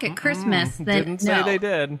Nope. back at Christmas, then Didn't say no. they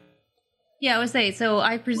did. Yeah, I would say. So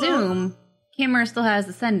I presume Kimmer still has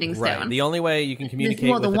the sending stone. Right. The only way you can communicate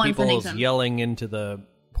well, the with the one people sending is stone. yelling into the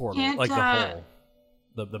portal, Can't, like the hole.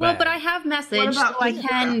 The Well, bag. but I have message, What so about I Peter?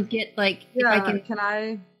 can get like if Yeah, I can. can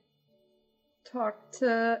I talk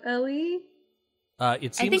to Ellie?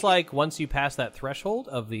 It seems think- like once you pass that threshold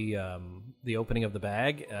of the opening of the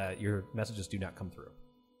bag, your messages do not come through.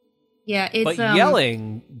 Yeah, it's But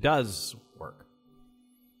yelling does work.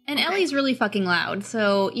 and Ellie's really fucking loud,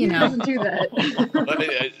 so He know. doesn't do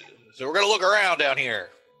that. So we're gonna look around down here,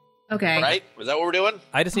 Okay. right? Is that what we're doing?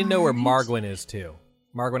 I just need to know where Margwin is too.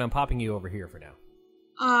 Margwin, I'm popping you over here for now.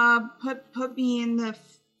 Put me in the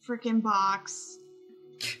freaking box.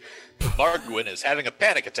 Margwin is having a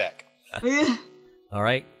panic attack. All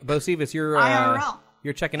right, Bocephus, IRL.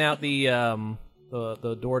 you're checking out the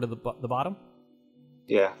door to the bottom.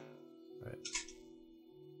 Yeah. All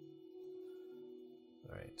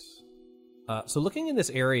right. So looking in this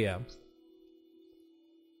area,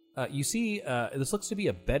 you see this looks to be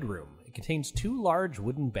a bedroom. It contains 2 large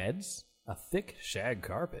wooden beds, a thick shag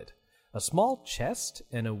carpet, a small chest,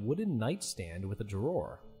 and a wooden nightstand with a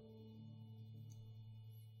drawer.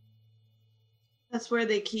 That's where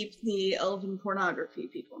they keep the elven pornography,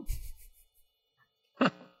 people.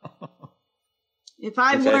 If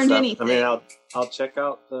I've learned so, anything, I mean, I'll check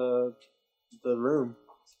out the room.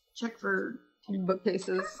 check for.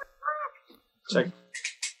 Bookcases. Check.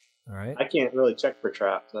 All right. I can't really check for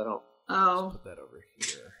traps. I don't. Oh, Put that over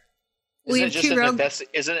here. We Isn't have it just two an rogues.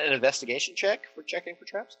 isn't it an investigation check for checking for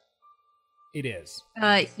traps? It is.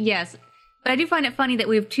 Yes. But I do find it funny that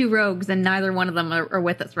we have 2 rogues and neither one of them are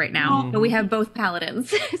with us right now. Mhm. But we have both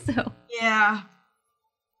paladins. So yeah.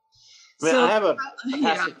 I mean, So, I have a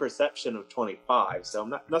yeah. passive perception of 25, so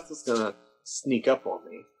nothing's gonna sneak up on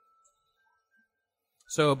me.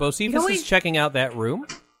 So Bocephus know, is checking out that room.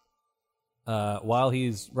 While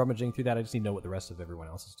he's rummaging through that, I just need to know what the rest of everyone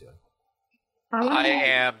else is doing. I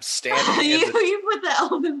am standing in the, you put the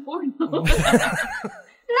elven portal.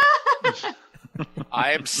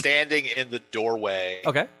 I am standing in the doorway,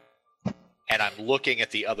 Okay. and I'm looking at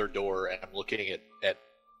the other door, and I'm looking at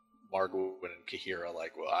Margwin and Kahira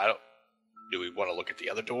like, well, do we want to look at the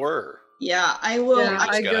other door? Or? Yeah, I will. Yeah, just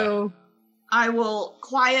I gonna- go. I will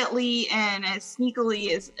quietly and as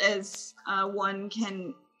sneakily as one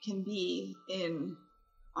can be in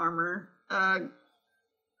armor.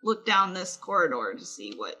 Look down this corridor to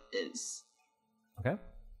see what is. Okay.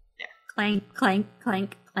 Clank, clank,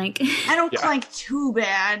 clank, clank. I don't Yeah. clank too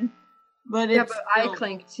bad, but Yeah, it's but I still-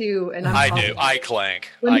 clank too, and I'm I probably- do. I clank.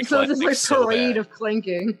 When I he says this clank like so parade bad. of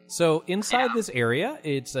clanking. So inside this area,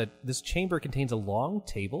 this chamber contains a long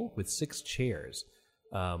table with 6 chairs.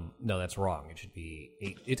 No, that's wrong. It should be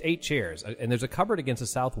 8. It's 8 chairs, and there's a cupboard against the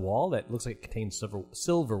south wall that looks like it contains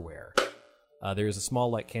silverware. There is a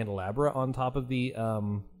small like candelabra on top of the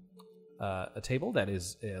a table that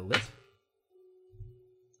is lit.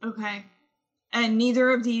 Okay. And neither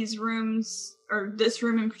of these rooms, or this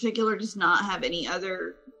room in particular, does not have any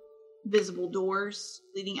other visible doors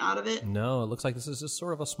leading out of it. No, it looks like this is just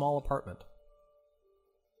sort of a small apartment.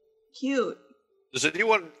 Cute. Does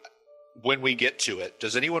anyone, when we get to it,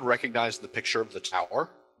 does anyone recognize the picture of the tower?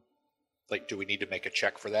 Like, do we need to make a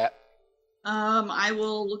check for that? I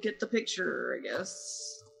will look at the picture, I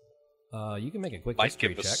guess. You can make a quick Might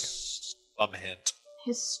history give check. us some hint.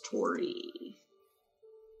 History.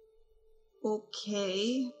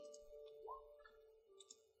 Okay.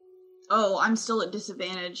 Oh, I'm still at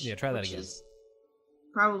disadvantage. Yeah, try that which again. is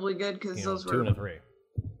probably good because You know, those 2 were and a 3.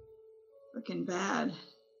 freaking bad.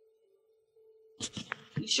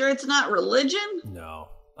 You sure it's not religion? No,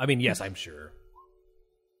 I mean yes, I'm sure.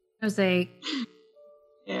 Jose,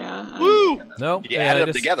 Yeah. Woo! No, You added them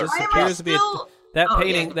this together. This Why am appears I to be still- that Oh,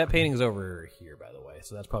 painting. yeah. That painting's over here, by the way.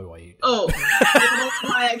 So that's probably why you. Oh, that's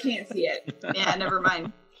why I can't see it. Yeah, never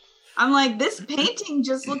mind. I'm like, this painting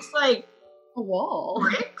just looks like A wall.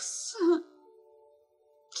 bricks.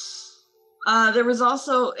 There was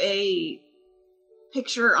also a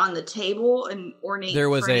picture on the table, an ornate. There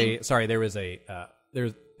was frame. there was a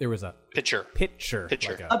Picture. picture.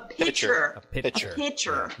 Picture. Like a picture. a picture. A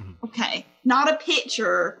picture. Yeah, mhm. Okay, not a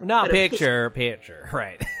picture. Not but a picture.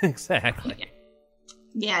 Right. Exactly.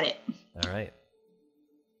 Got it. All right.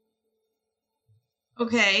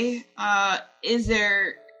 Okay. Is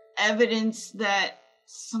there evidence that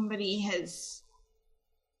somebody has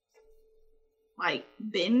like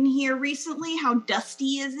been here recently? How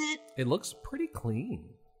dusty is it? It looks pretty clean.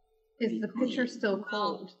 Is the picture still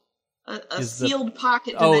cold? A Is the- sealed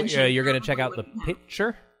pocket. Oh, dimension yeah. You're gonna check out the wouldn't have-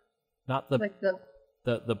 picture, not the Like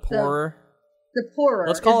the pourer. the pourer.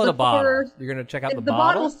 Let's call Is it the a bottle. pourer- You're gonna check out Is the the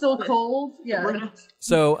bottle. bottle's still cold? Yeah.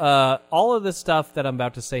 So all of the stuff that I'm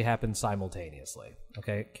about to say happens simultaneously.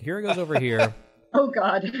 Okay, Kira goes over here Oh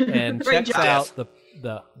God. and Great checks job. out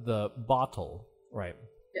the bottle. Right.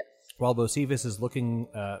 Yes. While Bocephus is looking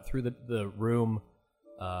through the room,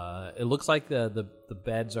 it looks like the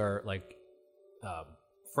beds are like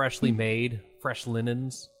freshly made, fresh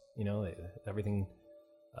linens. You know, everything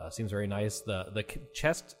seems very nice. The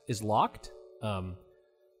chest is locked.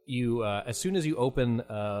 You as soon as you open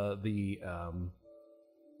the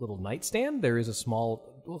little nightstand, there is a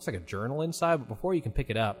small, looks like a journal inside. But before you can pick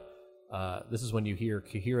it up, this is when you hear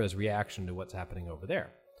Kahira's reaction to what's happening over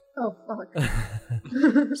there. Oh fuck.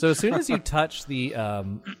 So as soon as you touch the,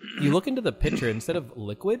 you look into the pitcher, instead of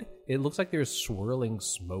liquid, it looks like there's swirling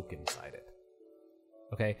smoke inside it.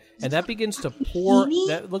 Okay, and that begins to pour.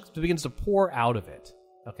 Begins to pour out of it.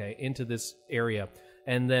 Okay, into this area,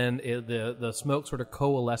 and then the smoke sort of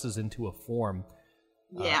coalesces into a form.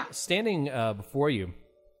 Yeah. Standing before you,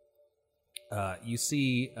 you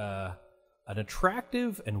see an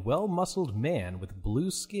attractive and well-muscled man with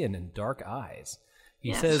blue skin and dark eyes. He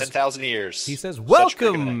Yes. says, 10,000 years. He says, Such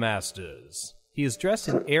 "Welcome, cricket. masters." He is dressed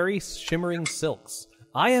in airy, shimmering silks.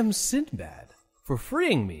 I am Sinbad. For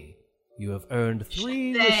freeing me, you have earned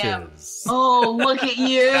 3 Damn. wishes. Oh, look at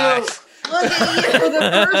you! Nice. Look at So you!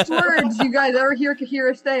 the first words you guys ever hear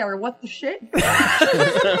Kahira say are "What the shit?"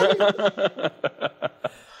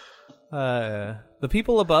 The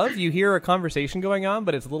people above, you hear a conversation going on,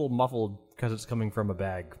 but it's a little muffled because it's coming from a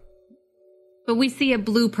bag. but we see a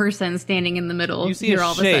blue person standing in the middle. You see here a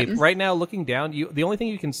all of a shape sudden. right now. Looking down, the only thing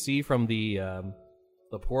you can see from the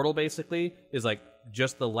portal basically is like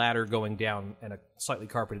just the ladder going down and a slightly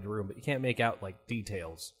carpeted room, but you can't make out like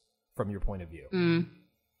details from your point of view. Mm.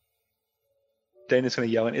 Dana's going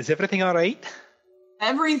to yell, "Is everything all right?"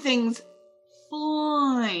 Everything's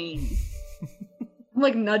fine. I'm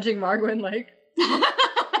like nudging Margwin, like.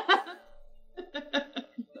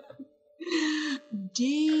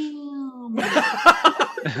 Damn.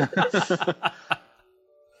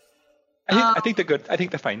 I think they're good. I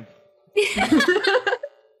think they're fine.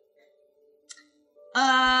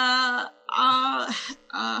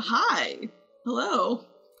 Hi. Hello.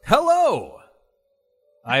 Hello!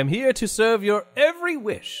 I am here to serve your every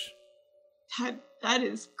wish. That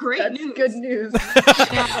is great That's news. good news.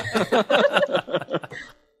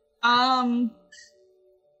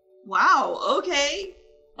 Wow, okay.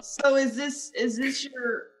 So is this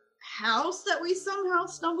your house that we somehow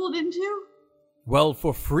stumbled into? Well,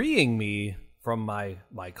 for freeing me from my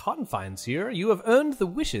confines here, you have earned the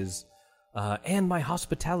wishes and my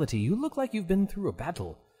hospitality. You look like you've been through a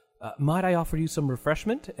battle. Might I offer you some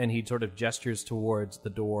refreshment? And he sort of gestures towards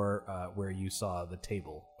the door where you saw the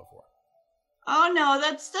table before. Oh no,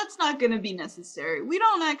 that's not going to be necessary. We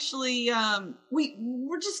don't actually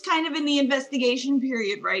we're just kind of in the investigation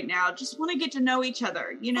period right now. Just want to get to know each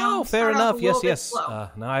other, you know. Oh, fair Start off enough. a Yes, little bit yes. slow.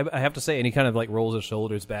 No, I have to say, and he kind of like rolls his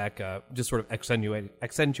shoulders back, just sort of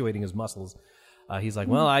accentuating his muscles. He's like,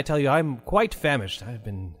 well, I tell you, I'm quite famished. I've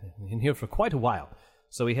been in here for quite a while.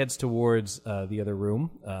 So he heads towards the other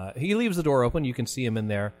room. He leaves the door open. You can see him in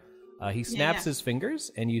there. He snaps his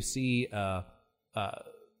fingers, and you see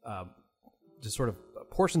just sort of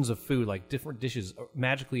portions of food, like different dishes,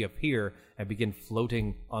 magically appear and begin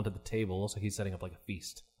floating onto the table. Looks like he's setting up like a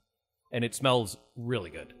feast. And it smells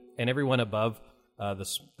really good. And everyone above, the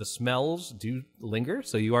smells do linger,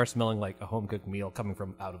 so you are smelling like a home-cooked meal coming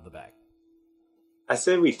from out of the bag. I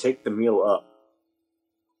say we take the meal up.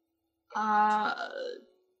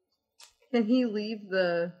 Can he leave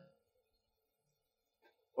the...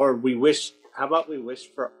 Or we wish... How about we wish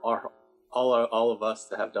for all of us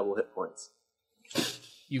to have double hit points?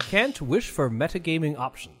 You can't wish for metagaming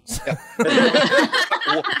options.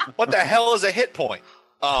 What the hell is a hit point?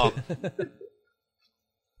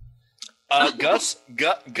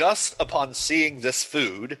 Gus, upon seeing this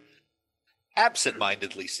food,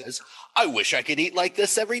 absent-mindedly says, "I wish I could eat like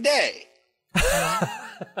this every day."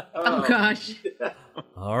 Oh gosh.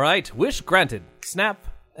 All right, wish granted. Snap.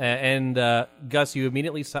 And Gus, you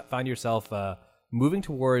immediately find yourself moving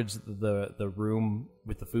towards the room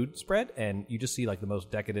with the food spread, and you just see like the most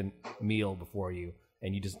decadent meal before you,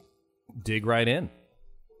 and you just dig right in.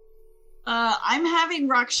 I'm having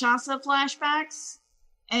Rakshasa flashbacks,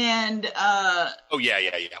 and Oh yeah,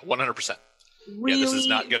 100%. really, Yeah, this is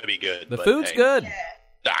not going to be good. The but food's hey. good.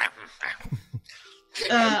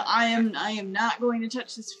 I am not going to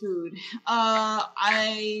touch this food.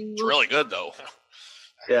 It's really good though.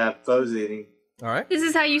 Yeah, Bo's eating. All right. This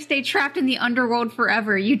is how you stay trapped in the underworld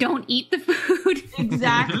forever. You don't eat the food.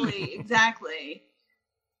 exactly.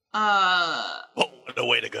 Oh, what a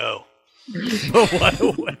way to go! What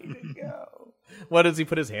a way to go! What does he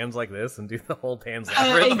put his hands like this and do the whole Pan's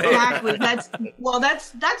Labyrinth? Exactly. That's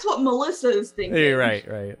what Melissa is thinking. Hey, right.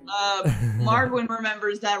 Margwin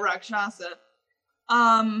remembers that Rakshasa.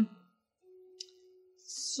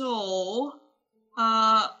 So,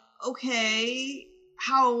 okay.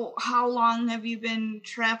 How long have you been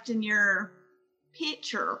trapped in your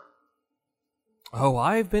pitcher? Oh,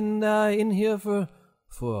 I've been in here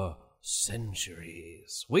for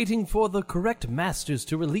centuries, waiting for the correct masters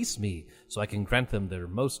to release me, so I can grant them their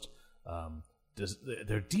most,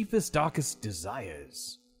 their deepest, darkest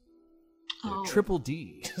desires. Their triple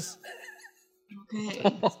Ds. Okay.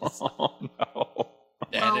 Oh no.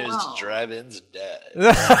 That is well. drive-ins dead.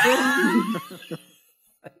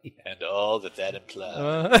 And all that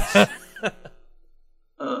implies.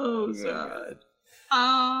 Oh god.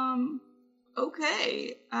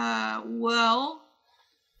 Okay. Well,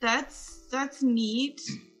 that's neat.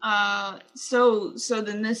 So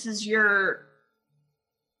then this is your.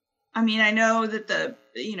 I mean, I know that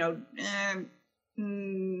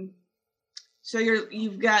so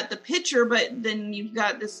you've got the pitcher, but then you've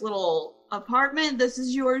got this little apartment. This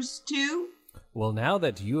is yours too. Well, now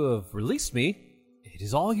that you have released me, it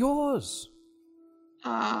is all yours.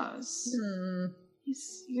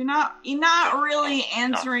 You're not really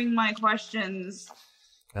answering my questions.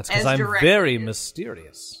 That's because as I'm directed. very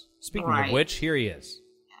mysterious. Speaking of Right. which, here he is.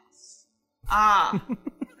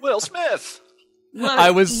 Will Smith. Look,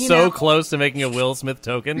 I was you so know, close to making a Will Smith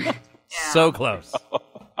token. So close.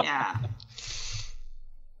 Yeah.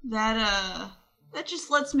 That just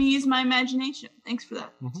lets me use my imagination. Thanks for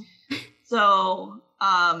that. Mm-hmm. So,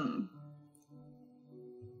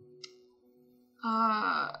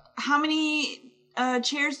 how many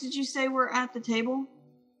chairs did you say were at the table?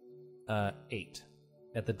 8.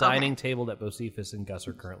 At the dining table that Bocephus and Gus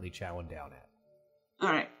are currently chowing down at. All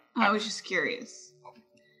right. I was just curious.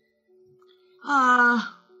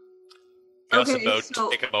 Gus Okay, and Bo so-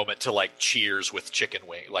 take a moment to like cheers with chicken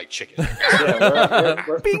wing, like chicken. Yeah,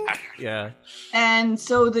 Bing! Yeah. And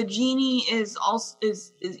so the genie is also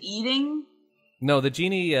is eating. No, the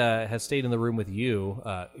genie has stayed in the room with you,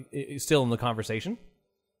 still in the conversation,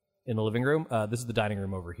 in the living room. This is the dining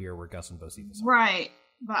room over here where Gus and Bocephus are. Right.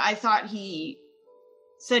 But I thought he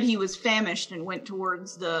said he was famished and went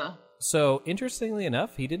towards the... So, interestingly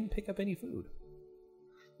enough, he didn't pick up any food.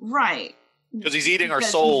 Right. Because he's eating our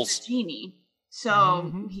Because souls. he's a genie.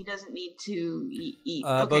 So he doesn't need to eat.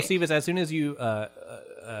 Okay. Bocephus, as soon as you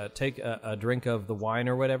take a drink of the wine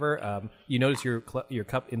or whatever, you notice your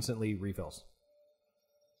cup instantly refills.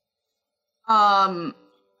 I'm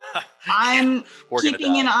We're gonna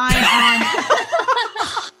keeping die. an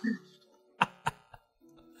eye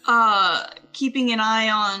on keeping an eye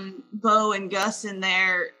on Bo and Gus in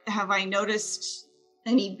there. Have I noticed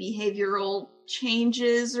any behavioral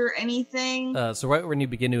changes or anything? So right when you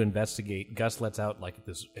begin to investigate, Gus lets out like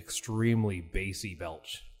this extremely bassy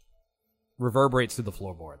belch. Reverberates through the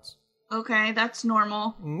floorboards. Okay, that's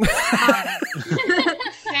normal.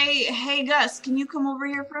 Hey, Gus, can you come over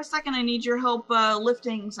here for a second? I need your help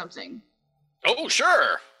lifting something. Oh,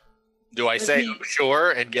 sure. Do I say he- oh,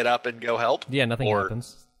 sure and get up and go help? Yeah, nothing Or-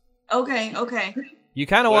 happens. Okay. You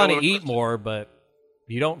kind of Well, want to what- eat more, but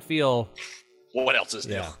you don't feel... What else is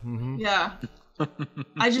new? Yeah. Mm-hmm. Yeah.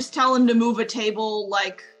 I just tell him to move a table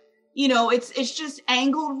like, it's just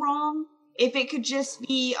angled wrong. If it could just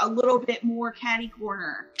be a little bit more catty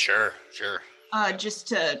corner, Sure. just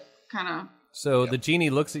to kind of... So the genie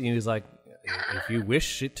looks at you and he's like, if you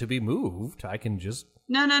wish it to be moved, I can just...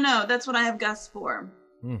 No, that's what I have Gus for.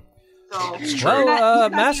 So, It's Well, true. You're not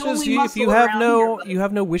the masters, only if you muscle have around no here, buddy. you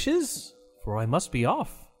have no wishes, for I must be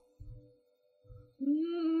off.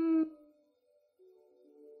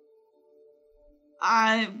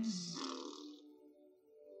 I...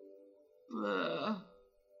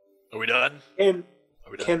 Are we done? And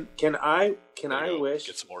Are we done? can I Gotta go wish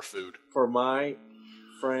get some more food? for my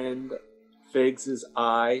friend Figs'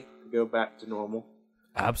 eye to go back to normal?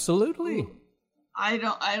 Absolutely. I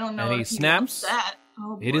don't know And he if he snaps. wants that.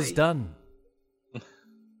 Oh, It is boy. done.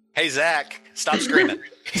 Hey Zach, stop screaming!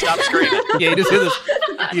 Stop screaming! Yeah, you just hear this.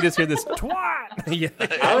 You just hear this. Twat!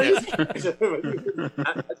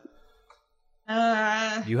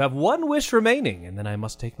 Yeah. You have one wish remaining, and then I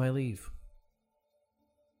must take my leave.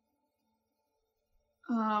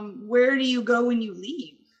 Where do you go when you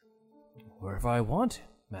leave? Wherever I want,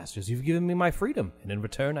 masters. You've given me my freedom, and in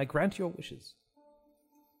return, I grant your wishes.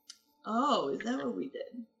 Oh, is that what we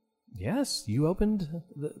did? Yes, you opened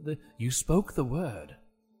you spoke the word.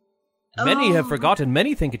 Many have forgotten.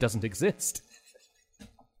 Many think it doesn't exist.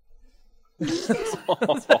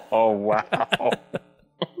 Oh, wow.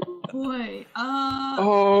 Boy,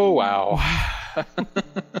 Oh, wow.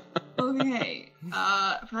 okay.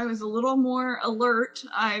 If I was a little more alert,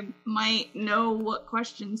 I might know what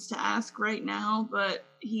questions to ask right now, but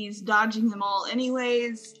he's dodging them all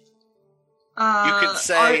anyways. You can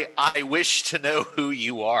say, "I wish to know who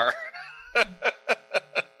you are."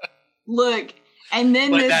 Look, and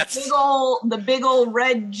then Like, this that's- the big old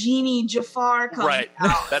red genie Jafar comes Right.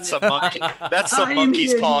 out. That's some monkey. That's some I'm monkey's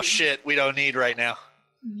kidding. paw shit we don't need right now.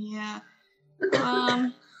 Yeah.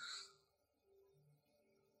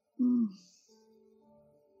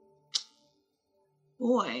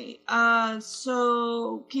 Boy.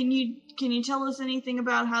 So can you tell us anything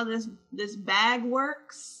about how this bag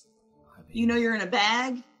works? You know you're in a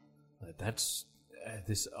bag? That's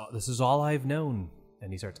this is all I've known.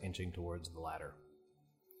 And he starts inching towards the ladder.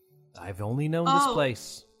 I've only known this Oh.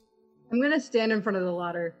 place. I'm gonna stand in front of the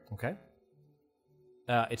ladder. Okay.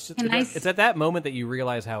 It's just Can I it's at that moment that you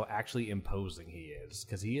realize how actually imposing he is,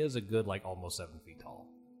 because he is a good almost 7 feet tall.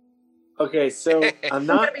 Okay, so I'm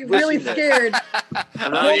not I'm gonna be really wishing this. scared. I'm Oh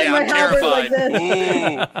not, yeah, my I'm halberd like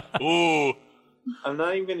terrified. Ooh. I'm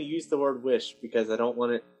not even going to use the word wish because I don't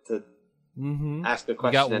want it to Mm-hmm. ask a You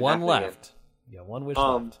question. got and one happen again. left. You got one wish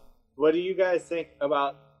left. What do you guys think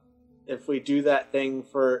about if we do that thing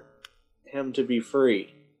for him to be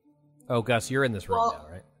free? Oh, Gus, you're in this room Well-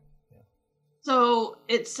 now, right? So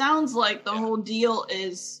it sounds like the whole deal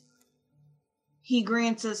is he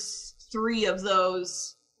grants us 3 of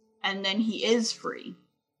those and then he is free.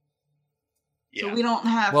 Yeah. So we don't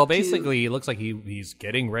have Well, to... basically, it looks like he's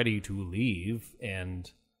getting ready to leave, and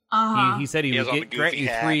Uh-huh. he said he He would has on the grant goofy you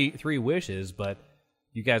hat. three wishes, but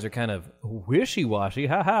you guys are kind of wishy-washy,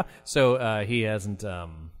 haha. So he hasn't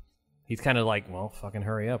He's kind of like, well, fucking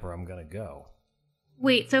hurry up or I'm going to go.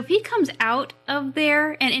 Wait, so if he comes out of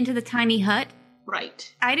there and into the tiny hut,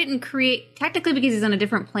 Right. I didn't create, technically because he's on a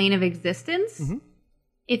different plane of existence,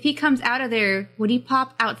 if he comes out of there, would he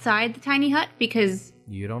pop outside the tiny hut? Because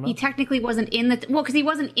You don't know? he technically wasn't in the, well, because he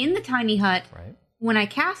wasn't in the tiny hut Right, when I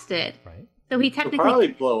cast it. right. So he He'll technically, probably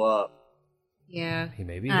blow up. yeah.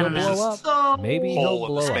 Maybe I he'll don't know. blow up. So Maybe he'll Hole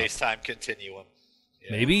in blow the up. space-time continuum.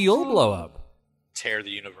 Yeah. Maybe you'll blow up. Tear the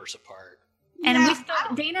universe apart. And Yeah. we still,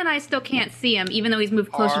 Dana and I still can't see him, even though he's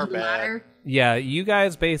moved closer Our to the bad. ladder. Yeah, you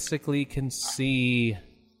guys basically can see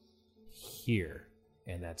here,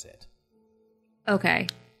 and that's it. Okay.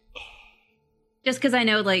 Just because I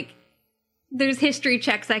know, like, there's history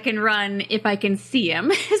checks I can run if I can see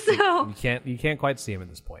him. So, You can't quite see him at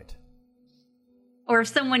this point. or if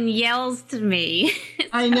someone yells to me.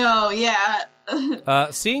 I know, yeah.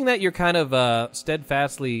 Seeing that you're kind of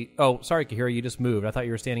steadfastly... Oh, sorry, Kahira, you just moved. I thought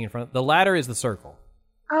you were standing in front. The ladder is the circle.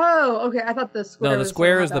 Oh, okay. I thought the square. No, the was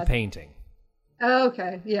square my is the bad. painting. Oh,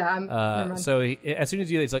 okay. Yeah. Never mind. So as soon as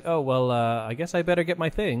you... He's like, oh, well, I guess I better get my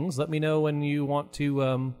things. Let me know when you want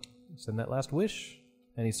to send that last wish.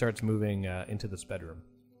 And he starts moving into this bedroom.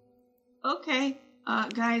 Okay.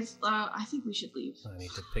 Guys, I think we should leave. I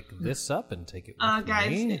need to pick this up and take it with Guys,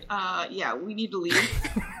 me. yeah, we need to leave.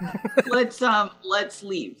 Let's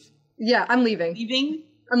leave. Yeah, I'm leaving. Leaving?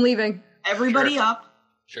 I'm leaving. Everybody Sure. up.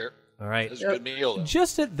 Sure. All right. This is a good meal, though.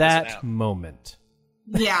 Just at Listen that out. moment...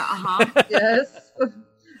 Yeah, uh-huh. Yes.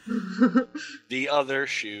 The other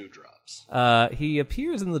shoe drops. He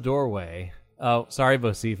appears in the doorway. Oh, sorry,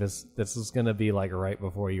 Bocephus. This is going to be like right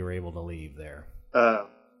before you were able to leave there.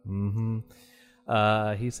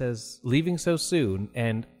 He says, leaving so soon,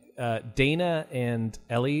 and Dana and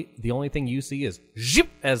Ellie, the only thing you see is zip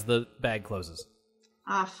as the bag closes.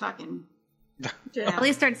 Fucking.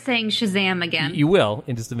 Ellie starts saying Shazam again. You will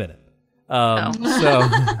in just a minute. So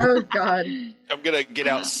Oh God. I'm going to get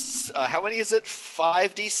out. How many is it?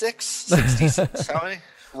 5d6? 6d6? How many?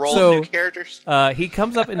 Roll So, new characters? he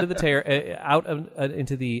comes up into the out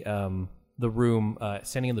into the room,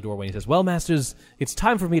 standing in the doorway. He says, "Well, masters, it's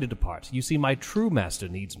time for me to depart. You see, my true master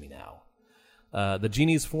needs me now." The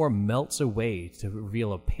genie's form melts away to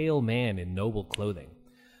reveal a pale man in noble clothing.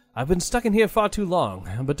 "I've been stuck in here far too long,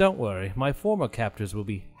 but don't worry, my former captors will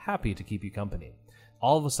be happy to keep you company."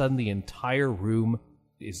 All of a sudden, the entire room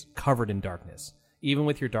is covered in darkness. Even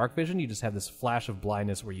with your dark vision, you just have this flash of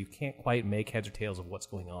blindness where you can't quite make heads or tails of what's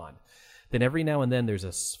going on. Then every now and then, there's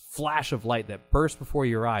a flash of light that bursts before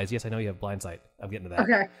your eyes. Yes, I know you have blind sight. I'm getting to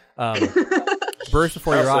that. Okay. Bursts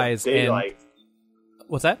before your Also, eyes. daylight. And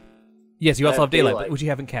what's that? Yes, you also have have daylight, daylight. which you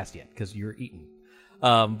haven't cast yet because you're eaten.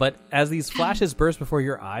 But as these flashes burst before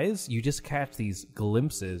your eyes, you just catch these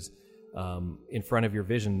glimpses in front of your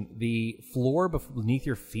vision. The floor beneath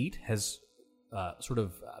your feet has sort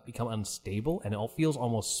of become unstable, and it all feels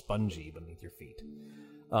almost spongy beneath your feet.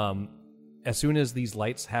 As soon as these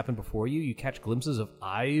lights happen before you, you catch glimpses of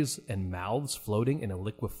eyes and mouths floating in a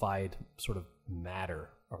liquefied sort of matter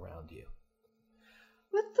around you.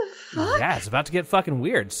 What the fuck? Yeah, it's about to get fucking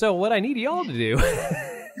weird. So what I need y'all to do,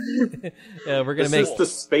 we're gonna This make is the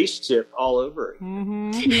spaceship all over.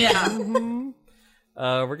 again. Yeah.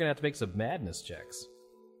 we're gonna have to make some madness checks.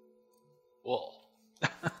 Whoa.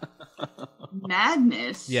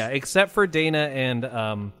 Madness. Yeah, except for Dana and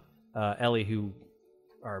Ellie, who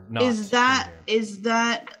are not. Is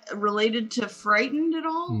that related to frightened at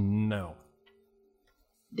all? No.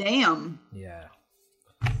 Damn. Yeah.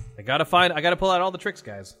 I gotta pull out all the tricks,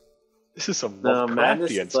 guys. This is some No,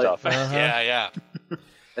 madness Lovecraftian is like- stuff. Yeah.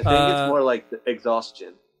 I think it's more like the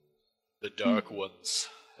exhaustion. The dark ones.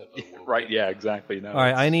 have awoken. Right, yeah, exactly. No, All right,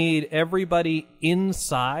 it's- I need everybody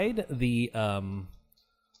inside the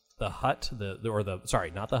hut, the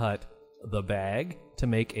bag, to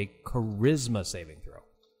make a charisma saving throw.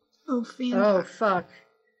 Oh, fantastic. Oh fuck.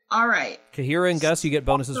 All right. Kahira and Gus, you get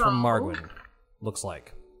bonuses from So- Margwin. Looks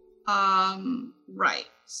like. Right.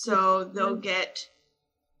 So they'll get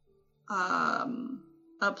a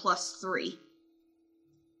 +3.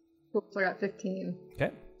 Oops, I got 15.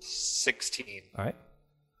 Okay. 16. All right.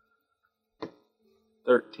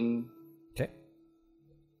 13. Okay.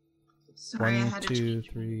 Sorry, I 1, had to 2, change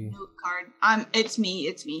 3. my note card. It's me.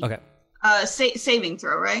 Okay. Saving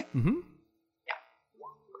throw, right? Mm-hmm.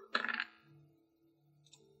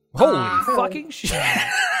 Holy fucking shit!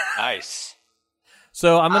 Nice.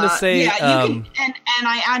 So I'm gonna say, yeah, you can, and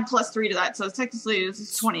I add +3 to that, so technically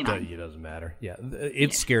it's 29. it doesn't matter. Yeah,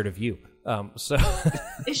 it's scared of you. So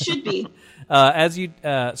It should be.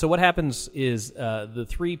 so what happens is the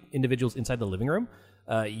three individuals inside the living room,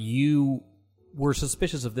 you were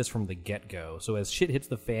suspicious of this from the get-go. So as shit hits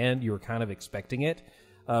the fan, you were kind of expecting it.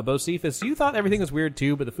 Bocephus, you thought everything was weird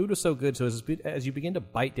too, but the food was so good. So as you begin to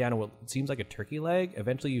bite down on what seems like a turkey leg,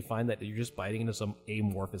 eventually you find that you're just biting into some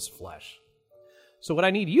amorphous flesh. So what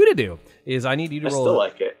I need you to do is I need you to roll. I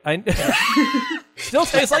still like it. Still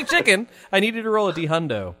tastes like chicken. I need you to roll a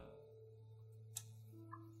D-hundo.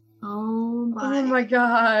 Oh my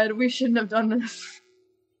god, we shouldn't have done this.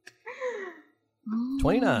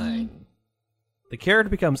 29. The character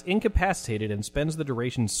becomes incapacitated and spends the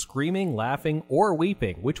duration screaming, laughing, or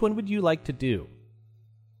weeping. Which one would you like to do?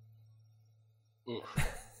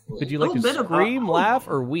 Would you like to scream, laugh,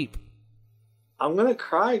 or weep? I'm going to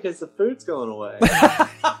cry because the food's going away.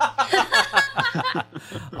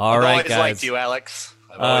 All right, I've always liked you, Alex.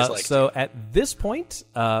 I've always liked so you. at this point,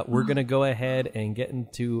 we're going to go ahead and get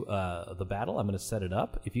into the battle. I'm going to set it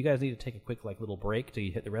up. If you guys need to take a quick little break till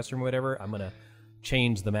you hit the restroom or whatever, I'm going to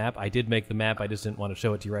change the map. I did make the map. I just didn't want to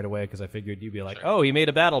show it to you right away because I figured you'd be like, "Oh, he made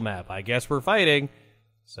a battle map. I guess we're fighting."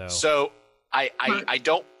 So I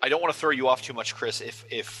don't want to throw you off too much, Chris.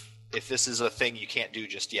 If this is a thing you can't do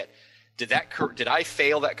just yet, did I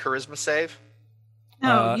fail that charisma save?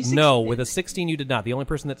 No, no. With a 16, you did not. The only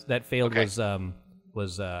person that failed Okay.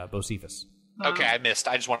 was Bocephus. Okay, I missed.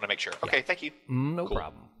 I just wanted to make sure. Okay, thank you. No Cool.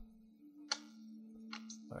 problem.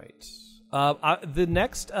 All right. The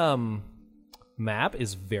next map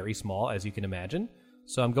is very small, as you can imagine.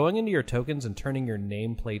 So I'm going into your tokens and turning your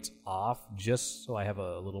nameplates off just so I have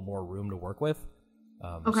a little more room to work with.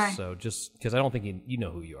 Okay. So just because I don't think you know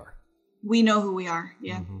who you are. We know who we are.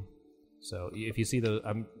 Yeah. Mm-hmm. So if you see those,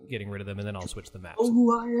 I'm getting rid of them, and then I'll switch the maps. Oh,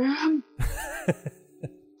 who I am.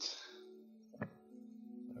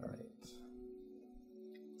 All right.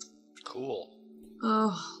 Cool.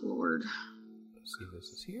 Oh, Lord. Let's see, this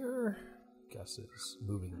is here. Gus is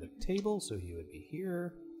moving the table, so he would be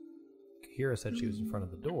here. Kira said she was in front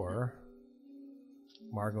of the door.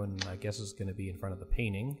 Margwin, I guess, is going to be in front of the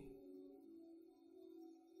painting.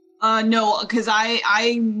 No, because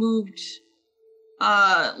I moved,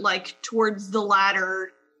 towards the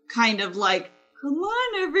ladder, kind of like, come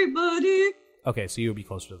on, everybody. Okay, so you'll be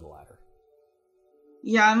closer to the ladder.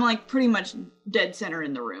 Yeah, I'm like pretty much dead center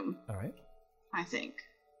in the room, All right, I think,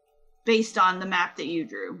 based on the map that you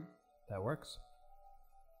drew. that works.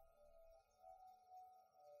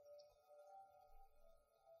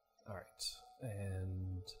 All right,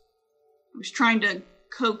 and I was trying to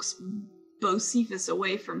coax Bocephus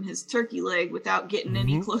away from his turkey leg without getting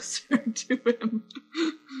any closer to him.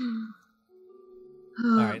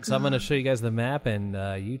 all right, so I'm going to show you guys the map, and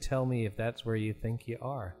you tell me if that's where you think you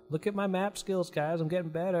are. Look at my map skills, guys. I'm getting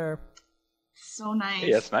better. So nice.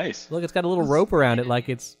 Hey, that's nice. Look, it's got a little rope around it like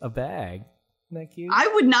it's a bag. Isn't that cute? I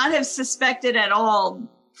would not have suspected at all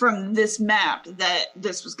from this map that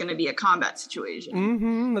this was going to be a combat situation.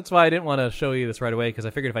 Mm-hmm. That's why I didn't want to show you this right away, because I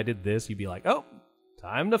figured if I did this, you'd be like, oh,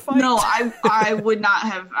 time to fight. No, I would not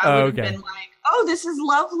have. I would Okay. have been like, oh, this is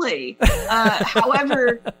lovely.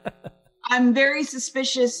 However, I'm very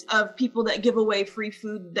suspicious of people that give away free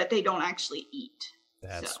food that they don't actually eat.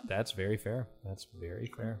 That's very fair. That's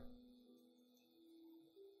very fair.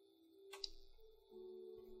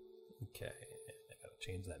 Okay, I gotta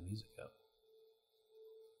change that music up.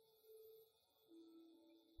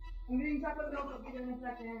 I'm getting Taco Bell. I'll be there in a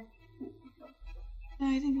second. Yeah,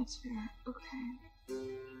 I think that's fair. Okay.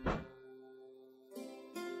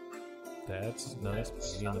 That's nice.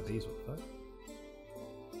 Beauty and the Beast. What the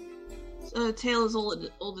fuck? So tale is old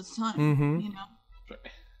as time. Mhm. You know.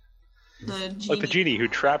 The genie. Like the genie who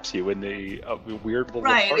traps you in the weird little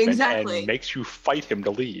Right, apartment exactly. and makes you fight him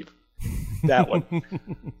to leave. That one.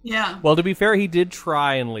 Yeah. Well, to be fair, he did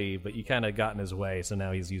try and leave, but you kind of got in his way, so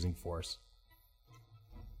now he's using force.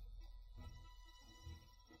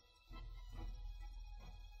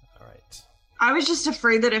 All right. I was just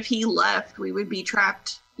afraid that if he left, we would be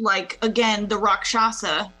trapped, like, again, the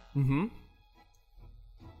Rakshasa, Mm-hmm.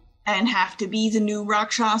 and have to be the new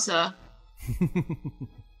Rakshasa.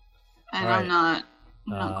 And All right. I'm not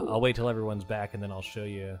cool. I'll wait till everyone's back, and then I'll show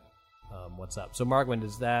you what's up. So, Margwin,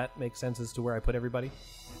 does that make sense as to where I put everybody?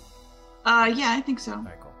 Yeah, I think so. All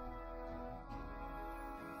right, cool.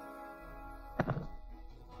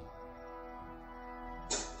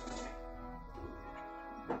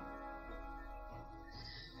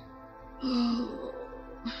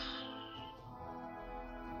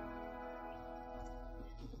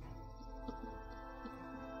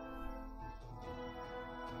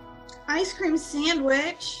 Ice cream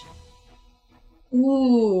sandwich.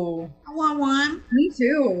 Ooh, I want one. me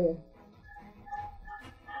too.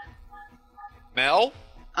 Mel,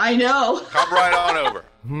 I know. come right on over.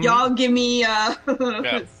 Y'all give me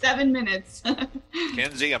 7 minutes.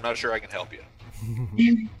 Kenzie, I'm not sure I can help you.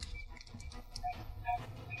 Here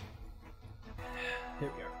we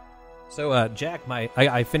are. So, Jack,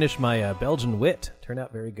 I finished my Belgian wit. Turned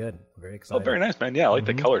out very good. Very Oh, excited. very nice, man. Yeah, I like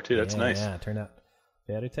the color too. That's Yeah, nice. Yeah, turned out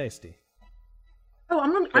very tasty. Oh,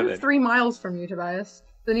 I'm 3 miles from you, Tobias.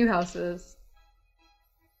 The new house is.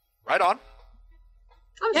 Right on.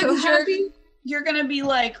 I'm Yeah, so 'cause happy. You're gonna be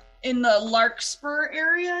like in the Larkspur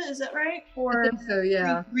area, is that right? I Or think so,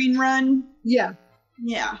 yeah. Green Run? Yeah.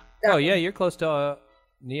 Yeah. Oh, yeah, you're close to,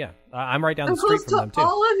 yeah. I'm right down I'm the street close from them, to too.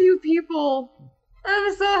 all of you people.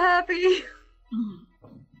 I'm so happy.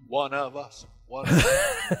 One of us. One of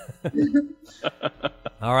us.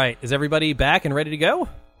 All right, is everybody back and ready to go?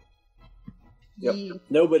 Yep. Yeah.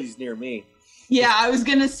 Nobody's near me. Yeah, I was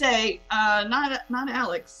gonna say, not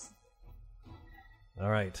Alex. All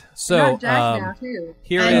right. I So, got Jack now, too.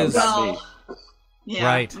 here And, is... well, yeah,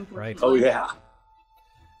 Right, unfortunately. Oh yeah.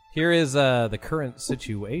 Here is the current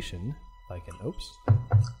situation. If I can, oops.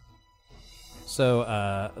 So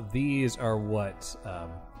these are what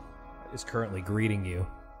is currently greeting you.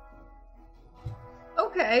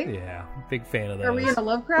 Okay. Yeah, big fan of those. Are we in a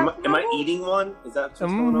Lovecraft Am I novel? eating one? Is that what's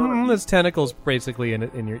going on? There's tentacles basically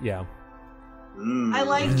in your yeah. I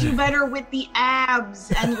liked you better with the abs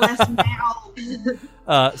and less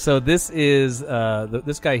mouth. So this is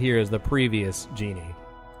this guy here is the previous genie.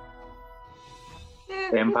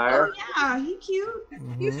 Yeah, Vampire? Oh yeah, he cute.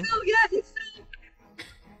 He's still, yeah, he's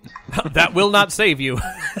still. That will not save you.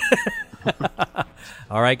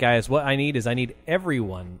 All right, guys. What I need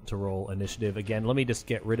everyone to roll initiative again. Let me just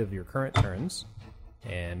get rid of your current turns,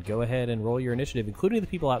 and go ahead and roll your initiative, including the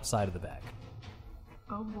people outside of the bag.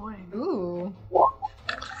 Oh boy. Ooh.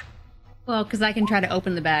 Well, because I can try to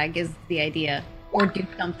open the bag is the idea, or do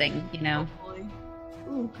something, you know. Boy.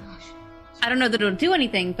 Oh gosh. I don't know that it'll do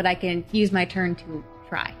anything, but I can use my turn to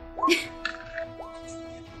try.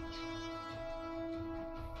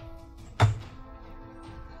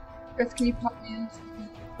 Chris, can you pop me in?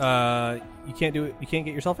 You can't do it. You can't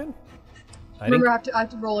get yourself in. Remember, I have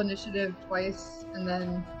to roll initiative twice, and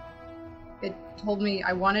then it told me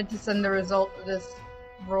I wanted to send the result of this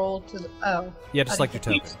roll to the. Oh. Yeah, just select your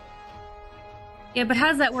token. Yeah, but how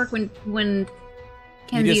does that work when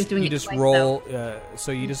Kenzie is doing you it just twice, roll. though?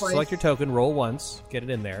 So you just Twice. select your token, roll once, get it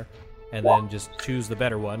in there, and then just choose the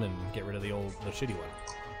better one and get rid of the shitty one.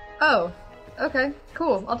 Oh. Okay.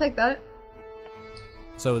 Cool. I'll take that.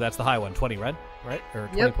 So that's the high one, 20, right? Right? Or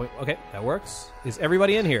 20 Yep. point. Okay, that works. Is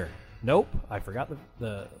everybody in here? Nope. I forgot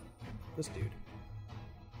this dude.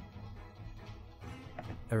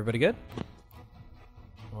 Everybody good?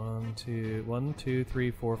 1, 2,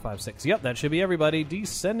 3, 4, 5, 6. Yep, that should be everybody.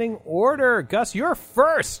 Descending order. Gus, you're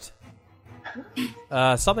first.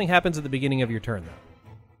 Something happens at the beginning of your turn,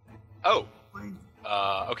 though.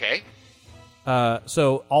 Oh. Okay.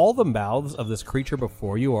 So all the mouths of this creature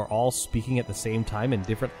before you are all speaking at the same time in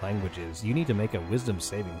different languages. You need to make a wisdom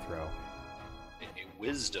saving throw. A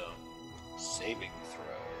wisdom saving throw.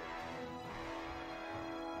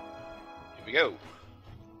 Here we go.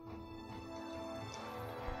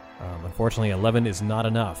 Unfortunately, 11 is not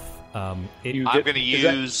enough. I'm going to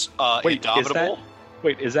use Indomitable.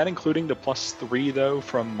 Is that including the +3 though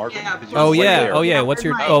from Marvin? Yeah. Because you Oh were yeah, there. oh yeah. Yeah, What's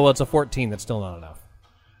your? right. Oh, well, it's a 14. That's still not enough.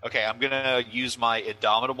 Okay, I'm going to use my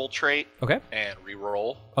Indomitable trait Okay. and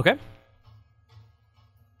reroll, Okay.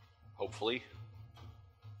 hopefully.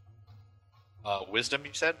 Wisdom,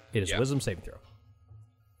 you said? It is Yeah. wisdom saving throw.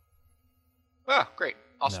 Ah, great.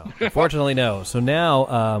 Awesome. No, unfortunately, no. So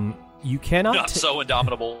now, you cannot. Not so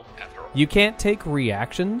indomitable after all. You can't take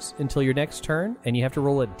reactions until your next turn, and you have to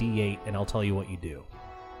roll a d8, and I'll tell you what you do.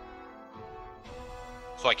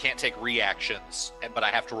 So I can't take reactions, but I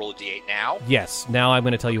have to roll a d8 now? Yes. Now I'm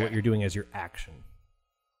going to tell you what Okay. you're doing as your action.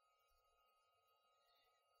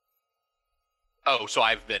 Oh, so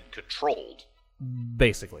I've been controlled.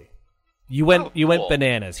 Basically, you went Oh, you went cool.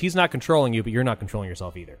 bananas. He's not controlling you, but you're not controlling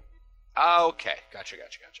yourself either. Okay, gotcha.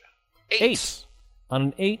 8. On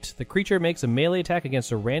an 8, the creature makes a melee attack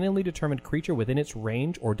against a randomly determined creature within its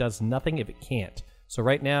range or does nothing if it can't. So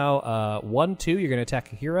right now, 1, 2, you're going to attack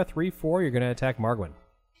Kahira. 3, 4, you're going to attack Margwin.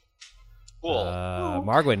 Cool.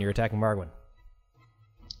 Margwin, you're attacking Margwin.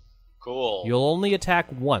 Cool. You'll only attack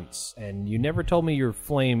once, and you never told me your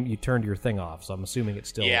flame, you turned your thing off, so I'm assuming it's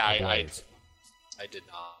still Yeah, ablaze. I did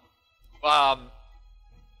not.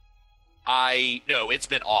 No, it's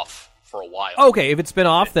been off for a while. Okay, if it's been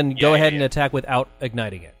off, then go Yeah, ahead yeah, and yeah. attack without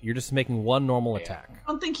igniting it. You're just making one normal Yeah. attack. I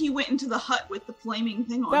don't think he went into the hut with the flaming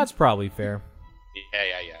thing on. That's probably fair.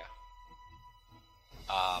 Yeah.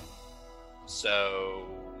 So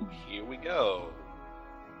here we go.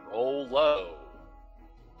 Roll low.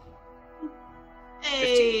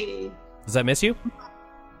 Hey. Does that miss you?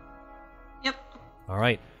 Yep. All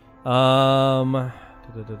right. On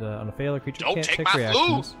a failure, creature Don't can't take take my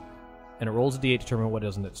reactions, and it rolls a d8 to determine what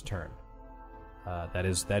is in its turn. That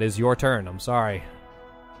is your turn. I'm sorry.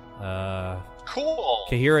 Cool.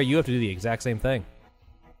 Kahira, you have to do the exact same thing.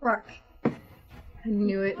 Fuck. I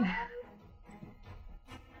knew it.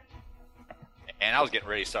 And I was getting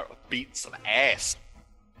ready to start beating some ass.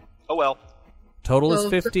 Oh well. Total is Well,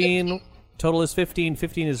 15. Total is 15.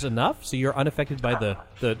 15 is enough, so you're unaffected by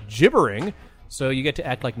the gibbering, so you get to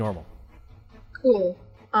act like normal. Cool.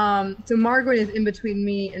 So Margaret is in between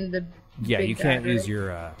me and the Yeah, big you can't guy, use right?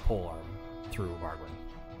 your pole arm through Margwin.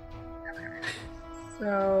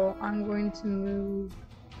 So I'm going to move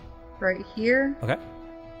right here. Okay.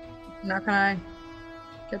 Now can I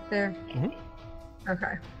get there? Mhm.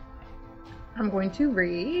 Okay. I'm going to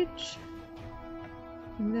reach.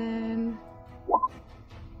 And then...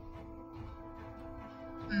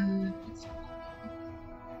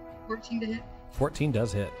 14 to hit. 14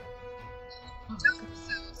 does hit.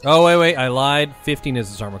 Oh, wait, I lied. 15 is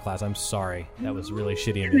his armor class. I'm sorry. That was really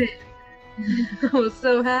shitty of me. I was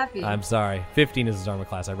so happy. I'm sorry. 15 is his armor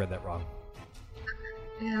class. I read that wrong.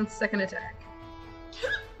 And second attack.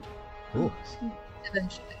 Ooh.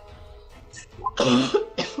 Eventually.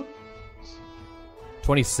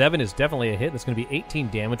 27 is definitely a hit. That's going to be 18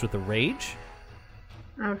 damage with the rage.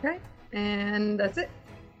 Okay. And that's it.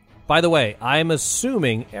 By the way, I'm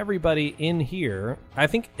assuming everybody in here, I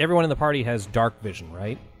think everyone in the party has dark vision,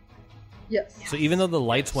 right? Yes. So even though the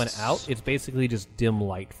lights went out, it's basically just dim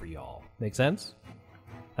light for y'all. Make sense?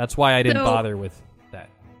 That's why I didn't So- bother with that.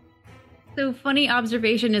 So funny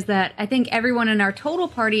observation is that I think everyone in our total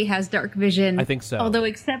party has dark vision. I think so. Although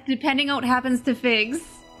except depending on what happens to Figs.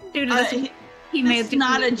 Due to this, he may It's have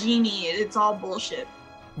not a genie. It's all bullshit.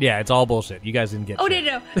 Yeah, it's all bullshit. You guys didn't get Oh shit.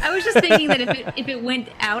 no! I was just thinking that if it went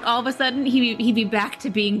out all of a sudden, he'd be back to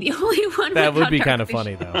being the only one. That would without be dark kind of vision.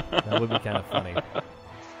 funny, though. That would be kind of funny.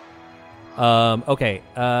 Okay.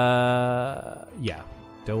 Yeah.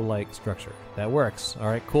 Doe-like structure. That works. All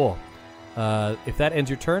right, cool. If that ends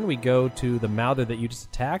your turn, we go to the Mouther that you just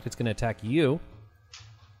attacked. It's going to attack you.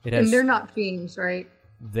 It has. And they're not fiends, right?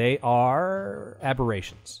 They are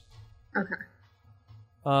aberrations. Okay.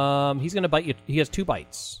 He's going to bite you. He has 2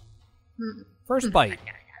 bites. First bite.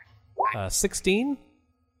 16.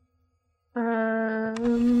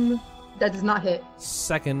 That does not hit.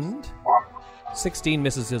 Second. 16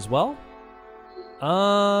 misses as well.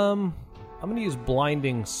 I'm going to use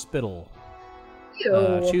Blinding Spittle.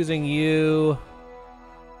 Ew. Choosing you.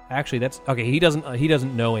 Actually, that's okay. He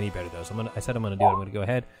doesn't know any better though. So I said I'm gonna do it. I'm gonna go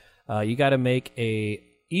ahead. You got to make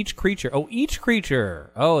each creature.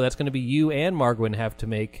 Oh, that's gonna be you and Margwin have to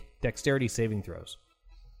make dexterity saving throws.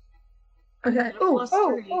 Okay. Plus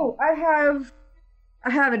three. I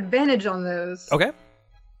have advantage on those. Okay.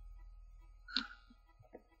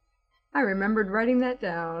 I remembered writing that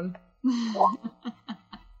down.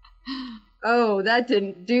 Oh, that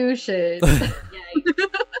didn't do shit.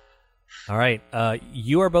 All right.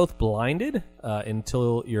 You are both blinded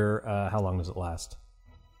until your. How long does it last?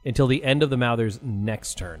 Until the end of the Mouther's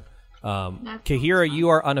next turn. Kahira, you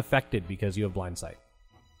are unaffected because you have blind sight.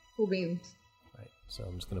 Cool beans. Right. So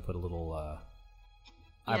I'm just gonna put a little.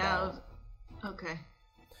 Yeah. eyeball. Okay.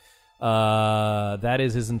 That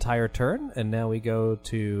is his entire turn, and now we go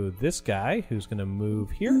to this guy who's going to move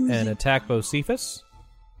here and attack Bocephus.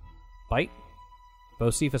 Bite.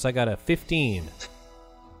 Bocephus, I got a 15.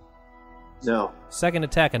 No. Second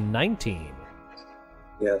attack, a 19.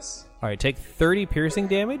 Yes. All right, take 30 piercing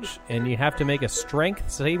damage, and you have to make a strength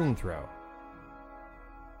saving throw.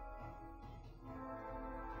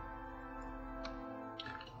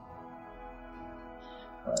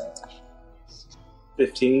 Uh,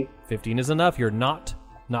 15. 15 is enough. You're not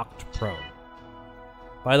knocked prone.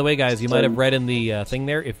 By the way, guys, you might have read in the thing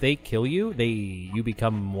there, if they kill you, you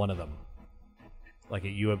become one of them. Like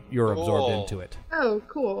you're absorbed Cool. into it. Oh,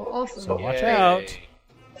 cool. Awesome. So watch Yay.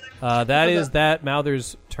 out. That is that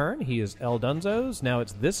Mouther's turn. He is El Dunzo's. Now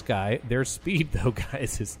it's this guy. Their speed, though,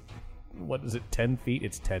 guys, is... What is it, 10 feet?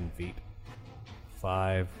 It's 10 feet.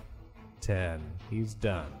 5, 10. He's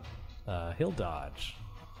done. He'll dodge.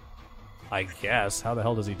 I guess. How the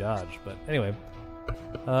hell does he dodge? But anyway.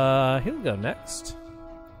 He'll go next.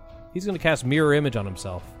 He's going to cast Mirror Image on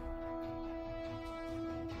himself.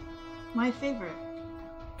 My favorite.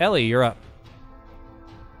 Ellie, you're up.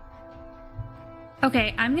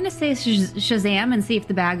 Okay, I'm gonna say Shazam and see if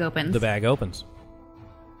the bag opens. The bag opens.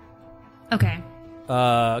 Okay.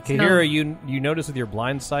 Kahira, you notice with your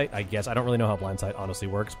blind sight, I guess, I don't really know how blind sight honestly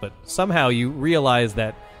works, but somehow you realize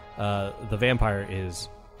that the vampire is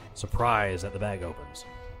surprised that the bag opens.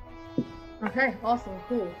 Okay, awesome,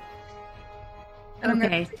 cool. And I'm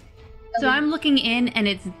Okay. gonna- So I'm looking in, and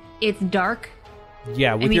it's dark.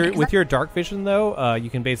 Yeah, with mean, with your dark vision though, you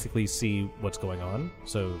can basically see what's going on.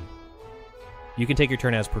 So you can take your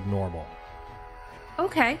turn as per normal.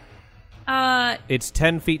 Okay. It's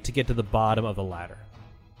 10 feet to get to the bottom of the ladder.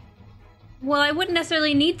 Well, I wouldn't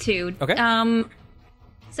necessarily need to. Okay.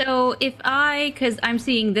 So because I'm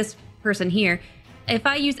seeing this person here, if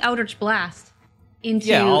I use Eldritch Blast into,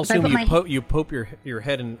 Yeah, I'll if I assume put you poke your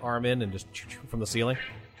head and arm in and just from the ceiling.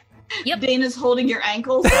 Yep. Dana's holding your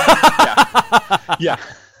ankles. Yeah.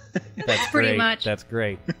 That's Pretty great. much. That's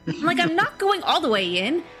great. I'm like, I'm not going all the way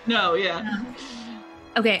in. No, yeah.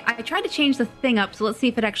 Okay, I tried to change the thing up, so let's see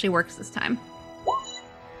if it actually works this time.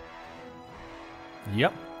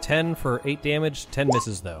 Yep. 10 for 8 damage. 10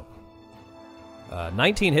 misses though.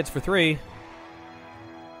 19 hits for 3.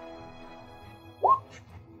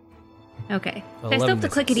 Okay. So I 11 still have to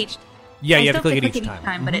click it misses. each. Yeah, I you have to still click it each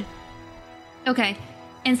time. But it. Okay,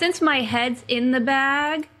 and since my head's in the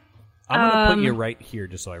bag, I'm gonna put you right here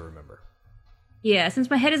just so I remember. yeah, since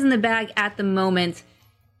my head is in the bag at the moment,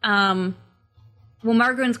 well,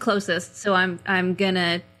 Margaret's closest, so I'm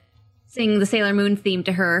gonna sing the Sailor Moon theme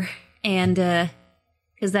to her, and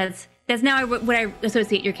because that's now what I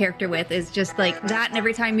associate your character with is just like that, and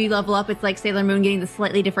every time you level up, it's like Sailor Moon getting the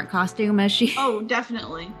slightly different costume as she. Oh,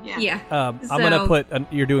 definitely. Yeah. Yeah. I'm gonna put.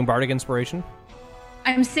 You're doing bardic inspiration.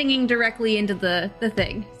 I'm singing directly into the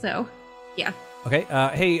thing, so yeah. Okay.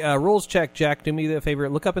 Hey, rules check, Jack. Do me the favor.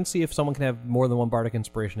 Look up and see if someone can have more than one bardic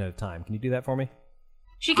inspiration at a time. Can you do that for me?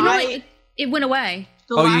 She can only. It went away.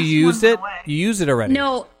 The Oh, you last used one it. went away. You used it already.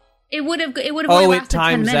 No, it would have. It would have. Oh, only it lasted 10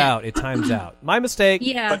 times minutes. out. It times out. My mistake.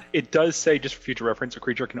 Yeah. But it does say, just for future reference, a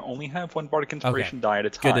creature can only have one bardic inspiration die at a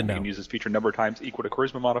time. Good to You know. can use this feature a number of times equal to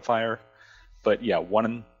charisma modifier. But yeah, one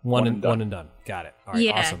and done. Got it. All right.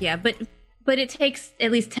 yeah, Awesome. yeah, but it takes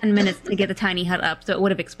at least 10 minutes to get the tiny hut up, so it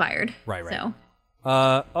would have expired. Right. So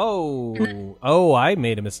I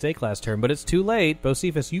made a mistake last turn, but it's too late.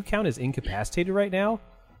 Bocephus, you count as incapacitated right now.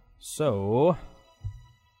 So,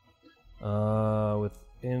 with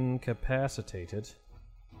incapacitated,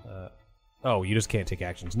 you just can't take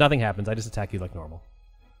actions. Nothing happens. I just attack you like normal.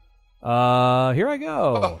 Here I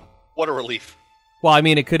go. Oh, what a relief. Well, I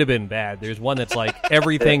mean, it could have been bad. There's one that's like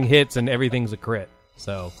everything hits and everything's a crit.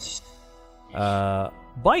 So,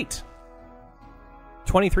 bite.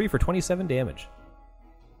 23 for 27 damage.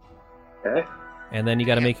 Okay. And then you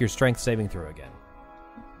got to make your strength saving throw again.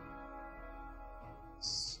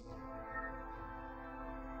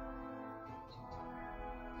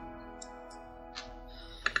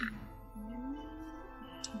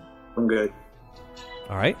 I'm good.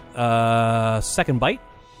 All right. Second bite.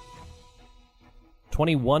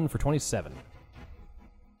 21 for 27.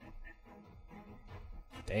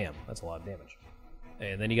 Damn, that's a lot of damage.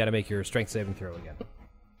 And then you got to make your strength saving throw again.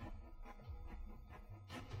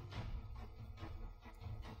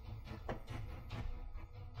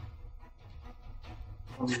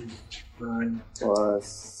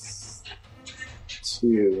 Plus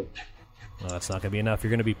 2. Well, that's not going to be enough. You're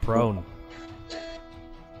going to be prone.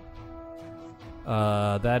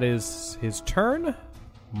 That is his turn.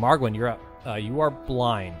 Margwin, you're up. You are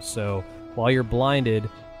blind, so while you're blinded,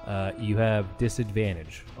 you have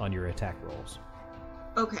disadvantage on your attack rolls.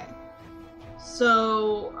 Okay.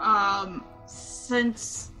 So,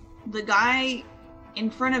 since the guy in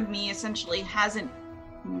front of me essentially hasn't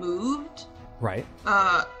moved, Right.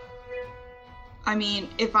 I mean,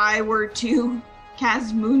 if I were to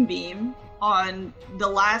cast Moonbeam on the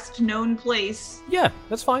last known place, Yeah,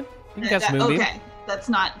 that's fine. You can cast Moonbeam. okay, that's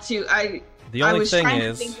not too. The I only was thing trying to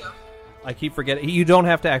is, think of- I keep forgetting. You don't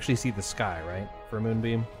have to actually see the sky, right, for a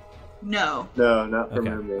Moonbeam? no. No, not for Okay.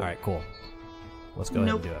 Moonbeam. All right, cool. Let's go ahead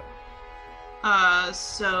Nope. and do it.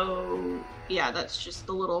 So yeah, that's just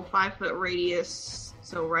the little 5-foot radius.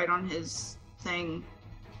 So right on his thing.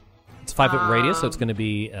 It's 5-foot radius, so it's going to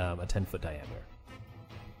be a 10-foot diameter.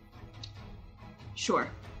 Sure.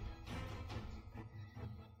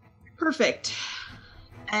 Perfect.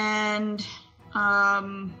 And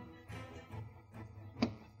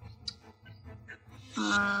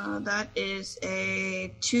that is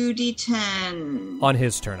a 2d10. On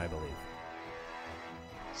his turn, I believe.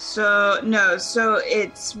 So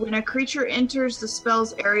it's when a creature enters the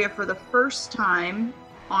spell's area for the first time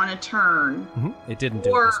on a turn. It didn't do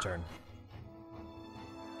it this turn.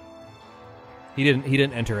 He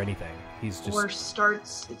didn't enter anything. He's just Or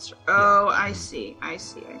starts its I see.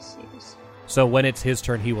 So when it's his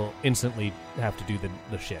turn, he will instantly have to do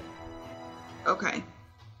the shit. Okay.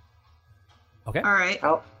 Okay. All right.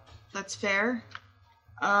 That's fair.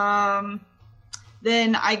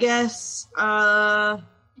 Then I guess I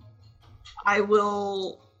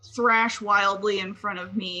will thrash wildly in front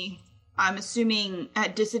of me. I'm assuming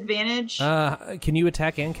at disadvantage. Can you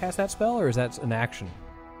attack and cast that spell, or is that an action?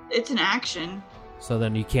 It's an action. So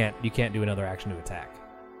then you can't do another action to attack.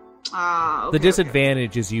 Okay, the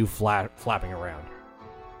disadvantage is you flapping around.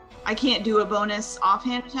 I can't do a bonus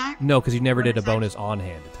offhand attack? No, because you never did a bonus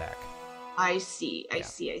on-hand attack. I see. I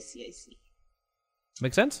see.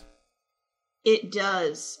 Make sense? It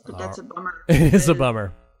does, but that's a bummer. It is a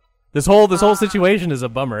bummer. This whole situation is a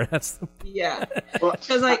bummer. That's yeah.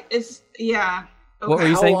 Because it's yeah. Okay. What were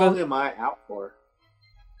you saying? How long am I out for?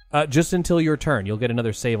 Just until your turn. You'll get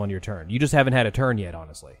another save on your turn. You just haven't had a turn yet,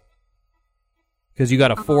 honestly. Because you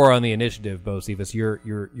got a 4 on the initiative, Bocephus.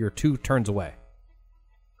 You're 2 turns away.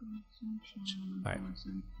 All right.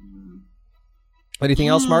 Anything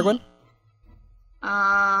else, Margwin?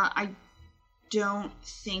 I don't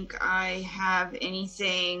think I have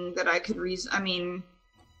anything that I could I mean,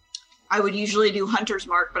 I would usually do Hunter's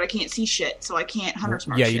Mark, but I can't see shit, so I can't Hunter's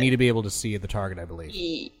Mark. Yeah, shit. you need to be able to see the target, I believe.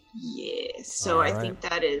 Yeah, so I think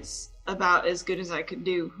that is about as good as I could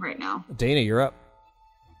do right now. Dana, you're up.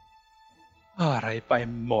 All right, by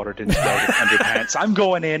Mordred underpants. I'm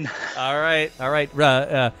going in. All right.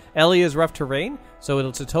 Ellie is rough terrain, so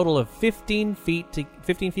it's a total of 15 feet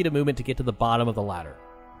of movement to get to the bottom of the ladder.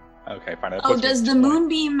 Okay, fine. Does the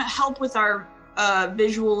moonbeam help with our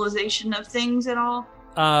visualization of things at all?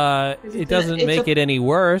 It doesn't make it any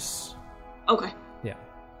worse. Okay. Yeah.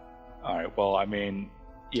 All right. Well, I mean,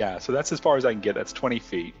 yeah. So that's as far as I can get. That's 20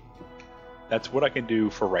 feet. That's what I can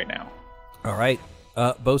do for right now. All right.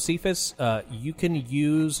 Bocephus, you can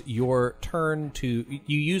use your turn you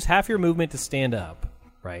use half your movement to stand up,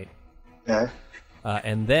 right? Yeah.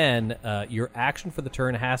 And then your action for the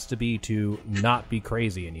turn has to be to not be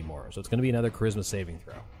crazy anymore. So it's going to be another charisma saving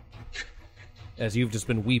throw. As you've just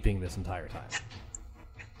been weeping this entire time.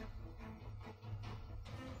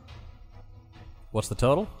 What's the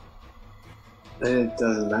total? It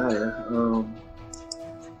doesn't matter.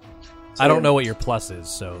 I don't know what your plus is,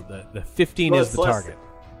 so the 15 is the target.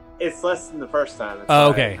 It's less than the first time. Oh,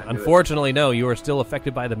 okay. Unfortunately, no, you are still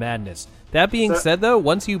affected by the madness. That being said, though,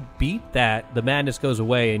 once you beat that, the madness goes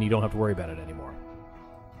away and you don't have to worry about it anymore.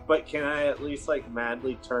 But can I at least,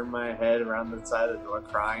 madly turn my head around the side of the door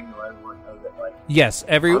crying to let everyone know that, Yes,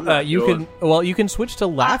 you can switch to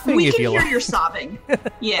laughing if you like. We can hear your sobbing.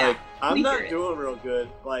 Yeah. I'm not doing real good.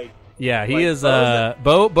 Yeah, he is.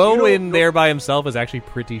 Bo in there by himself is actually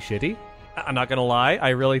pretty shitty. I'm not gonna lie. I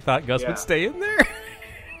really thought Gus would stay in there.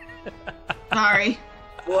 Sorry.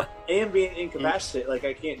 Well, and being incapacitated,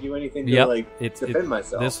 I can't do anything to defend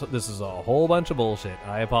myself. This is a whole bunch of bullshit.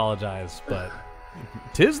 I apologize, but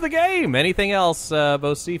 'tis the game. Anything else,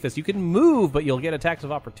 Bocephus? You can move, but you'll get attacks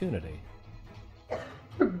of opportunity.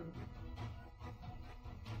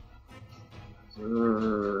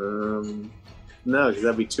 No, because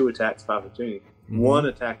that'd be 2 attacks of opportunity. Mm-hmm. 1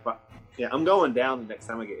 attack. Yeah, I'm going down the next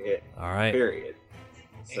time I get hit. All right. Period.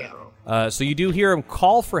 So you do hear him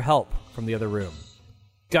call for help from the other room.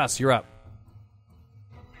 Gus, you're up.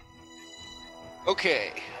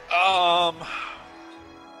 Okay.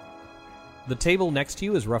 The table next to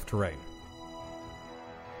you is rough terrain.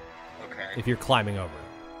 Okay. If you're climbing over it.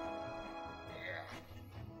 Yeah.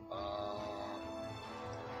 All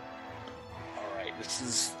right. This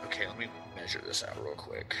is okay. Let me measure this out real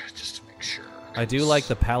quick just to make sure. I do like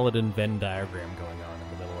the paladin Venn diagram going on in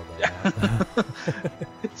the middle of that.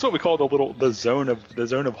 It's what we call the zone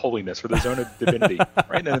of holiness, or the zone of divinity,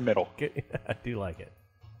 right in the middle. I do like it.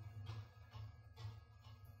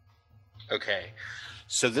 Okay,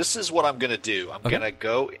 so this is what I'm gonna do. I'm gonna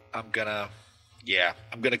go in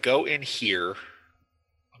here.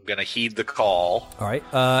 I'm gonna heed the call. All right.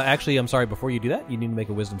 Actually, I'm sorry. Before you do that, you need to make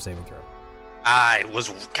a wisdom saving throw.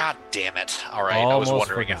 God damn it. All right, Almost I was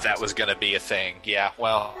wondering forgot. if that was going to be a thing. Yeah,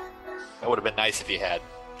 well, that would have been nice if you had.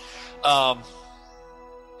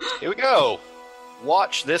 Here we go.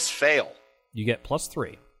 Watch this fail. You get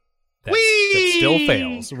 +3. That Whee! still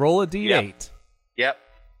fails. Roll a d8. Yep.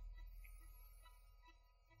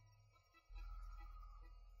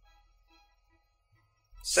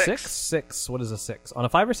 Six. What is a 6? On a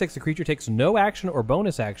 5 or 6, the creature takes no action or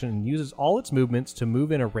bonus action and uses all its movements to move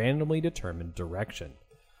in a randomly determined direction.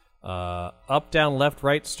 Up, down, left,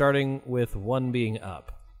 right, starting with 1 being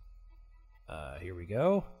up. Here we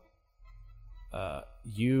go.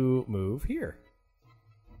 You move here.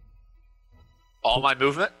 All my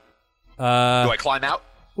movement? Do I climb out?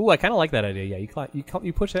 Ooh, I kind of like that idea. Yeah,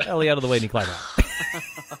 you push Ellie out of the way and you climb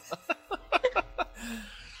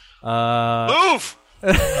out. Move!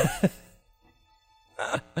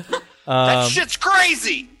 That shit's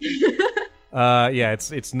crazy. Yeah,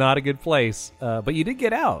 it's not a good place. But you did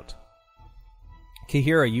get out.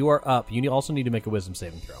 Kahira, you are up. You also need to make a wisdom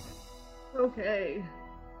saving throw. Okay.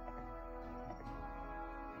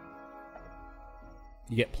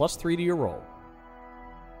 You get +3 to your roll.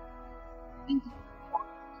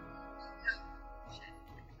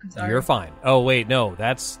 I'm sorry. You're fine. Oh wait, no,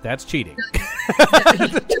 that's cheating.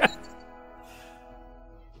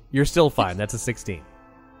 You're still fine. That's a 16.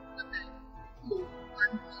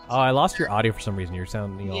 Oh, I lost your audio for some reason. You're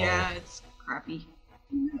sounding all... Yeah, it's crappy.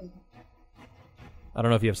 I don't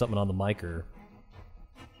know if you have something on the mic or...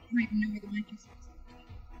 I don't even know where the mic is.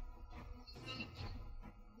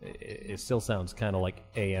 It still sounds kind of like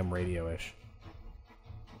AM radio-ish.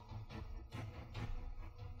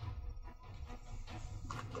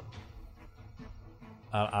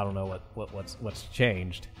 I don't know what's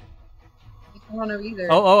changed. I don't know either.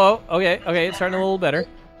 Oh, okay, it's starting a little better.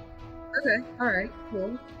 Okay, alright,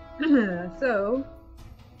 cool. So,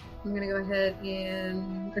 I'm gonna go ahead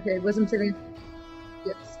and... Okay, wisdom saving...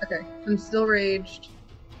 Yes, okay. I'm still raged.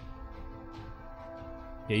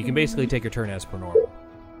 Yeah, you can basically take your turn as per normal.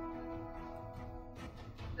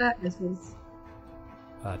 That misses.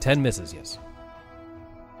 10 misses, yes.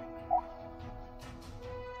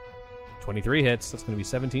 23 hits, that's going to be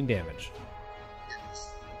 17 damage.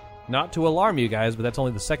 Not to alarm you guys, but that's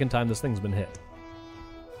only the second time this thing's been hit.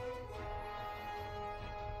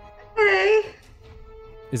 Hey!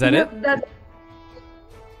 Is that it? That...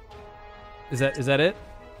 Is that it?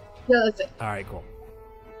 Yeah, that's it. Alright, cool.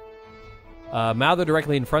 Mouther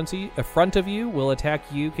directly in front of you will attack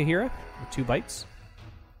you, Kahira, with 2 bites.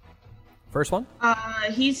 First one?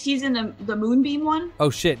 He's in the moonbeam one. Oh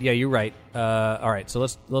shit! Yeah, you're right. All right, so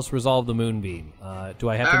let's resolve the moonbeam. Do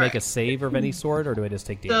I have to make a save of any sort, or do I just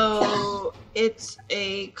take damage? So it's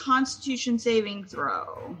a Constitution saving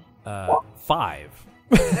throw. 5.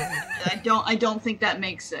 I don't think that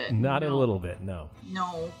makes it. Not a little bit, no.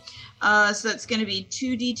 No. So that's going to be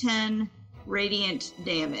 2d10 radiant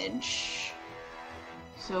damage.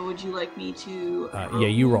 So would you like me to? Yeah,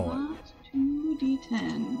 you roll it.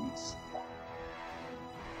 2d10s.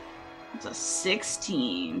 It's a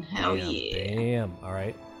 16. Hell yeah. Damn. All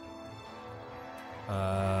right.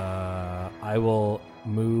 I will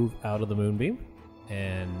move out of the moonbeam,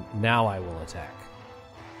 and now I will attack.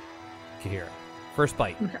 Kahira. First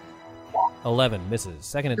bite. Okay. 11 misses.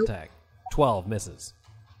 Second Nope. attack. 12 misses.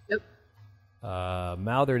 Yep.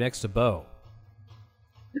 Mouther next to Bo.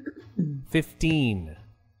 15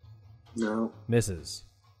 No. misses.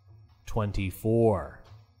 24.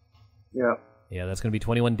 Yep. Yeah, that's going to be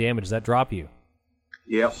 21 damage. Does that drop you?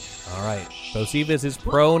 Yep. All right. Bocephus is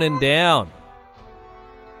prone and down.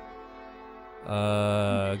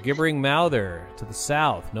 Gibbering Mouther to the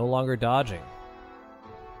south, no longer dodging.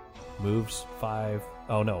 Moves 5.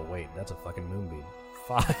 Oh, no, wait. That's a fucking moonbeam.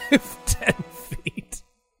 5, 10 feet.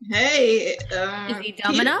 Hey. Is he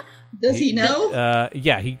dumb enough? Does he know?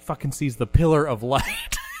 Yeah, he fucking sees the pillar of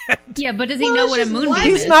light. Yeah, but does he Well, know it's what a just moonbeam light.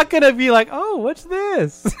 is? He's not going to be like, oh, what's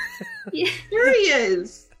this? Yeah. Here he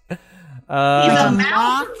is. He's He's a a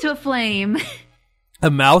moth to a flame. A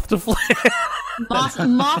mouth to flame. moth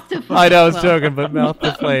to flame. I know I was Well, joking, but mouth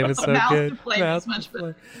to flame is so Mouth to good. flame is much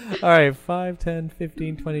better. All right, 5, 10,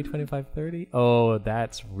 15, 20, 25, 30. Oh,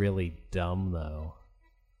 that's really dumb, though.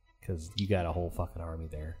 Because you got a whole fucking army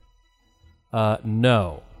there.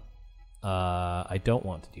 No. I don't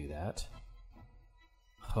want to do that.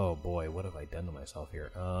 Oh, boy, what have I done to myself here?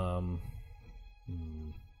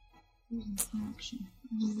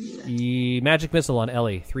 The magic missile on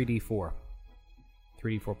Ellie, 3d4.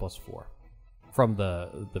 3d4 plus 4. From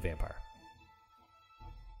the vampire.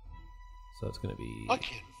 So it's going to be...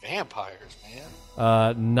 Fucking vampires,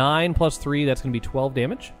 man. 9 plus 3, that's going to be 12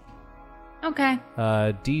 damage. Okay.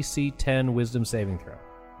 DC 10 wisdom saving throw.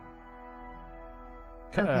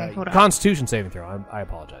 Okay, hold on. Constitution saving throw. I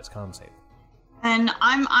apologize. Con save. And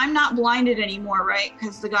I'm not blinded anymore, right?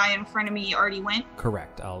 Because the guy in front of me already went.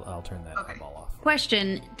 Correct. I'll turn that Okay. eyeball off.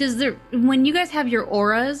 Question: when you guys have your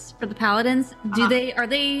auras for the paladins, are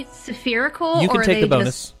they spherical? You can or are take they the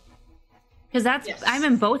bonus. Because that's Yes. I'm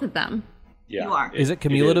in both of them. Yeah. You are. Is it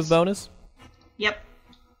cumulative is. bonus? Yep.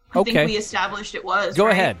 I Okay. think we established it was. Go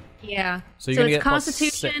right? ahead. Yeah. So you're going to it's get plus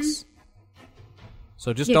Constitution. 6.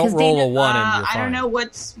 So just Yeah, don't 'cause roll Dana- a 1 and you're I fine. don't know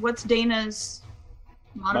what's Dana's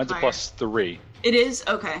modifier. Mine's a +3. It is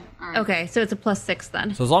okay. All right. Okay, so it's a +6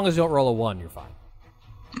 then. So as long as you don't roll a 1, you're fine.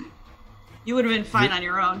 You would have been fine on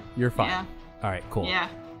your own. You're fine. Yeah. All right, cool. Yeah.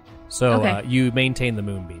 So Okay. you maintain the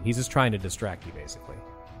moonbeam. He's just trying to distract you, basically.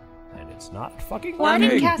 And It's not fucking Well, I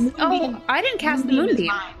didn't working. cast. Oh, I didn't cast the Moonbeam is moonbeam.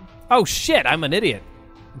 mine. Oh shit! I'm an idiot.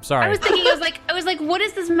 I'm sorry. I was thinking. I was like, what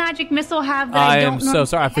does this magic missile have that I don't am so normally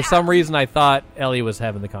sorry. For have? some reason, I thought Ellie was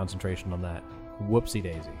having the concentration on that. Whoopsie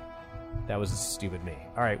daisy. That was stupid me.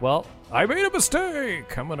 All right, well, I made a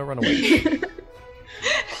mistake. I'm gonna run away.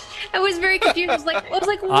 I was very confused. I was like,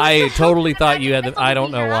 what I the hell totally does thought that you had. magic I missile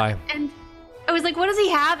don't know he why. have? And I was like, what does he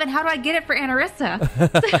have, and how do I get it for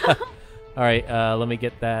Anarissa? All right, let me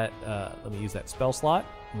get that. Let me use that spell slot,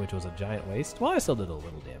 which was a giant waste. Well, I still did a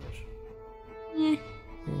little damage.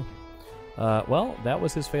 Well, that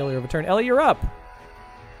was his failure of a turn. Ellie, you're up.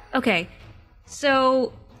 Okay,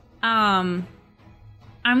 so I'm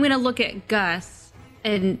gonna look at Gus,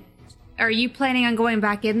 and are you planning on going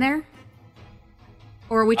back in there,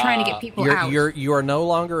 or are we trying to get people out? You are no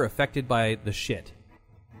longer affected by the shit.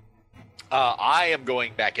 I am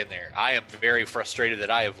going back in there. I am very frustrated that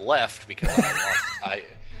I have left because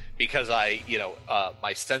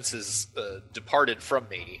my senses departed from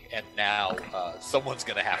me, and now someone's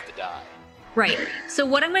going to have to die. Right. So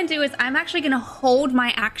what I'm going to do is I'm actually going to hold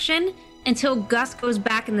my action until Gus goes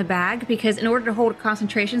back in the bag, because in order to hold a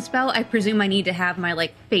concentration spell, I presume I need to have my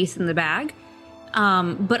face in the bag.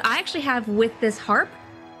 But I actually have, with this harp,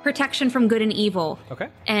 protection from good and evil. Okay.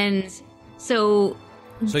 And so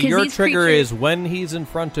your these trigger creatures- is when he's in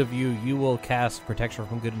front of you, you will cast protection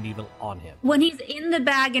from good and evil on him. when he's in the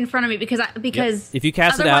bag in front of me, because Yep. If you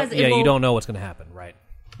cast it out, otherwise you don't know what's going to happen, right?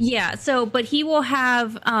 Yeah, so, but he will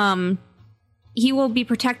have, he will be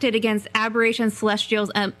protected against aberrations,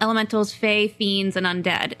 celestials, elementals, fae, fiends, and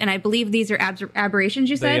undead. And I believe these are aberrations,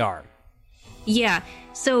 you said? They are. Yeah,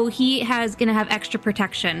 so he gonna have extra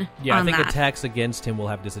protection Yeah, on I think that. attacks against him will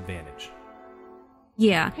have disadvantage.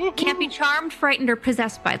 Yeah, can't be charmed, frightened, or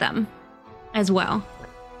possessed by them as well.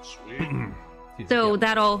 Sweet. So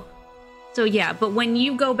Yeah. So yeah, but when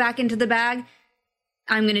you go back into the bag,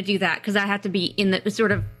 I'm gonna do that, because I have to be in the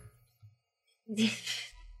sort of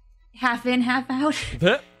half in, half out.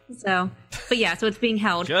 So, but yeah, so it's being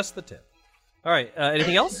held. Just the tip. All right,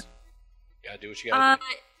 anything else? Gotta do what you gotta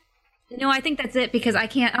do. No, I think that's it, because I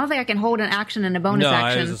don't think I can hold an action and a bonus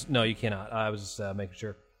action. No, you cannot. I was just making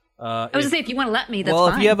sure. I was gonna say, if you want to let me, that's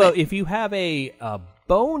well, fine. if you have a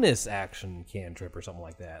bonus action cantrip or something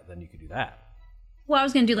like that, then you could do that. Well, I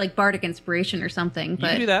was gonna do like bardic inspiration or something, You but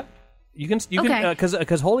can do that. You can Okay.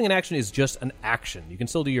 because holding an action is just an action. You can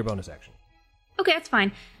still do your bonus action. okay, that's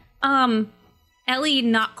fine. Ellie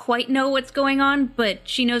not quite know what's going on, but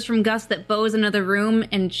she knows from Gus that Bo's in another room,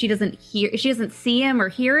 and she doesn't see him or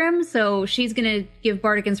hear him, so she's gonna give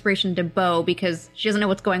bardic inspiration to Bo, because she doesn't know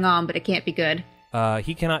what's going on, but it can't be good.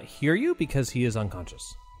 He cannot hear you because he is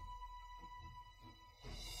unconscious.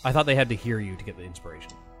 I thought they had to hear you to get the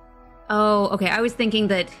inspiration. Oh, okay. I was thinking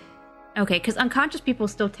that. Okay, because unconscious people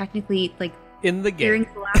still technically like In the game. hearing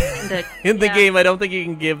the last thing that In the yeah. game, I don't think you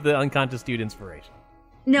can give the unconscious dude inspiration.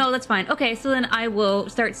 No, that's fine. Okay, so then I will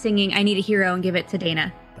start singing "I Need a Hero" and give it to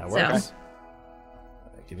Dana. That So- works.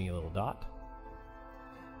 Giving you a little dot.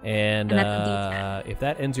 And And that's a if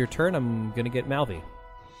that ends your turn, I'm going to get mouthy.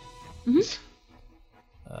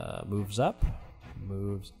 Moves up.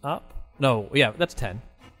 Moves up. No, yeah, that's 10.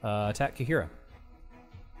 Attack Kahira.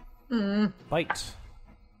 Bite.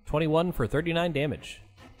 21 for 39 damage.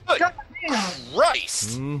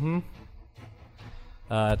 Christ! Mm-hmm.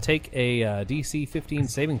 Take a DC 15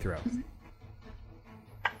 saving throw.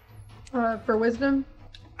 For wisdom?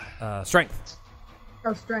 Strength.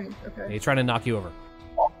 Oh, strength. Okay. He's trying to knock you over.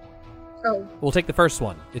 Oh, We'll take the first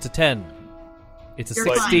one. It's a 10. It's a You're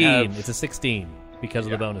fine. 16. It's a 16 because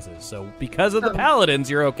of the bonuses. So because of the Oh. paladins,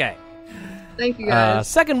 you're okay. thank you guys.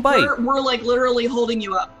 Second bite. We're like literally holding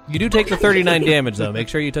you up. You do take the 39 damage, though. Make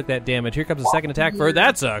sure you took that damage. Here comes the second attack.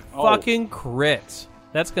 That's a fucking crit.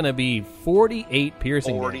 That's going to be 48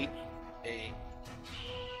 piercing damage. 48.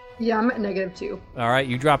 Yeah, I'm at -2. All right,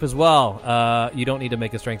 you drop as well. You don't need to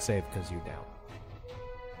make a strength save because you're down.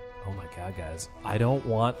 Oh my god, guys. I don't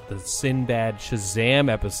want the Sinbad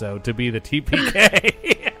Shazam episode to be the TPK.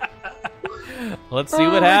 Let's see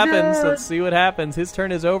what my happens. God. Let's see what happens. His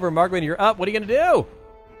turn is over. Margwin, you're up. What are you going to do?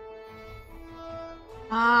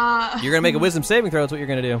 You're going to make a wisdom saving throw. That's what you're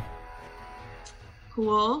going to do.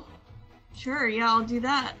 Cool. Sure, yeah, I'll do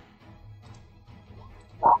that.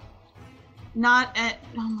 Not at.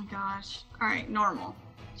 Oh my gosh. Alright, normal.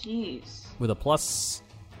 Jeez. With a plus.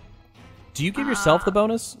 Do you give yourself the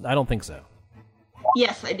bonus? I don't think so.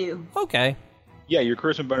 Yes, I do. Okay. Yeah, your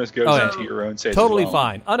charisma bonus goes Oh, yeah. into your own saves. Totally as well.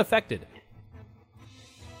 fine. Unaffected.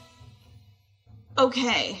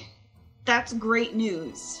 Okay. That's great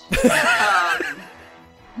news.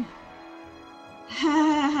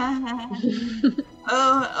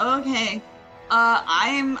 Oh, okay.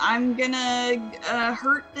 I'm gonna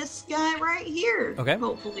hurt this guy right here. Okay.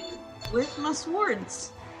 Hopefully, with my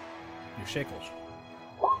swords. Your shakles.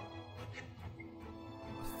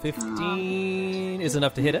 15 is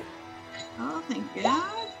enough to hit it. Oh, thank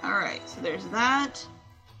God. All right, so there's that.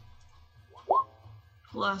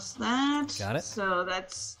 Plus that. Got it. So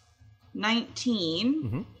that's 19.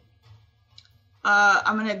 Mm-hmm.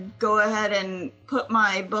 I'm gonna go ahead and put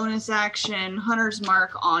my bonus action Hunter's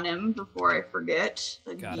Mark on him before I forget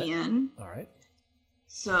Got it. again. All right.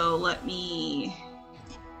 So let me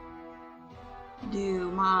do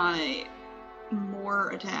my more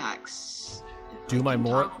attacks. Do my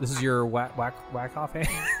more. This is your whack off hand.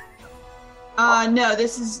 No,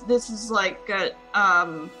 this is like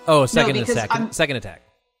Oh, second because attack. Second attack.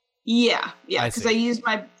 yeah, I because see. I used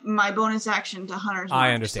my bonus action to Hunter's Mark.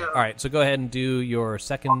 I understand. So All right, so go ahead and do your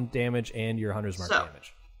second damage and your Hunter's Mark So-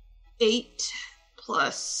 damage. 8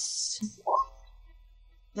 plus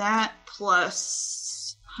that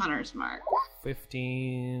plus Hunter's Mark.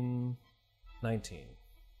 15, 19.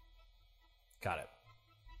 Got it.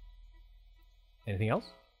 Anything else?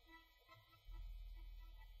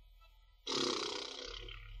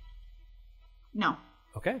 No.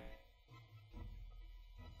 Okay.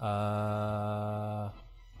 Dana,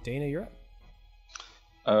 you're up.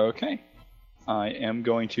 Okay. I am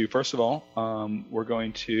going to, first of all, we're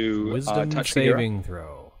going to Wisdom touch saving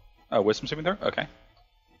throw. Kagura. Wisdom saving throw? Okay.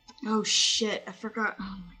 Oh shit! I forgot.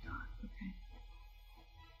 Oh my god. Okay.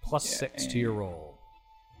 Plus Yeah, 6 to your roll.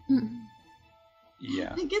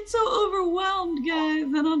 Yeah. I get so overwhelmed, guys.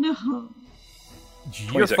 I don't know.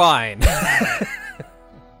 You're 26. fine.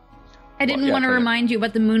 I didn't yeah, want to 20. remind you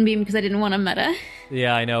about the moonbeam because I didn't want to meta.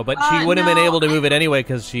 Yeah, I know, but she wouldn't have been no, able to move it anyway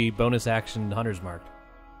because she bonus action Hunter's Marked.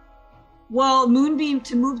 Well,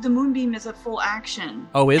 to move the moonbeam is a full action.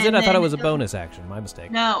 Oh, is it? And I thought then it was a doesn't- bonus action. My mistake.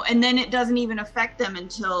 No, and then it doesn't even affect them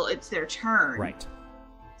until it's their turn. Right.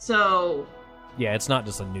 So Yeah, it's not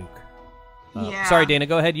just a nuke. yeah. Sorry, Dana.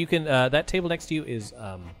 Go ahead. You can. That table next to you is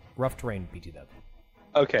rough terrain. BT dub.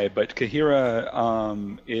 Okay, but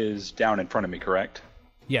Kahira is down in front of me, correct?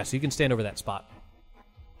 Yeah, so you can stand over that spot.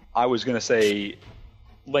 I was going to say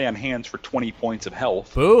lay on hands for 20 points of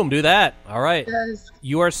health. Boom. Do that. All right. Yes,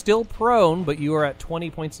 You are still prone, but you are at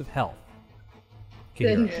 20 points of health.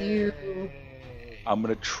 Kahira. thank you. I'm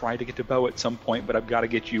going to try to get to Bo at some point, but I've got to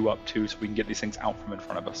get you up too so we can get these things out from in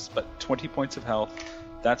front of us. But 20 points of health,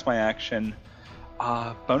 that's my action.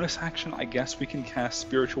 Bonus action, I guess we can cast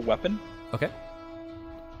Spiritual Weapon. Okay.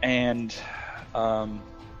 And,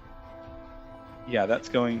 yeah, that's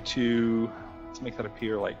going to... Let's make that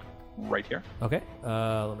appear, like, right here. Okay.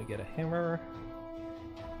 Let me get a hammer.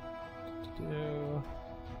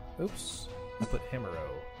 Oops. I put hammer.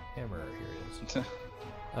 Hammer. Here it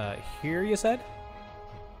is. Here you said?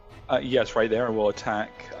 Yes, right there. We'll attack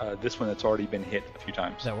this one that's already been hit a few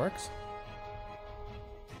times. That works.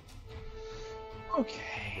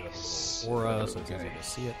 Okay. Aura, so it's easy to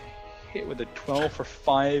see it. Hit with a 12 for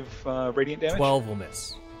 5 radiant damage? 12 will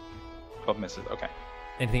miss. 12 misses, okay.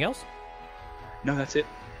 Anything else? No, that's it.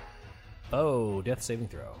 Oh, death saving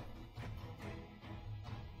throw.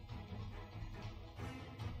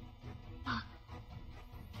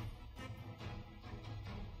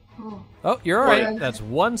 Oh, you're all right. Well, That's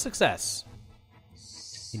one success.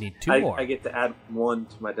 You need 2 more. I get to add 1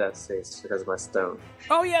 to my death saves because of my stone.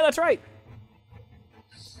 Oh, yeah, that's right.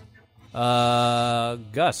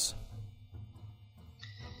 Gus.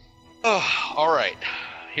 Oh, all right.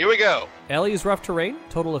 Here we go. Ellie's rough terrain.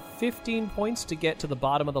 Total of 15 points to get to the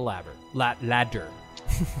bottom of the ladder. Ladder.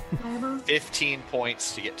 15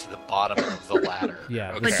 points to get to the bottom of the ladder.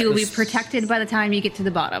 Yeah. Okay. But you will be protected by the time you get to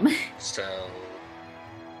the bottom. So,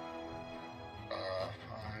 5,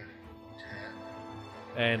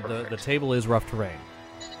 10. And the Perfect. table is rough terrain.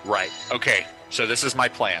 Right. Okay. So this is my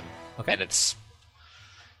plan. Okay. And it's...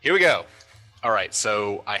 Here we go. All right.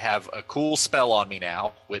 So I have a cool spell on me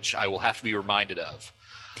now, which I will have to be reminded of.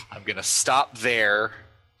 I'm going to stop there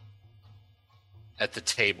at the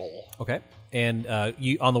table. Okay. And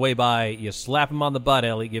you on the way by, you slap him on the butt,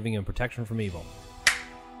 Ellie, giving him protection from evil.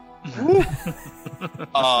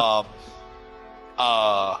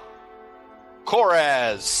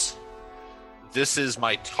 Koraz, this is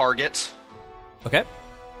my target. Okay.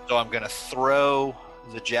 So I'm going to throw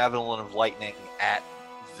the Javelin of Lightning at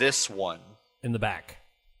this one, In the back.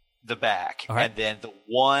 the back. All right. And then the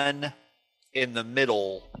one in the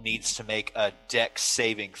middle needs to make a dex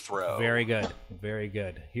saving throw. Very good. Very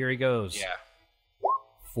good. Here he goes. Yeah.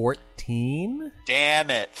 14? Damn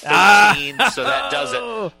it. 13, Ah! so that does it.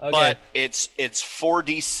 Okay. But it's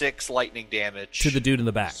 4d6 lightning damage. To the dude in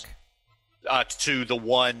the back. to the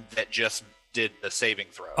one that just did the saving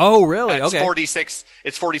throw. Oh, really? It's Okay. 46.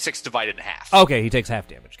 It's 46 divided in half. Okay, he takes half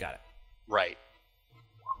damage. Got it. Right.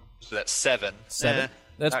 So that's 7. 7.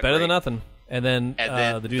 That's not better than great. nothing. And then,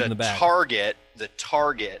 And the dude in the back. The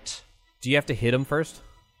target. Do you have to hit him first?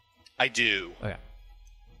 I do. Okay.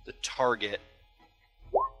 The target.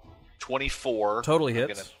 24. Totally I'm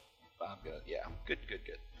hits. gonna, yeah. Good.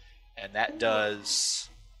 And that does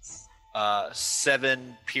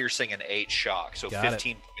 7 piercing and 8 shock, so Got it.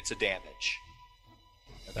 15 points of damage.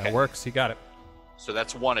 That works. You got it. So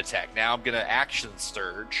that's one attack. Now I'm gonna action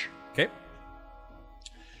surge, Okay.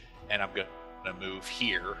 and I'm gonna move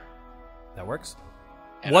here. That works.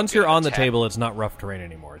 And Once I'm you're gonna on the attack. table, it's not rough terrain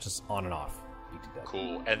anymore. It's just on and off. Beat to death.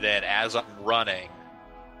 Cool. And then as I'm running,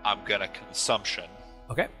 I'm gonna consumption.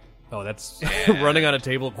 Okay. Oh, that's And- running on a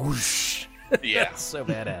table. Whoosh. Yeah. That's so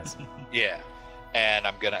badass. Yeah. And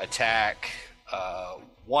I'm gonna attack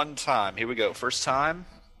one time. Here we go. First time,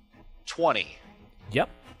 20. Yep.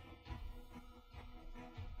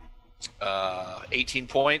 18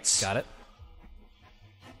 points. Got it.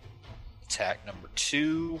 Attack number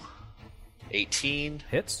 2, 18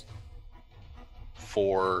 Hits.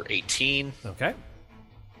 for 18. Okay.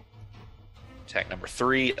 Attack number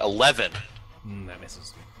 3, 11. That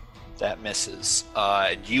misses. That misses.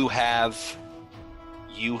 You have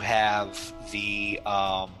the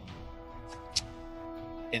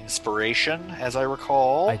inspiration, as I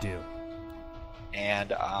recall. I do.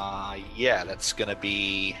 And yeah, it's gonna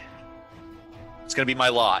be my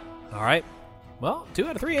lot. All right. Well, 2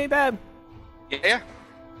 out of 3 ain't bad. Yeah.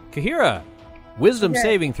 Kahira, wisdom Okay.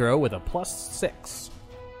 saving throw with a +6.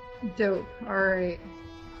 Dope. Alright.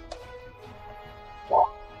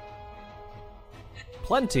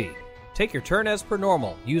 Plenty. Take your turn as per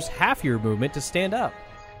normal. Use half your movement to stand up.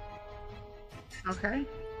 Okay.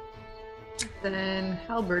 Then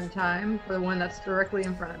halberd time for the one that's directly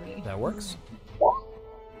in front of me. That works.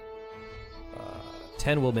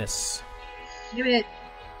 10 will miss. Give it.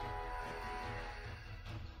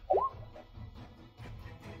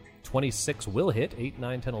 26 will hit. 8,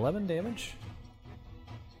 9, 10, 11 damage.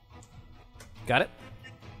 Got it?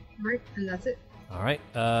 Right, and that's it. All right.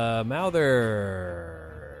 Mouther.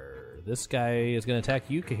 This guy is going to attack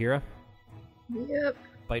you, Kahira. Yep.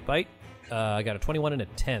 Bite. I got a 21 and a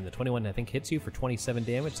 10. The 21, I think, hits you for 27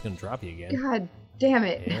 damage. It's going to drop you again. God damn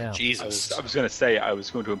it. Yeah. Jesus. I was going to say I was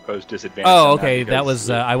going to impose disadvantage. Oh, on okay. That because was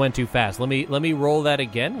I went too fast. Let me roll that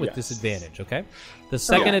again with Yes. disadvantage. Okay. The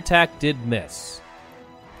second attack did miss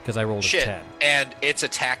because I rolled Shit. a 10. And it's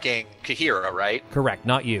attacking Kahira, right? Correct,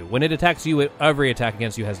 not you. When it attacks you, every attack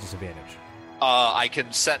against you has disadvantage. I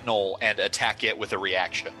can sentinel and attack it with a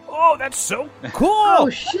reaction. Oh, that's so cool! Oh,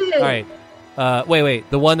 shit. All right. Wait.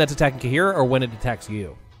 The one that's attacking Kahira, or when it attacks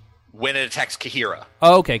you? When it attacks Kahira.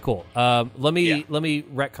 Oh, okay, cool. Let me Yeah.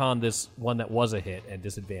 retcon this one that was a hit and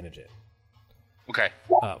disadvantage it. Okay.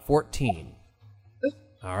 14.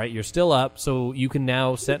 All right, you're still up, so you can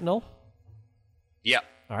now sentinel. Yep.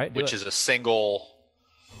 All right, do Which it. is a single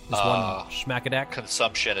Just one schmackadack.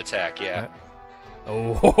 consumption attack, yeah.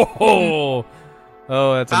 Oh,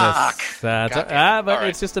 that's a Fuck. miss. That's Goddamn. but All right.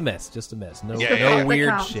 it's just a miss. Just a miss. No, Yeah, yeah, no yeah. weird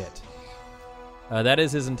That counts. shit. That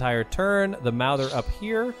is his entire turn. The Mouther up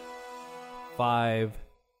here. 5,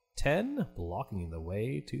 10, blocking the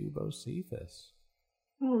way to Bocephus.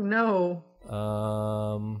 Oh, no.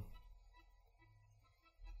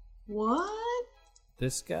 What?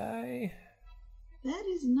 This guy. That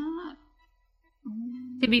is not.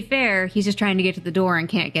 To be fair, he's just trying to get to the door and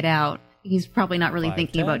can't get out. He's probably not really 5,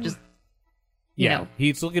 thinking 10. about just, you Yeah, know.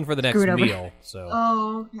 he's looking for the next screw it over. meal. So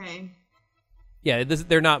Oh, okay. yeah,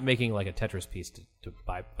 they're not making like a Tetris piece to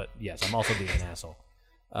buy. But yes, I'm also being an asshole.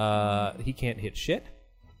 He can't hit shit.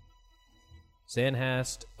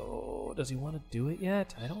 Zanhast. Oh, does he want to do it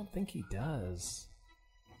yet? I don't think he does.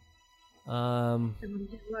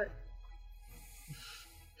 What?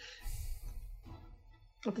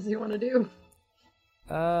 What does he want to do?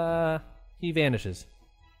 He vanishes.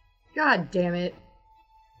 God damn it.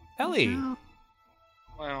 Ellie, No.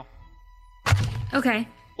 Well, Okay.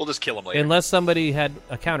 we'll just kill him later. unless somebody had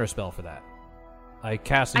a counter spell for that. I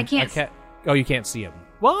cast him. I can't Oh, you can't see him.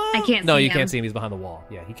 What? I can't No, see you him. can't see him. He's behind the wall.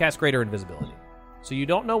 Yeah, he casts greater invisibility, so you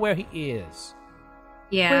don't know where he is.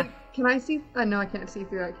 Yeah. Wait, can I see? No, I can't see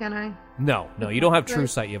through that, can I? No, you don't have true Right.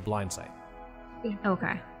 sight. You have blind sight.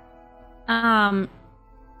 Okay.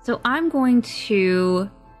 So I'm going to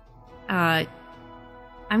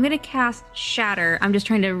cast Shatter. I'm just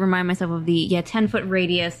trying to remind myself of the 10-foot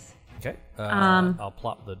radius. Okay. Um, I'll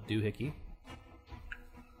plop the doohickey.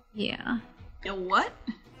 Yeah. A what?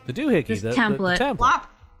 The doohickey. This The template. template.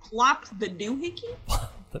 Plop the doohickey?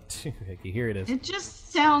 The doohickey. Here it is. It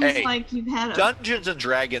just sounds Hey, like you've had a Dungeons and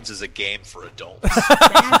Dragons is a game for adults.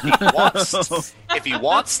 If he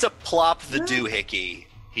wants to plop the doohickey,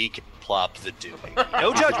 he can plop the doohickey.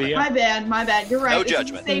 No judgment. My bad. You're right. No This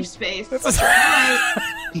judgment. is a safe space. That's right.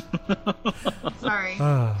 Sorry.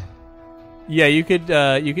 Yeah, you could.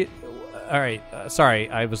 All right. Sorry,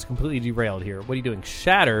 I was completely derailed here. What are you doing?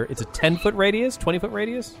 Shatter. It's a 10-foot radius, 20-foot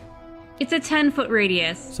radius. It's a 10-foot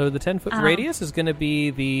radius. So the 10-foot radius is going to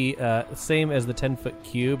be the same as the 10-foot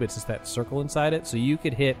cube. It's just that circle inside it. So you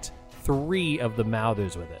could hit 3 of the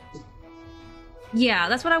mouthers with it. Yeah,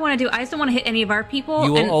 that's what I want to do. I just don't want to hit any of our people.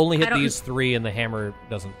 You will and only hit I don't- these 3, and the hammer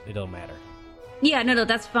doesn't. It don't matter. Yeah, no,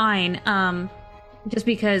 that's fine. Just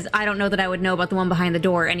because I don't know that I would know about the one behind the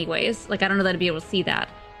door, anyways. Like I don't know that I'd be able to see that.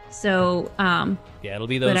 So, Yeah, it'll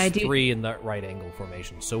be But I those do- 3 in the right angle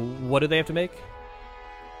formation. So what do they have to make?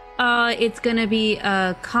 it's gonna be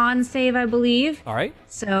a con save, I believe. All right.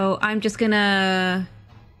 So I'm just gonna,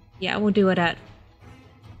 yeah, we'll do it at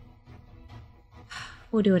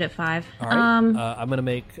 5. All right. I'm going to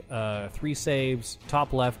make 3 saves,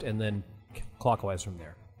 top left, and then clockwise from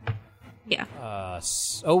there. Yeah.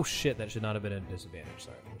 Oh, shit. That should not have been a disadvantage.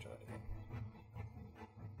 Sorry. Let me try that again.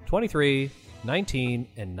 23, 19,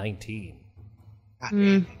 and 19.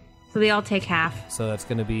 So they all take half. So that's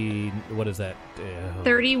going to be, what is that?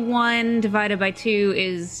 31 divided by 2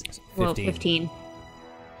 is, well, 15.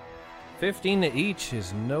 15 to each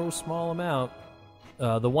is no small amount.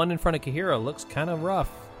 The one in front of Kahira looks kind of rough.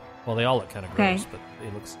 Well, they all look kind of gross, but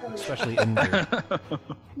it looks especially injured.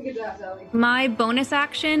 Good job, Sally. My bonus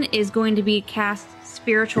action is going to be cast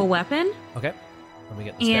Spiritual Weapon. Okay. Let me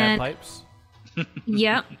get the stab And- pipes.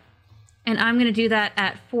 Yep. And I'm going to do that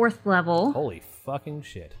at 4th level. Holy fucking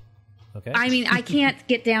shit. Okay. I mean, I can't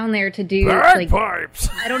get down there to do like Bagpipes!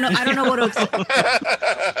 I don't know what to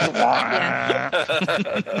yeah.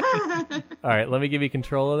 All right, let me give you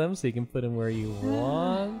control of them so you can put them where you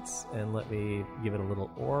want. And let me give it a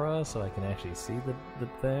little aura so I can actually see the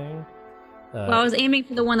thing. Well, I was aiming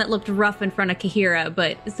for the one that looked rough in front of Kahira,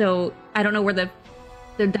 but so I don't know where the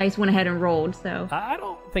dice went ahead and rolled, so I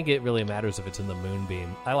don't think it really matters if it's in the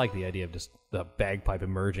moonbeam. I like the idea of just the bagpipe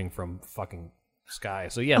emerging from fucking sky.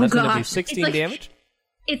 So yeah, that's going to be gosh. 16 It's like- damage.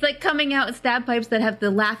 it's like coming out stab pipes that have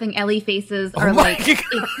the laughing Ellie faces, Oh or my like God.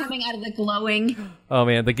 it's coming out of the glowing. Oh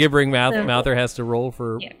man, the gibbering So- mouther has to roll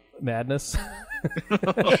for Yeah. madness.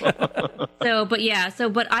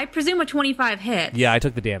 But I presume a 25 hits. Yeah, I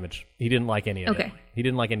took the damage. He didn't like any of it. Okay. He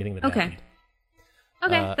didn't like anything that Okay. happened.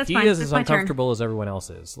 Okay, that's he fine. is That's as my turn. uncomfortable as everyone else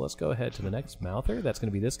is. Let's go ahead to the next mouther. That's going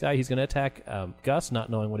to be this guy. He's going to attack Gus, not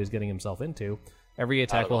knowing what he's getting himself into. Every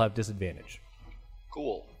attack will have disadvantage.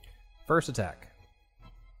 Cool. First attack,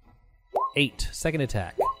 8. Second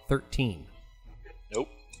attack, 13. Nope.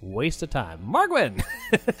 Waste of time. Margwin!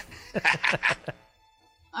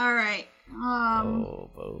 All right. Oh,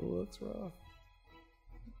 Bo looks rough.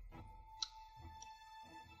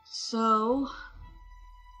 So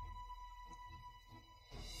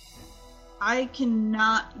I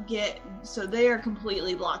cannot get. So they are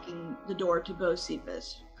completely blocking the door to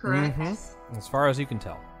Bocephus, correct? Mhm. As far as you can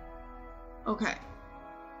tell. Okay.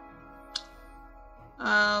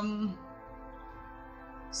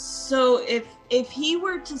 So if he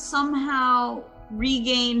were to somehow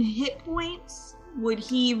regain hit points, would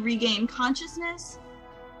he regain consciousness,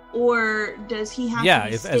 or does he have? Yeah, to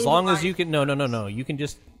be as long as you stabilized? can. No. You can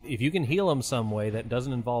just, if you can heal him some way that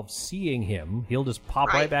doesn't involve seeing him, he'll just pop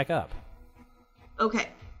right Right. back up. Okay.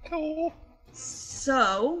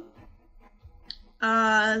 So,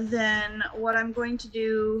 then what I'm going to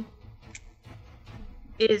do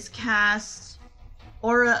is cast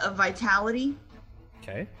Aura of Vitality.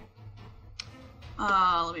 Okay.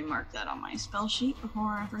 Let me mark that on my spell sheet before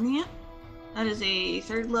I forget. That is a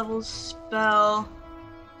 3rd level spell.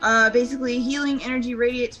 Basically, healing energy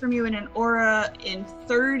radiates from you in an aura in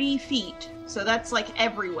 30 feet. So that's like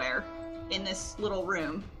everywhere in this little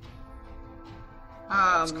room.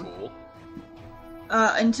 That's cool.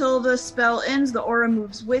 Until the spell ends, the aura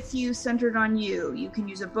moves with you, centered on you. You can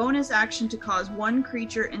use a bonus action to cause one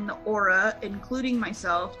creature in the aura, including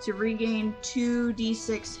myself, to regain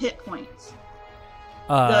 2d6 hit points.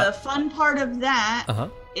 The fun part of that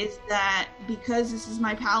is that because this is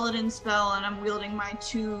my paladin spell and I'm wielding my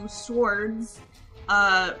 2 swords,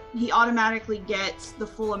 he automatically gets the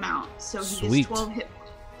full amount. So he Sweet. gets 12 hit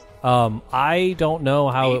points. I don't know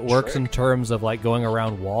how it Neat works trick. in terms of like going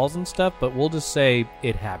around walls and stuff, but we'll just say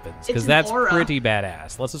it happens because It's an that's aura. pretty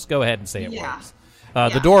badass. Let's just go ahead and say it Yeah. works. Yeah.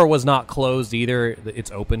 The door was not closed either;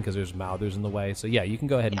 it's open because there's mouthers in the way. So yeah, you can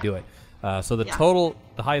go ahead and Yeah. do it. So the Yeah. total,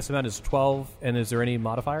 the highest amount is 12. And is there any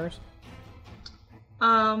modifiers?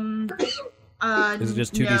 Is it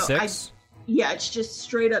just no, 2d6? Yeah, it's just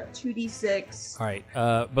straight up 2d6. All right.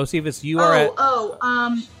 Bocephus, you are at...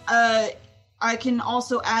 I can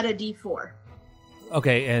also add a d4.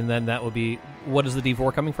 Okay, and then that would be... What is the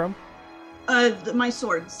d4 coming from? My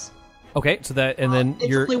swords. Okay, so that... And then it's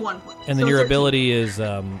your... only 1 point. And then so your 13. ability is...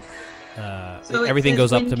 So everything it goes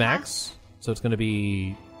says up to when max. So it's going to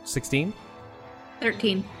be 16?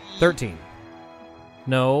 13. 13.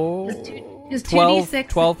 No... Is 12, 2d6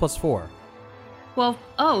 12 plus 4. 12?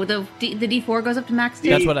 Oh, the d4 goes up to max too?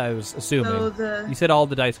 That's what I was assuming. So You said all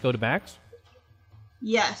the dice go to max?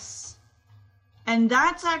 Yes. And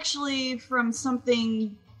that's actually from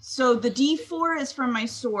something... So the d4 is from my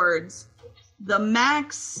swords. The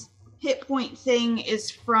max hit point thing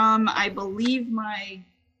is from, I believe, my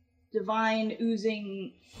divine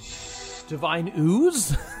oozing... Divine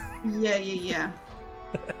ooze? Yeah.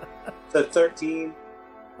 So 13,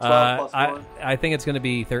 12 plus 1. I think it's going to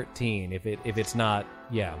be 13 if it's not,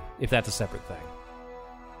 yeah, if that's a separate thing.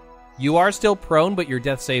 You are still prone, but your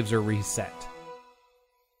death saves are reset.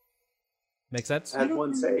 Make sense? I had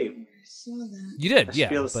one save. I saw that. You did, I should yeah.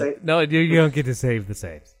 be able to but save. no, you don't get to save the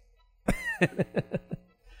saves.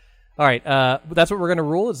 All right, that's what we're going to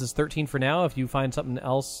rule. Is this 13 for now? If you find something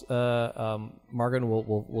else, Margaret,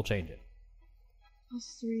 we'll change it.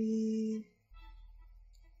 Plus 3...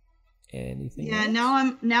 Anything? Yeah,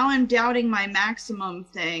 else? now I'm doubting my maximum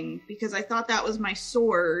thing because I thought that was my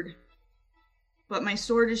sword. But my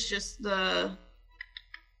sword is just the...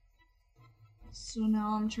 So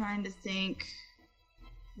now I'm trying to think,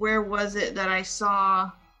 where was it that I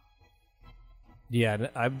saw? Yeah,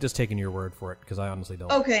 I'm just taking your word for it because I honestly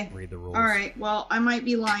don't read the rules. All right. Well, I might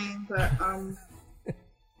be lying, but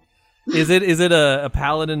Is it a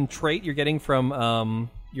paladin trait you're getting from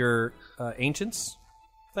your ancients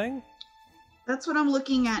thing? that's what I'm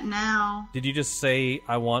looking at now. Did you just say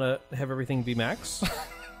I want to have everything be max?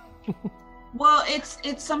 Well,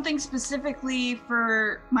 it's something specifically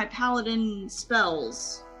for my paladin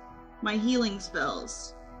spells, my healing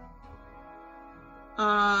spells.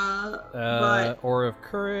 But Aura of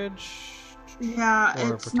courage. yeah,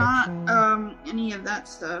 Or it's not protection. any of that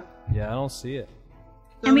stuff. Yeah, I don't see it.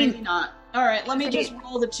 So I mean- maybe not. All right, let me just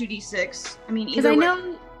roll the 2d6. I mean, Because either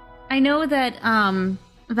way. I know that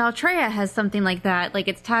Valtreya has something like that. Like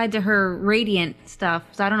it's tied to her radiant stuff.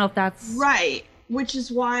 So I don't know if that's Right, which is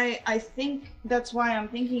why I'm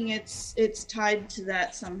thinking it's tied to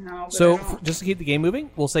that somehow. But So I don't- just to keep the game moving,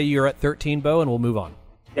 we'll say you're at 13, Bo, and we'll move on.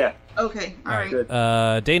 Yeah. okay, all right. Good.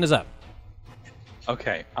 Dana's up.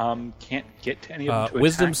 Okay. Can't get to any of them to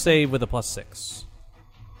Wisdom attack. save with a +6.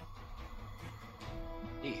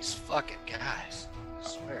 These fucking guys. I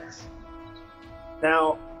swear.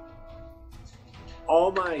 Now,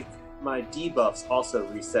 all my debuffs also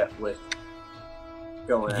reset with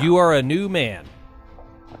going out. You are a new man.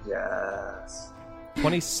 Yes.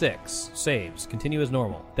 26 saves. Continue as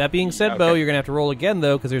normal. That being said, Bo, Okay. you're gonna have to roll again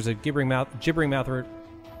though, because there's a gibbering mouth.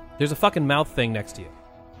 There's a fucking mouth thing next to you.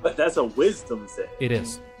 But that's a wisdom save, It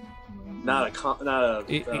is not a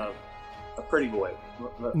pretty boy.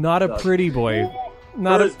 not a pretty boy.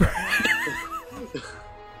 Not a.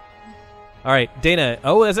 All right, Dana.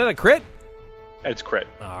 Oh, is that a crit? It's crit.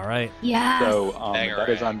 All right, yeah. So Banger that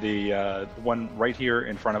is rag. on the one right here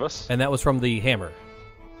in front of us. and that was from the hammer.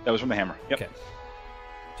 That was from the hammer. Yep. Okay.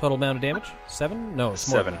 Total amount of damage? 7? No, it's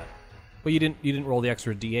more 7. than that. Well, you didn't roll the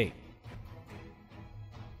extra D8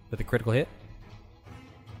 with the critical hit,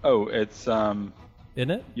 Oh, it's isn't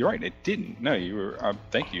it? You're right. It didn't. No, you were.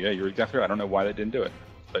 Thank you. Yeah, you were exactly right. I don't know why that didn't do it,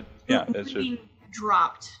 but yeah, that's just. Being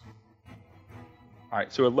dropped. All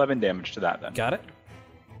right, so 11 damage to that then. Got it.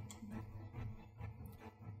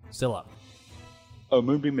 Still up. Oh,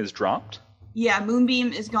 Moonbeam is dropped? Yeah,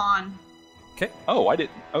 Moonbeam is gone. Okay. Oh, I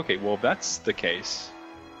didn't. Okay, well, if that's the case.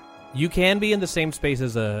 You can be in the same space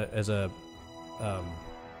as a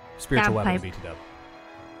spiritual weapon Bagpipe. BT dub.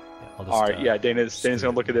 Yeah, I'll just, All right, yeah, Dana's screw gonna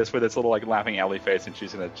it. look at this with its little like laughing alley face, and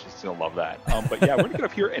she's gonna love that. But yeah, we're gonna get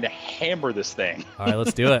up here and hammer this thing. All right,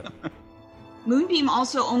 let's do it. Moonbeam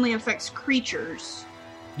also only affects creatures.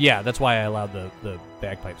 Yeah, that's why I allowed the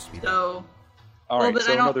bagpipes to be there. So All well, right, but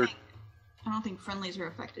so I don't another. think I don't think friendlies are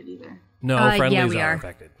affected either. No, yeah, friendlies we are are.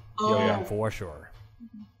 affected. Oh. Yeah, for sure.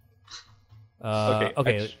 Okay,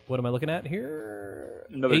 Okay, what am I looking at here?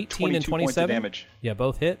 Another 18 and 22 points of 27? damage. Yeah,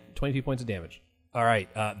 both hit. 22 points of damage. All right,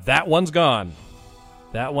 that one's gone.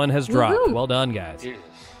 That one has dropped. Woohoo. Well done, guys. Jesus.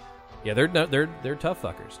 Yeah, they're tough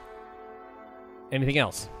fuckers. Anything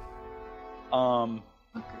else? And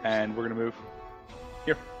we're gonna move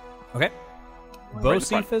here. Okay. Right in the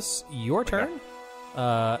front. Bocephus, your turn.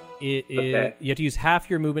 Okay. You have to use half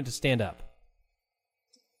your movement to stand up.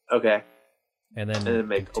 Okay. And then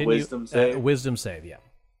make a continue, wisdom save? Wisdom save, yeah.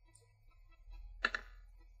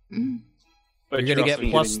 But You're going to also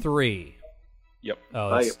get plus getting- 3. Yep. Oh,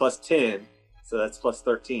 I that's, get plus 10, so that's plus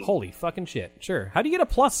 13. holy fucking shit. Sure. How do you get a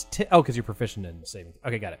plus 10? Oh, because you're proficient in saving.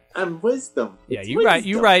 Okay, got it. I'm wisdom. Yeah, It's you're right. wisdom.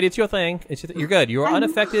 You're right. It's your thing. You're good. You're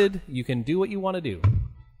unaffected. You can do what you want to do.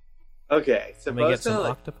 Okay, so Let me get Bo's some gonna,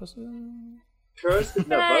 octopuses.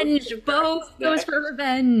 Revenge! Both goes for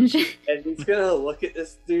revenge. And he's gonna look at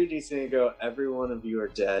this dude. He's gonna go, "Every one of you are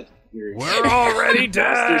dead. You're We're already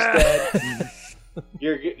monster's dead.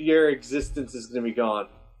 dead. Your existence is gonna be gone."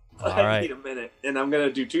 All I right. need a minute, and I'm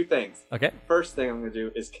gonna do 2 things. Okay, First thing I'm gonna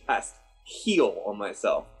do is cast heal on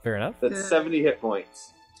myself. fair enough. That's 70 hit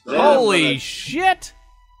points. Then Holy shit!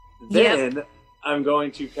 Then I'm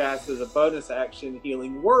going to cast as a bonus action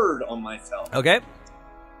healing word on myself. Okay.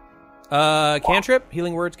 Cantrip,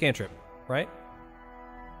 healing words, cantrip, right?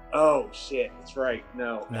 Oh shit, that's right.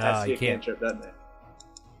 No, it No, has to be you a can't. cantrip, doesn't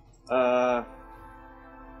it?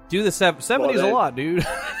 Do the 70s a then- lot, dude.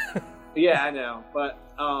 Yeah, I know, but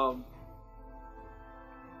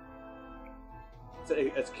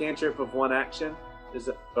it's a cantrip of 1 action. Is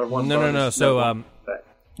it or one? No. bonus? So, one. You It's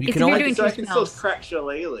can if you're only doing so I two can still spells. crack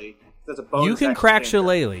shillelagh. That's a bonus. you can action crack cantrip.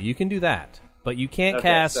 shillelagh. You can do that, but you can't Okay,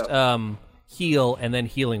 cast so- heal and then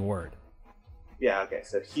healing word. Yeah. Okay.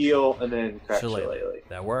 So heal and then crack Shillelagh. shillelagh.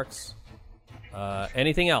 That works.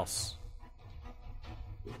 Anything else?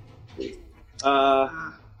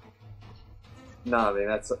 No, I mean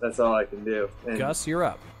that's all I can do. And Gus, you're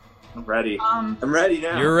up. I'm ready. I'm ready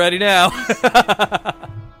now. You're ready now.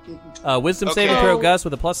 Wisdom saving Okay. throw, Gus,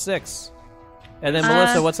 with a +6. And then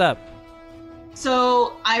Melissa, what's up?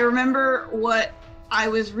 So I remember what I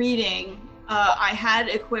was reading. I had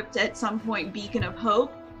equipped at some point Beacon of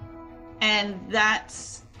Hope, and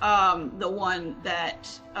that's the one that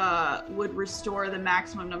would restore the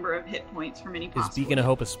maximum number of hit points from any Is possible. Beacon of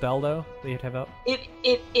Hope a spell, though, that you have to have out? It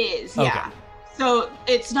is, Okay. yeah. So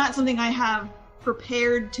it's not something I have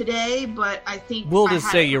prepared today, but I think We'll I just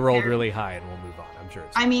had say it you rolled prepared. really high and we'll move on. I'm sure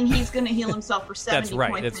it's I mean, he's going to heal himself for 70 That's right.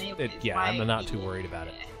 points It's, anyways. yeah, Why I'm not he- too worried about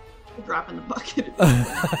it. Drop in the bucket.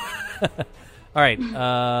 All right.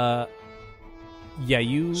 Yeah,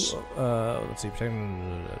 you. Let's see.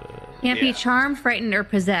 Can't be charmed, frightened, or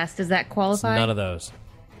possessed. Does that qualify? None of those.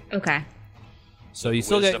 Okay. So you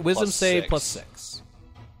still get wisdom plus save 6. +6.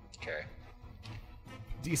 Okay.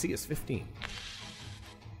 DC is 15.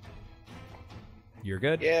 You're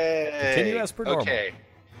good. Yay! Continue as per normal. Okay.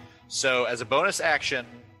 So as a bonus action,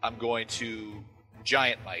 I'm going to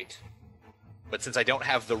Giant Might. But since I don't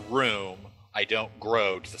have the room, I don't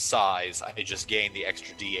grow to the size. I just gain the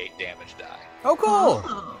extra D8 damage die. Oh, cool.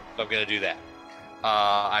 Oh. So I'm going to do that.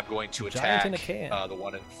 I'm going to Giant attack in a can. the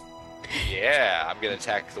one in. Yeah, I'm going to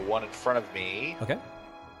attack the one in front of me. Okay.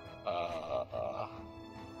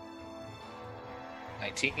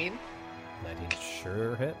 19, 19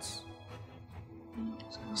 sure hits.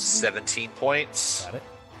 17 points, Got it.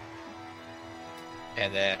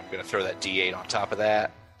 and then I'm going to throw that D8 on top of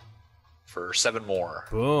that for 7 more.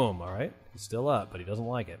 Boom. All right. He's still up, but he doesn't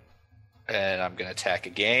like it. And I'm going to attack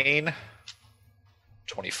again.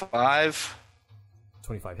 25,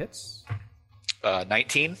 25 hits.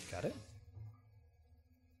 19. Got it.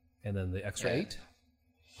 And then the extra Yeah.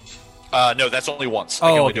 8. No, that's only once.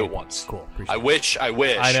 I can only do it once. Cool. Appreciate I it. wish,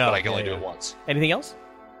 I know, but I can yeah, only do yeah. it once. Anything else?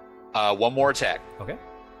 One more attack. Okay.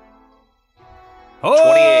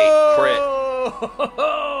 28 crit.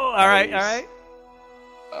 All right. All right.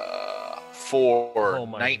 For Oh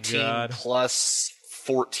my 19 God. plus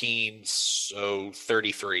 14, so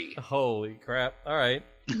 33. Holy crap! All right,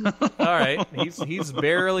 all right. He's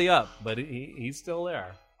barely up, but he's still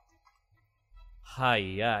there. Hi,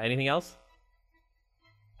 yeah. Anything else?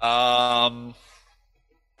 No.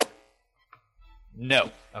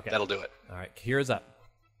 Okay. That'll do it. All right. Kira's up.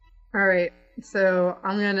 All right, so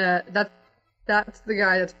I'm gonna. That's the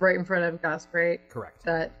guy that's right in front of Gus, right? Correct.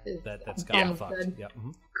 That's got him fucked. good. Yep.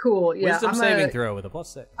 Mhm. Cool. Yeah. Wisdom I'm saving gonna, throw with a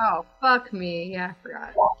 +6. Oh fuck me! Yeah, I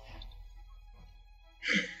forgot.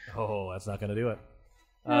 Oh, that's not gonna do it.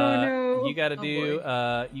 Oh, no. You gotta Oh,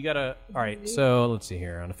 do. You gotta. All right. So let's see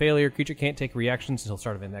here. On a failure, creature can't take reactions until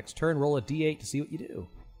start of the next turn. Roll a d8 to see what you do.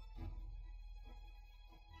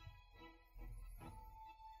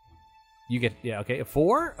 You get okay. A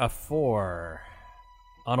 4. A 4.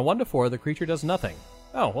 On a 1 to 4, the creature does nothing.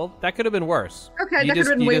 Oh well, that could have been worse. Okay, You that could just-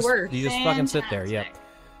 have been you way just- worse. You just fucking sit there. Yep.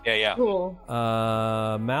 Yeah, yeah. Cool.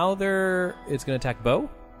 Mouther is going to attack Bo.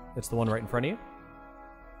 It's the one right in front of you.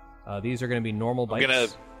 These are going to be normal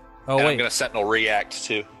bites. Oh And wait. I'm going to Sentinel react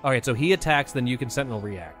too. All right, so he attacks, then you can Sentinel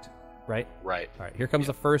react, right? Right. All right, here comes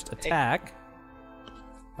the first attack.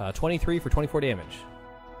 23 for 24 damage.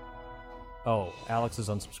 Oh, Alex is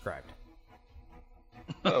unsubscribed.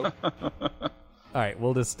 Oh. All right,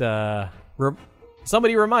 we'll just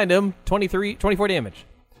somebody remind him. 24 damage.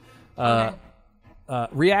 Okay.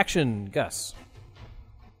 Reaction, Gus.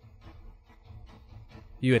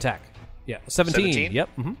 You attack. Yeah, 17. Yep.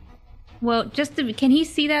 Mm-hmm. Well, can he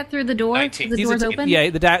see that through the door? 19. The door's open? Yeah,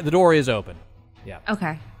 the door is open. Yeah.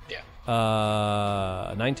 Okay.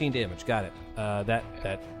 19 damage. Got it.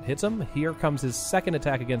 That hits him. Here comes his second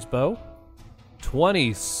attack against Bo.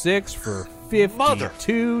 26 for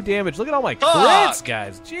 52 damage. Look at all my crits,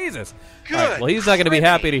 guys. Jesus. Good. All right, well, he's not going to be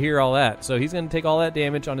happy to hear all that. So he's going to take all that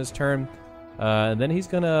damage on his turn. And then he's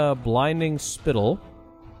going to Blinding Spittle.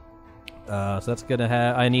 So that's going to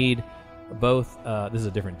have... I need both... this is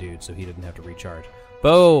a different dude, so he didn't have to recharge.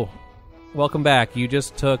 Bo, welcome back. You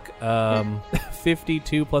just took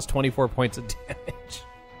 52 plus 24 points of damage.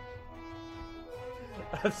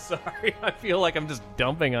 I'm sorry. I feel like I'm just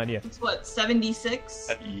dumping on you. It's what,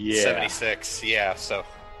 76? Yeah. 76, yeah, so.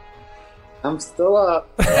 I'm still up.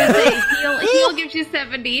 Heal gives you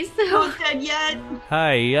 70, so... Not dead yet.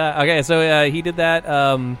 Hi. Okay, so he did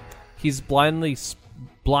that. He's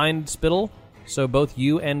blind spittle. So both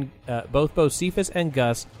you and both Cephas and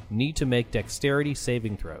Gus need to make dexterity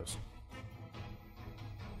saving throws.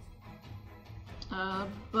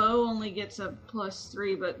 Bo only gets a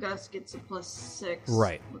 +3, but Gus gets a +6.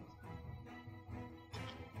 Right.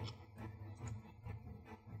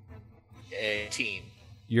 18.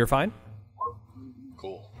 You're fine,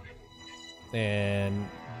 Cool. and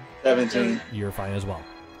 17. you're fine as well.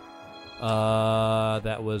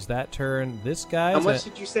 That was that turn. This guy. How much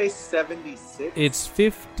did you say? 76? It's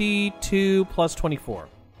 52 plus 24.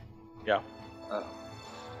 Yeah.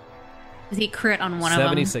 Does he crit on one of them?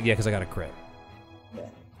 76. Yeah, because I got a crit.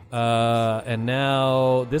 And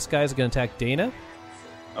now this guy's going to attack Dana.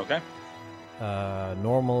 Okay.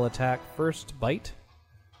 Normal attack first bite.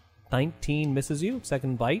 19 misses you.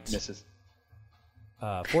 Second bite. Misses.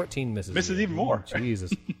 14 misses. Misses you. even more.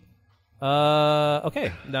 Jesus.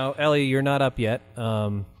 Okay. Now, Ellie, you're not up yet.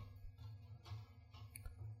 It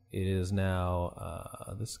is now.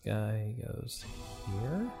 This guy goes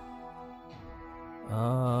here.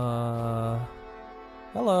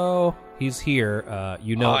 Hello. He's here.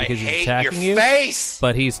 You know I because he's hate attacking your you. face!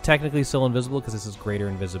 But he's technically still invisible because this is greater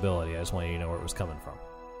invisibility. I just wanted you to know where it was coming from.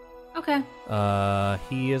 Okay.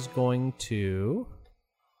 He is going to...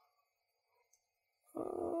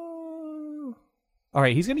 all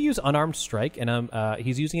right, he's going to use Unarmed Strike, and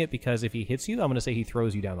he's using it because if he hits you, I'm going to say he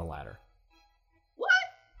throws you down the ladder. What?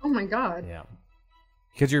 Oh my god. Yeah.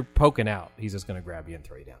 Because you're poking out. He's just going to grab you and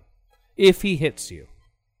throw you down. If he hits you.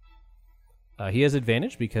 He has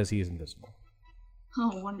advantage because he is invisible.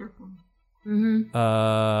 Oh, wonderful.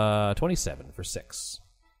 Mm-hmm. 27 for 6.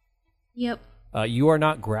 Yep. You are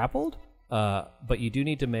not grappled, but you do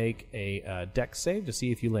need to make a dex save to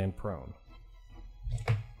see if you land prone.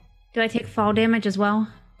 Do I take fall damage as well?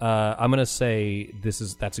 I'm going to say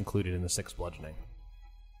that's included in the 6 bludgeoning.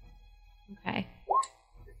 Okay.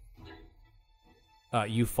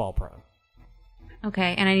 You fall prone.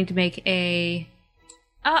 Okay, and I need to make a...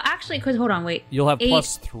 Oh, actually, because hold on, wait. You'll have 8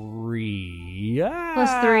 +3.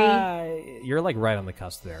 +3. You're like right on the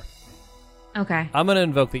cusp there. Okay. I'm going to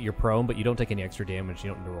invoke that you're prone, but you don't take any extra damage.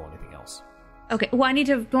 You don't need to roll anything else. Okay. Well,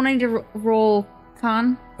 don't I need to roll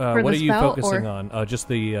con for what the are you spell, focusing or on? Just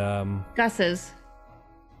the... Gus's.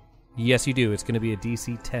 Yes, you do. It's going to be a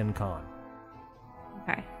DC 10 con.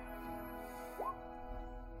 Okay.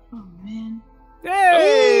 Oh, man.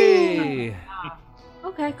 Hey!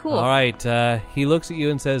 Okay, cool. All right. He looks at you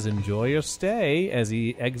and says, "Enjoy your stay," as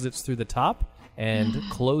he exits through the top and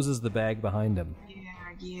closes the bag behind him.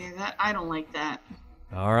 Yeah, that I don't like that.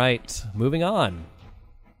 All right. Moving on.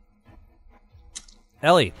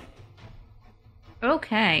 Ellie.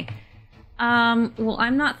 Okay. Well,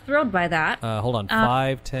 I'm not thrilled by that. Hold on.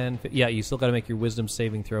 5, 10... Yeah, you still got to make your wisdom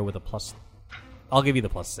saving throw with a plus... I'll give you the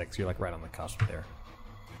 +6. You're like right on the cusp there.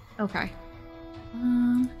 Okay.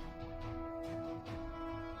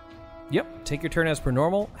 Yep. Take your turn as per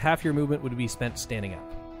normal. Half your movement would be spent standing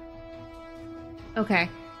up. Okay.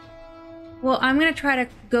 Well, I'm going to try to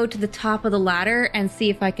go to the top of the ladder and see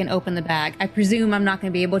if I can open the bag. I presume I'm not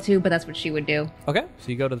going to be able to, but that's what she would do. Okay. So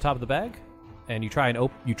you go to the top of the bag, and you try and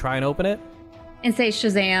open it. And say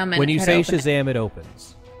Shazam. And when you try say to open Shazam, it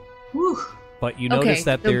opens. Whew. But you Okay, notice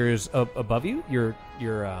that there's above you, your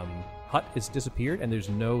hut is disappeared, and there's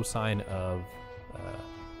no sign of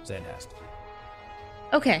Zandast.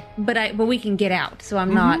 Okay, but we can get out, so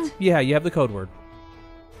I'm not... Yeah, you have the code word.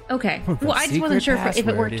 Okay. Well, I just wasn't sure if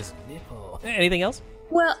it worked. Is nipple. Anything else?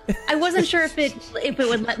 Well, I wasn't sure if it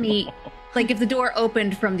would let me, like, if the door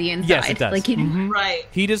opened from the inside. Yes, it does. Like, Right.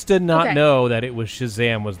 He just did not Okay. know that it was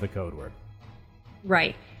Shazam was the code word.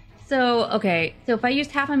 Right. So, okay. So if I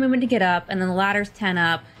used half my movement to get up, and then the ladder's 10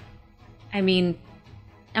 up, I mean,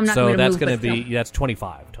 I'm not So going to that's move. going to but be still. that's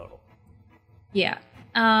 25 total. Yeah.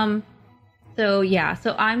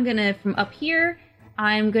 So I'm gonna from up here.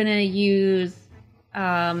 I'm gonna use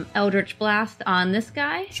Eldritch Blast on this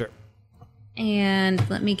guy, Sure. and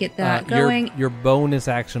let me get that Your- going. Your bonus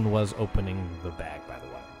action was opening the bag, by the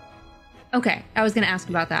way. Okay, I was gonna ask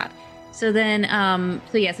about that. So then,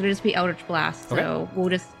 so it'll just be Eldritch Blast. So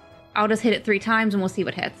I'll just hit it 3 times, and we'll see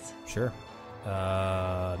what hits. Sure.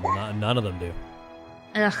 None of them do.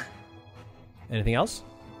 Ugh. Anything else?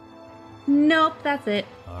 Nope, that's it.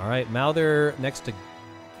 All right, Mouther next to.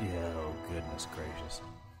 Oh goodness gracious!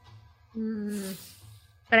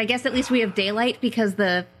 But I guess at least we have daylight because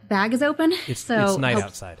the bag is open. It's so night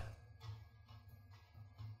outside.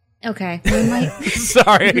 Okay, moonlight.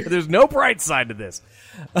 Sorry, there's no bright side to this.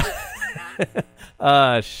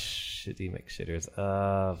 Shitty McShitters.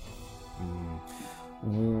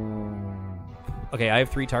 Okay, I have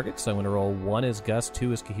 3 targets, so I'm going to roll. 1 is Gus,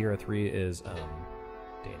 2 is Kahira, 3 is Dana.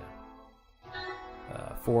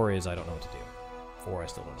 4 is I don't know what to do. 4 I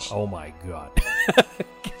still don't know. Oh my god.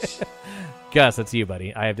 Gus, that's you,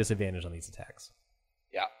 buddy. I have disadvantage on these attacks.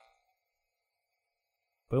 Yeah.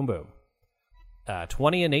 Boom, boom.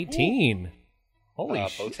 20 and 18. Holy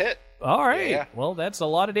Both shit. hit. All right. Yeah. Well, that's a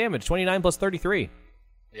lot of damage. 29 plus 33.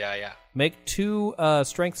 Yeah. Make 2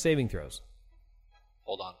 strength saving throws.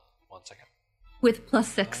 Hold on 1 second. With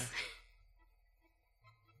 +6.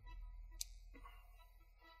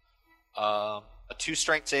 A 2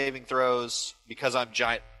 strength saving throws because I'm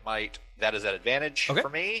giant might. That is at advantage Okay. for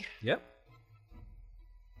me. Yep.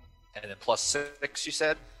 And then +6, you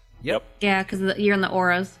said. Yep. Yeah, because you're in the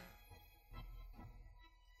auras.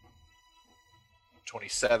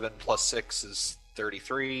 27 plus 6 is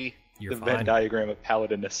 33. You're The fine. Venn diagram of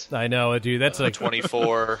paladiness. I know, dude. That's like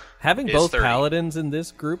 24. having is both 30. paladins in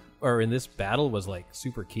this group or in this battle was like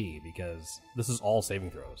super key because this is all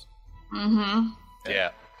saving throws. Mm-hmm.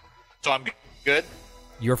 Yeah. So I'm good?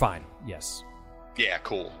 You're fine. Yes. Yeah,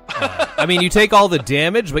 cool. I mean, you take all the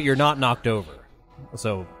damage, but you're not knocked over.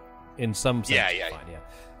 So, in some sense, Yeah. you're fine.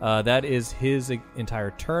 Yeah. That is his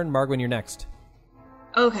entire turn. Margwin, you're next.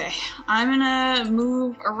 Okay, I'm gonna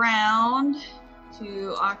move around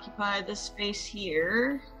to occupy the space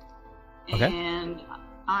here. Okay. And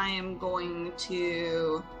I am going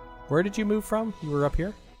to, Where did you move from? You were up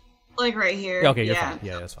here? like, right here. Okay, you're yeah. fine.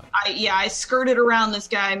 Yeah, that's fine. I skirted around this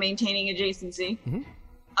guy, maintaining adjacency. Mhm.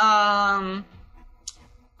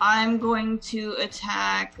 I'm going to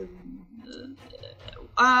attack.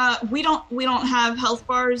 We don't have health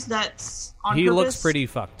bars. That's on He purpose? looks pretty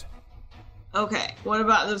fucked. Okay. What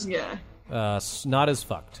about this guy? Not as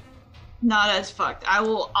fucked. Not as fucked.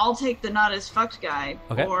 I'll take the not as fucked guy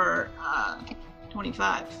Okay. for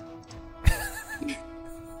 25.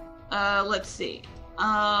 Let's see.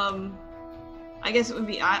 I guess it would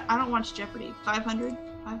be. I don't watch Jeopardy. 500.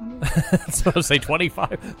 500. So I'll say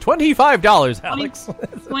 $25, Alex.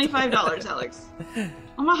 $25, Alex.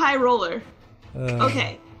 I'm a high roller.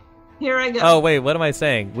 Okay, here I go. Oh wait, what am I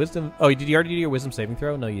saying? Wisdom. Oh, did you already do your wisdom saving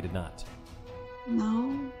throw? No, you did not. No.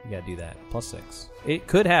 You gotta do that. +6. It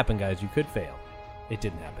could happen, guys. You could fail. It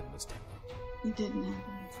didn't happen this time. It didn't happen.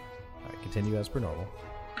 All right, continue as per normal.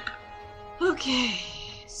 Okay.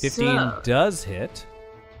 15 so, does hit.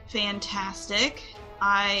 fantastic.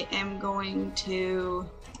 I am going to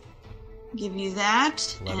give you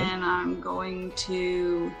that, 11. and I'm going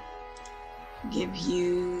to give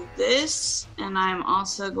you this, and I'm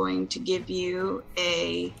also going to give you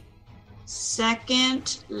a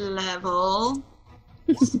second level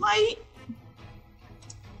smite.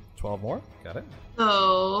 12 more. Got it.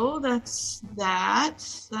 So that's that.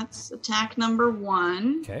 That's attack number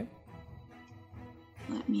 1. Okay.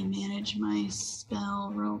 Let me manage my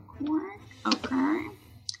spell real quick. Okay.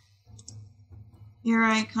 Here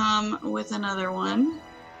I come with another one.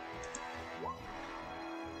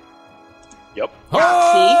 Yep.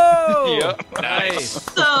 Oh! Yep. Nice.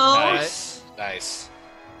 So Nice.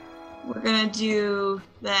 we're gonna do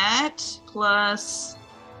that plus.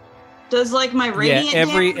 Does like my Yeah, radiant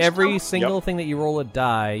damage every count? single thing that you roll a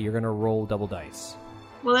die, you're gonna roll double dice.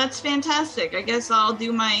 Well, that's fantastic. I guess I'll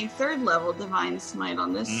do my 3rd level divine smite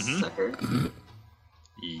on this sucker.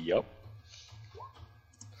 Yep.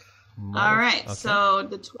 All right, Okay. so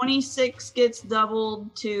the 26 gets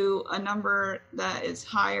doubled to a number that is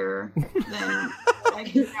higher than.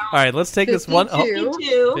 All right, let's take this one. Oh,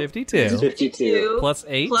 52. 52 52. plus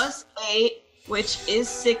 8. Plus 8, which is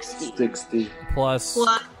 60. 60. Plus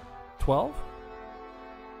Plus 12?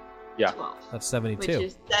 Yeah. 12. That's 72. Which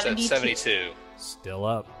is 72. 72. Still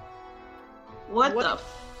up. What the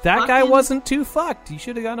That guy fucking- wasn't too fucked. You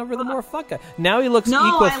should have gone over the more fuck guy. Now he looks No,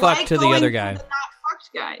 equal I fucked like to the going other for guy. the not fucked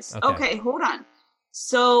guys. Okay. Okay, hold on.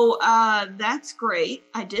 So that's great.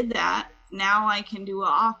 I did that. Now I can do an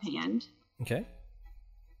offhand. Okay.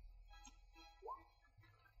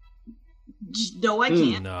 No, I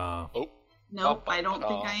can't. No. Nope, I don't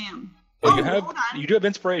think I am. Oh, Hold on. you do have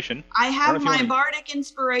inspiration. I don't know have if you my wanna- bardic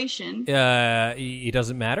inspiration. It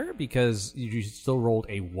doesn't matter because you still rolled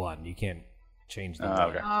a 1. You can't change the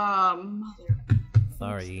Okay. Mother.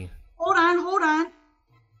 Sorry. Hold on.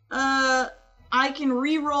 I can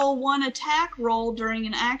re-roll one attack roll during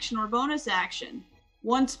an action or bonus action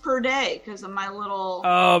once per day because of my little.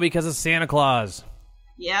 Oh, because of Santa Claus.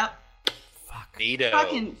 Yep. Fuck.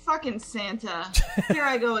 Neato. Fucking Santa. Here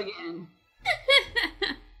I go again.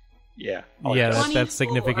 Yeah. Yeah, that's 24.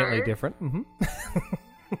 significantly different. Mm-hmm.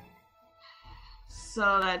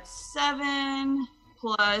 So that's 7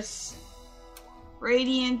 plus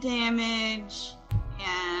radiant damage,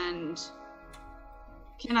 and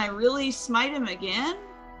can I really smite him again?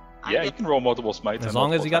 Yeah, you can roll multiple smites. As and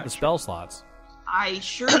long as multiple you got the attacks. spell slots. I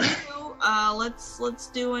sure do. Let's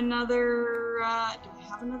do another. Do I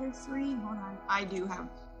have another 3? Hold on. I do have.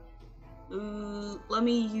 Let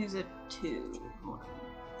me use a 2. Hold on.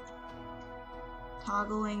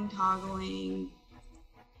 Toggling.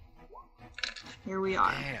 Here we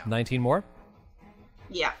are. Damn. 19 more?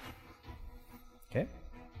 Yeah. Okay.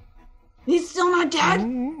 He's still not dead?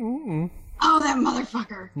 Mm-hmm. Oh, that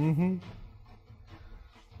motherfucker. Mm-hmm.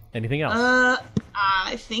 Anything else?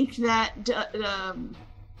 I think that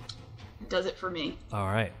does it for me. All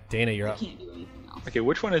right. Dana, you're I up. can't do anything else. Okay,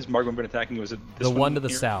 which one has Margot been attacking? Was it this The one to the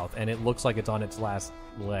here? south, and it looks like it's on its last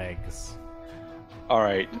legs. All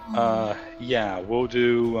right. Yeah, we'll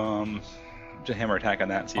do just hammer attack on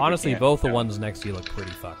that. And see if we Honestly, can't- both the yeah. ones next to you look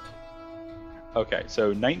pretty fucked. Okay,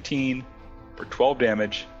 so 19 for 12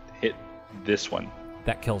 damage. Hit this one.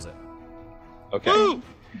 That kills it. Okay.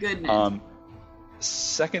 Goodness.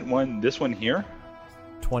 Second one, this one here,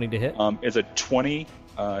 20 to hit. is a 20.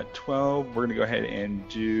 12. We're gonna go ahead and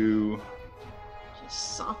do.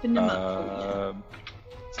 Just soften him up for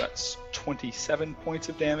So that's 27 points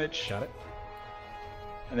of damage. Got it.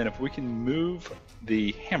 And then if we can move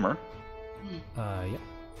the hammer, Yeah.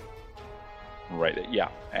 right? Yeah,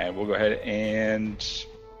 and we'll go ahead and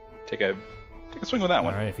take a swing with that All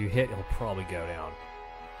one. right. If you hit, it'll probably go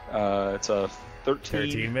down. It's a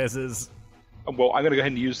 13. 13 misses. Well, I'm gonna go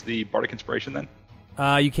ahead and use the bardic inspiration then.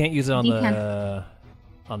 You can't use it on You the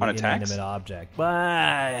On attacks? inanimate object.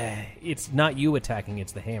 But it's not you attacking;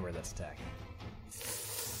 it's the hammer that's attacking.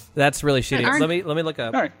 That's really shitty. aren't- Let me look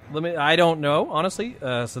up. All right. I don't know honestly.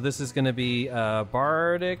 So this is going to be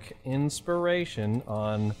bardic inspiration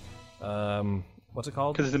on what's it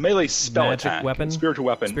called? Because it's a melee spell Magic attack. weapon? Spiritual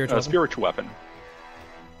weapon. Spiritual weapon? Spiritual weapon.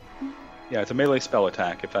 Yeah, it's a melee spell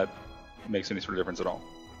attack, if that makes any sort of difference at all.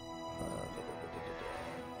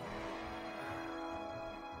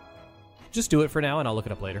 Just do it for now, and I'll look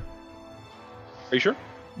it up later. Are you sure?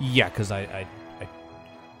 Yeah, because I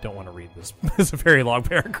don't want to read this. It's a very long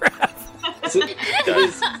paragraph.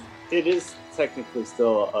 It is technically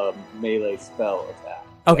still a melee spell attack.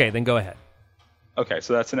 Okay, then go ahead. Okay,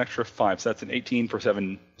 so that's an extra 5. So that's an 18 for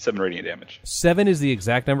 7 radiant damage. 7 is the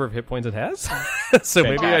exact number of hit points it has. So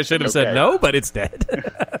maybe I should have said Okay. no, but it's dead.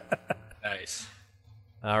 Nice.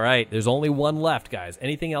 All right, there's only one left, guys.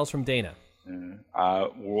 Anything else from Dana?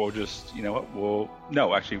 We'll just, you know what?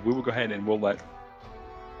 No, actually, we will go ahead and we'll let.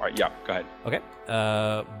 All right, yeah, go ahead. Okay.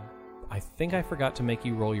 I think I forgot to make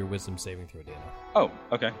you roll your wisdom saving throw, Dana. Oh,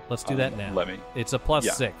 okay. Let's do that now. Let me. It's a plus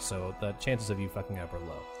Yeah. 6, so the chances of you fucking up are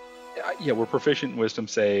low. Yeah, we're proficient in wisdom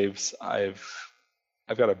saves. I've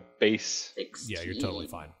got a base. 16. Yeah, you're totally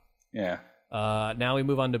fine. Yeah. Now we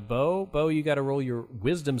move on to Bo. Bo, you got to roll your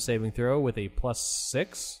wisdom saving throw with a plus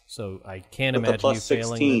 6. So I can't With a imagine plus you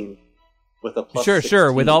failing. 16. With a plus Sure,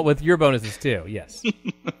 16. with your bonuses too. Yes.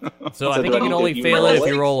 So I So think do you I can need only to fail roll it if it?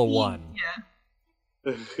 you roll a 1.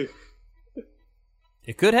 Yeah.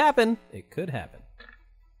 It could happen. It could happen.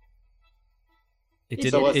 It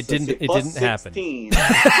didn't. So let's It didn't. see, It plus didn't happen. 16.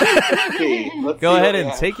 Let's see Go what ahead we and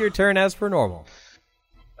have. take your turn as per normal.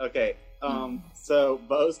 Okay. So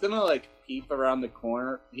Bo's gonna like peep around the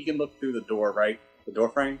corner. He can look through the door, right? The door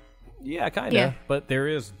frame. Yeah, kind of. Yeah. But there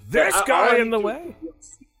is this All guy I in the need to- way.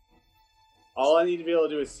 All I need to be able to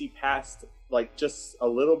do is see past, like, just a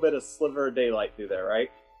little bit of sliver of daylight through there,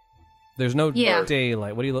 right? There's no Yeah.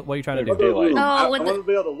 daylight. What are you trying to There's do? no daylight. Oh, I with want to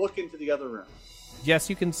be able to look into the other room. Yes,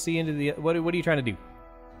 you can see into the. What are you trying to do?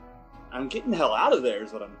 I'm getting the hell out of there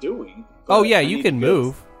is what I'm doing. Oh but yeah, I you need can to go-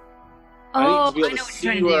 move. I need to be I able know to what you're trying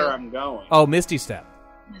see to where do. I'm going. Oh, Misty Step.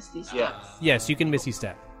 Misty Step. Yes. Yes, you can Misty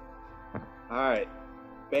Step. All right.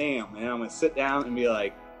 Bam. And I'm going to sit down and be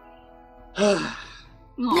like, all Aw.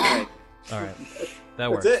 right. All right,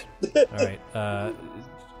 that works. That's it. All right.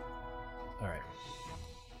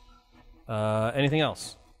 All right. Anything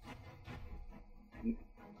else?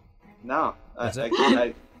 No. That's it?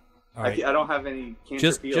 All I right. don't have any cancer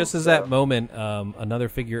Just fields, as so- that moment, another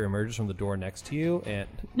figure emerges from the door next to you, and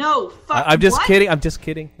No, fuck. I'm just what? kidding. I'm just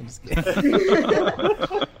kidding. If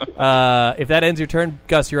that ends your turn,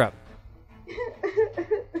 Gus, you're up.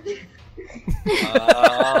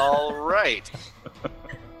 All right.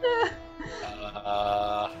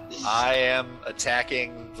 I am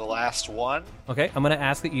attacking the last one. Okay, I'm going to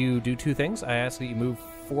ask that you do two things. I ask that you move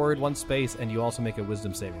forward one space, and you also make a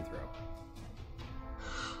Wisdom saving throw.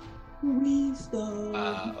 Wisdom.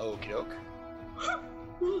 Okie doke.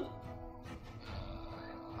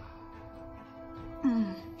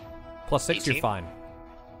 Plus 6, you're 18? fine.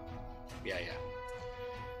 Yeah.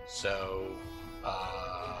 So,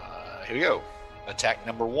 here we go. Attack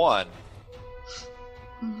number 1.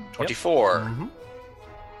 24. Mm-hmm.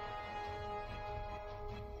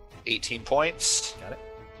 18 points. Got it.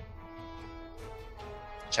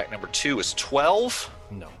 Attack number 2 is 12.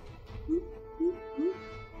 No,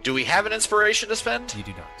 Do we have an inspiration to spend? you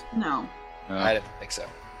do not. No. I didn't think so.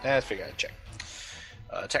 I figured I'd check.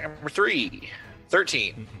 Attack number 3,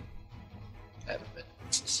 13. Mm-mm. That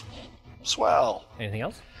misses. Swell. Anything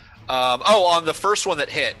else? On the first one that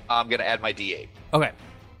hit, I'm going to add my D8 Okay.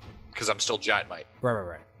 because I'm still giant might.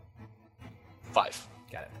 Right. 5.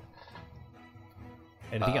 Got it.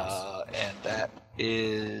 Anything else? And that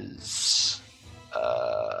is.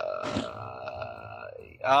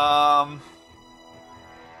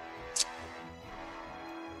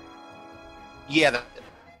 Yeah.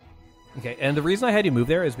 Okay, and the reason I had you move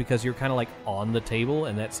there is because you're kind of like on the table,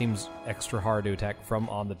 and that seems extra hard to attack from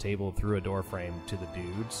on the table through a door frame to the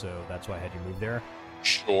dude, so that's why I had you move there.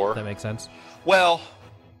 Sure. Does that make sense? Well,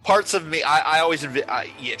 parts of me, I always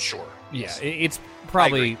yeah, sure. Yeah, it's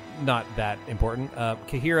probably agree. not that important.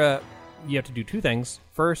 Kahira, you have to do two things.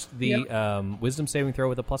 First, the Wisdom saving throw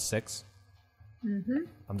with a plus 6. Mm-hmm.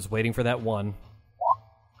 I'm just waiting for that one.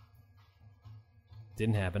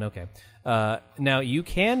 Didn't happen. Okay. Now you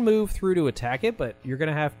can move through to attack it, but you're going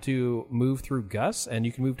to have to move through Gus, and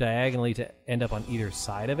you can move diagonally to end up on either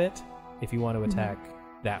side of it if you want to attack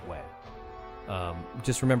that way.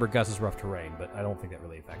 Just remember, Gus is rough terrain, but I don't think that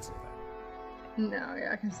really affects anything. No,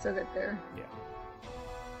 yeah, I can still get there. Yeah.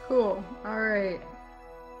 Cool. All right.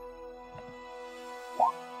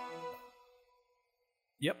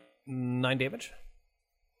 Yep. 9 damage.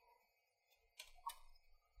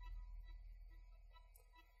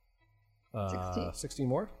 $16. 16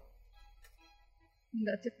 more.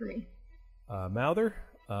 That's it for me. Mouther.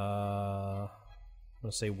 I'm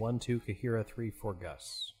going to say 1, 2, Kahira, 3, 4,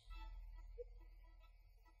 Gus.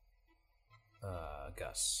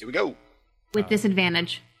 Gus. Here we go. With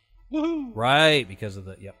disadvantage. Woohoo! Right, because of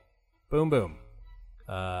the, yep. Boom, boom.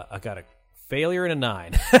 I got a failure and a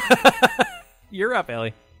 9. You're up,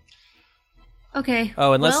 Ellie. Okay.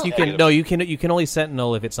 Oh, unless well, you can, no, you can only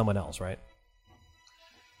sentinel if it's someone else, right?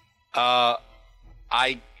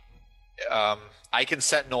 I can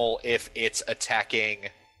sentinel if it's attacking.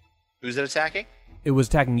 Who's it attacking? It was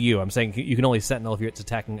attacking you. I'm saying you can only sentinel if it's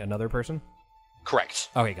attacking another person. Correct.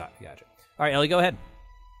 Okay, gotcha. All right, Ellie, go ahead.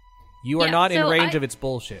 You are Yeah, not in so range of its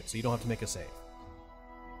bullshit, so you don't have to make a save.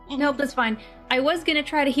 Nope, that's fine. I was gonna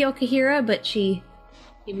try to heal Kahira, but she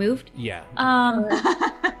moved. Yeah.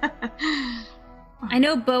 I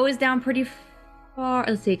know Bo is down pretty far.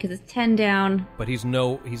 Let's see, because it's 10 down. But he's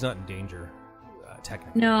not in danger,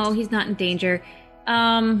 technically. No, he's not in danger.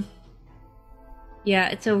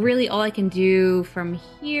 Yeah, so really all I can do from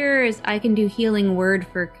here is I can do healing word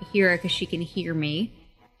for Kahira because she can hear me.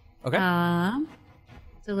 Okay.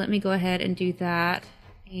 So let me go ahead and do that.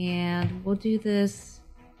 And we'll do this.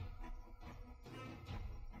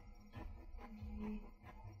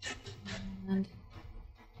 And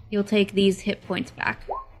you'll take these hit points back.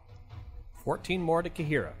 14 more to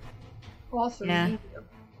Kahira. Awesome. Yeah. Thank you.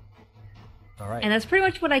 All right. And that's pretty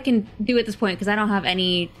much what I can do at this point because I don't have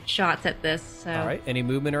any shots at this. So All right. Any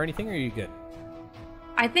movement or anything, or are you good?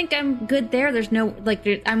 I think I'm good there. There's no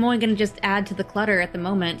I'm only going to just add to the clutter at the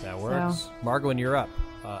moment. That so. works. Margwin, you're up.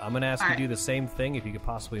 I'm going to ask you to All do right. the same thing if you could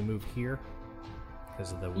possibly move here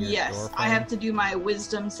because of the weird door Yes, frame. I have to do my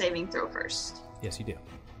wisdom saving throw first. Yes, you do.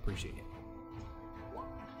 Appreciate it.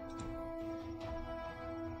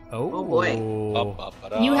 Oh, boy.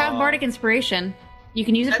 You have Bardic Inspiration. You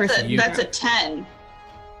can use it for... That's a 10.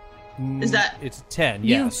 Is that... It's 10,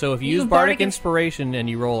 yeah. So if you use Bardic Inspiration and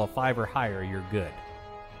you roll a 5 or higher, you're good.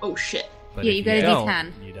 Oh, shit. But yeah, you gotta do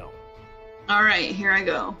 10. You don't. All right, here I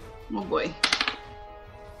go. Oh, boy.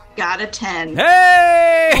 Got a 10.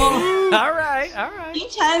 Hey! Oh. All right.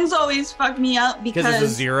 10s always fuck me up because it's a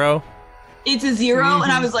 0? It's a 0,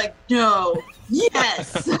 and I was like, no.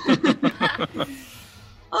 Yes!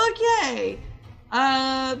 Okay.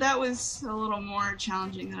 That was a little more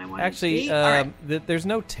challenging than I wanted Actually, to be. there's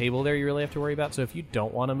no table there you really have to worry about, so if you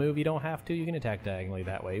don't want to move, you don't have to. You can attack diagonally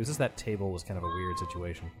that way. It was just that table was kind of a weird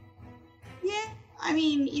situation. Yeah, I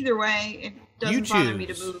mean, either way, it doesn't bother me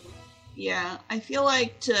to move. Yeah, I feel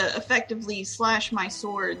like to effectively slash my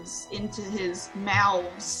swords into his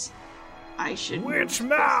mouths, I should... Which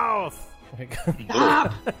mouth?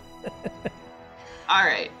 Stop!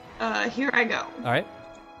 Alright, here I go. Alright.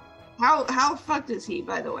 How fucked is he,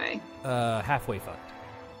 by the way? Halfway fucked.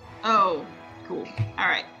 Oh, cool.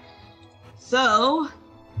 Alright. So,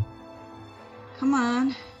 come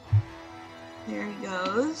on. There he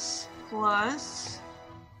goes. Plus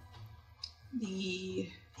the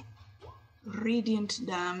radiant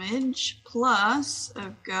damage. Plus,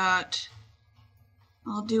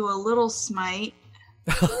 I'll do a little smite.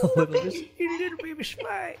 little baby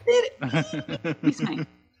smite. Baby smite.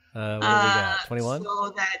 What do we got? 21?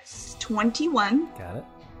 So that's 21. Got it.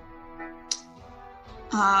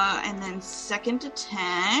 And then second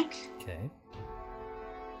attack. Okay.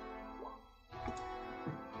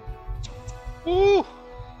 Ooh.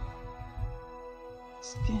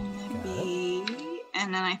 It's gonna be...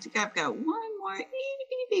 And then I think I've got one more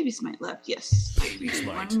baby smite left. Yes. Baby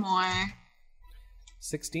smite. One more.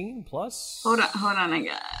 16 plus? Hold on, I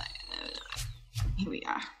got... Here we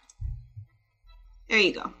are. There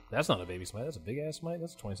you go. That's not a baby smite. That's a big-ass smite.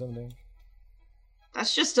 That's 27 damage.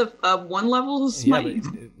 That's just a one-level smite. Yeah,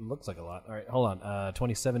 but it looks like a lot. All right, hold on.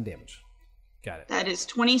 27 damage. Got it. That is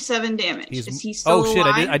 27 damage. Is he still alive? Oh, shit.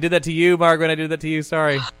 I did that to you, Margaret. I did that to you.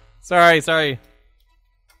 Sorry. Sorry.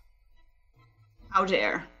 How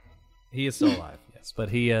dare. He is still alive, yes. But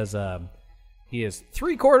he is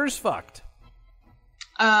 3/4 fucked.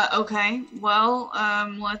 Okay. Well,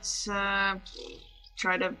 let's try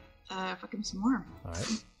to fuck him some more. All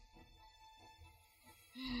right.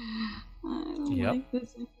 I don't like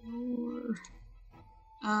this anymore.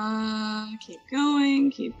 Keep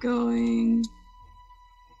going.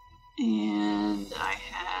 And I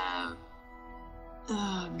have...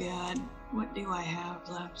 Oh, God. What do I have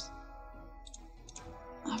left?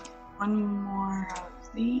 One more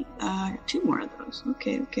of the... two more of those.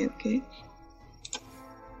 Okay.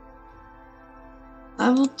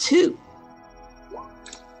 Level 2.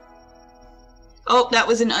 Oh, that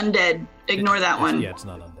was an undead. Ignore that one. Yeah, it's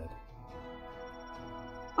not undead.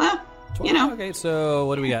 Well, 20, you know. Okay, so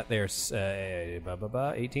what do we got there?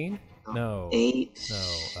 18? No. 8.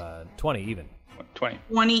 No, 20 even. 20.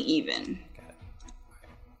 20 even. Got it.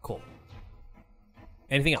 Cool.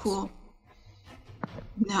 Anything else? Cool.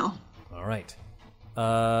 No. All right.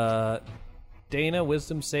 Dana,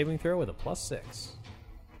 wisdom saving throw with a +6.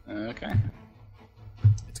 Okay.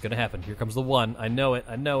 It's going to happen. Here comes the 1. I know it.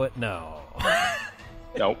 No.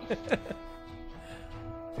 Nope.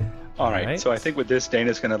 All right. Alright. So I think with this,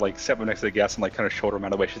 Dana's gonna like step up next to the guest and like kind of shoulder him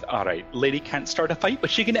out of the way. She's all right. Lady can't start a fight, but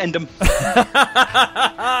she can end him.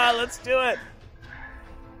 Let's do it.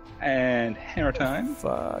 And hammer time.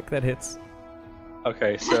 Fuck, that hits.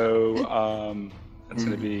 Okay, so that's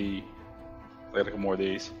gonna be a couple more of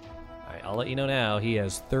these. All right, I'll let you know now. He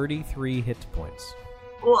has 33 hit points.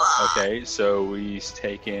 Okay, so he's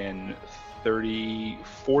taken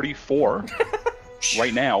 44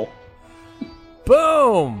 right now.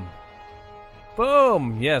 Boom!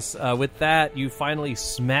 Yes, with that, you finally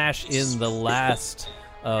smash in the last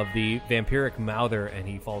of the vampiric mouther, and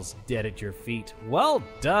he falls dead at your feet. Well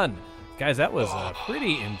done! Guys, that was a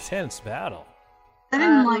pretty intense battle. I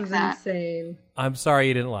didn't like that. Insane. I'm sorry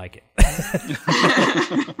you didn't like it.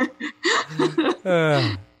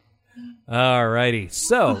 Alrighty,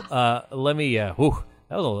 so let me. That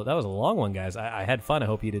was a long one, guys. I had fun. I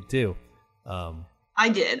hope you did too. I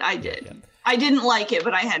did. Yeah. I didn't like it,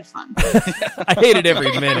 but I had fun. I hated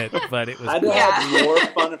every minute, but it was. I'd have more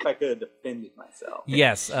fun if I could have defended myself.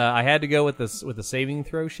 Yes, I had to go with the saving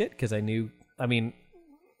throw shit because I knew. I mean,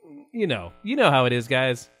 you know how it is,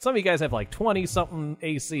 guys. Some of you guys have like 20 something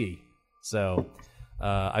AC, so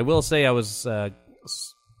I will say I was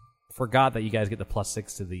forgot that you guys get the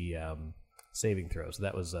 +6 to the saving throw, so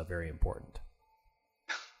that was very important.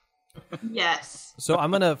 Yes. So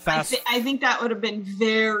I'm gonna fast. I think that would have been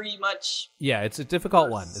very much. Yeah, it's a difficult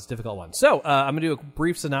one. It's a difficult one. So I'm gonna do a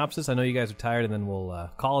brief synopsis. I know you guys are tired, and then we'll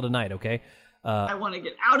call it a night. Okay. I want to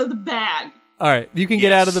get out of the bag. All right, you can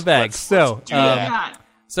get out of the bag. Let's So do that. God.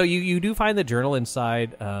 So you do find the journal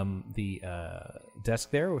inside the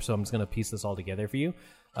desk there, so I'm just going to piece this all together for you.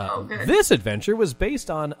 Okay. This adventure was based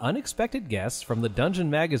on unexpected guests from the Dungeon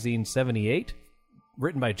Magazine 78,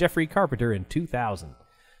 written by Jeffrey Carpenter in 2000.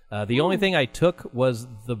 The only thing I took was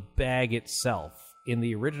the bag itself. In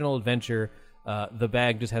the original adventure, the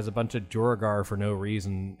bag just has a bunch of Jorgar for no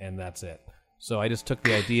reason, and that's it. So I just took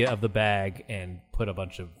the idea of the bag and put a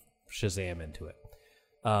bunch of Shazam into it.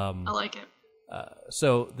 I like it.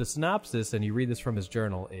 So the synopsis, and you read this from his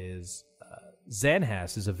journal, is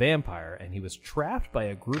Zanhas is a vampire, and he was trapped by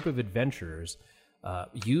a group of adventurers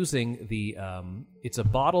using the... it's a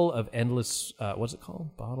bottle of endless... what's it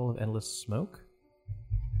called? Bottle of endless smoke?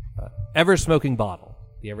 Ever-smoking bottle.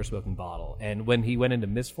 The ever-smoking bottle. And when he went into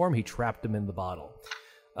mist form, he trapped him in the bottle.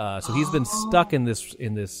 So he's been stuck in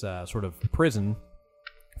this sort of prison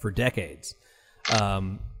for decades.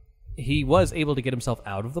 He was able to get himself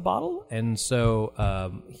out of the bottle, and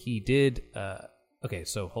so he did... okay,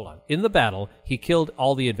 so hold on. In the battle, he killed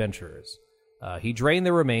all the adventurers. He drained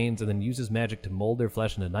their remains and then used his magic to mold their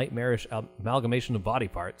flesh into a nightmarish amalgamation of body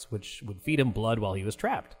parts, which would feed him blood while he was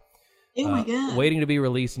trapped. Oh my god. Waiting to be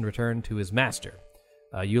released and returned to his master.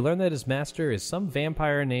 You learn that his master is some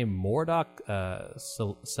vampire named Mordok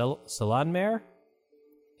Salanmare,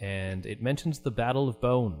 and it mentions the Battle of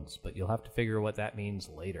Bones, but you'll have to figure what that means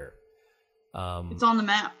later. It's on the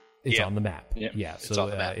map. It's Yeah. on the map. Yeah. Yeah, It's so on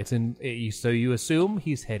the map. it's in. So you assume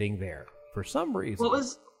he's heading there for some reason. What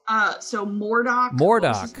was so Mordok? What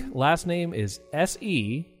was his Mordok? name? Last name is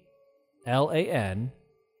Selanmere.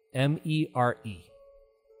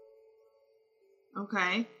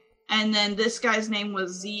 Okay. And then this guy's name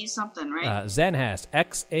was Z something, right? Zanhast.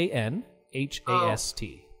 Xanhast.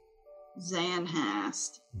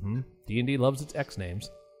 Zanhast. D&D loves its X names.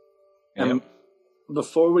 And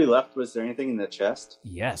before we left, was there anything in the chest?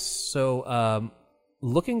 Yes. So,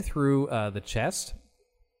 looking through the chest.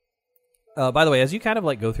 By the way, as you kind of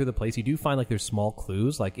like go through the place, you do find like there's small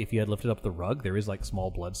clues. Like if you had lifted up the rug, there is like small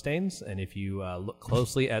blood stains, and if you look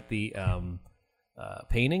closely at the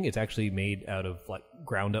painting, it's actually made out of like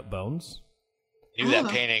ground up bones. I knew that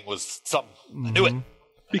painting was something. I knew it.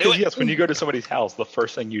 Because yes, when you go to somebody's house, the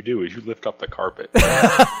first thing you do is you lift up the carpet.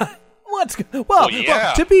 Well,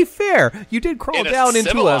 yeah. to be fair, you did crawl In a down into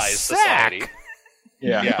a civilized sack. society.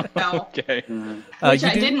 Yeah. No. Okay. Which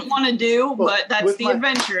I didn't want to do, but that's with the my-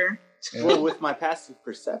 adventure. Well, with my passive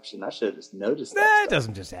perception, I should have just noticed that. That stuff.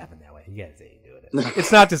 doesn't just happen that way. You gotta say you're doing it.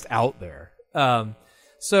 It's not just out there.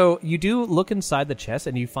 So you do look inside the chest,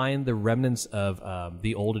 and you find the remnants of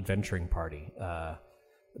the old adventuring party.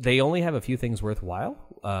 They only have a few things worthwhile,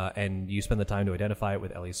 and you spend the time to identify it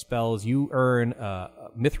with Ellie's spells. You earn a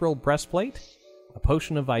mithril breastplate, a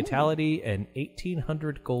potion of vitality, and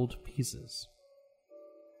 1,800 gold pieces.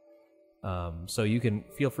 So you can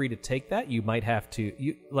feel free to take that. You might have to...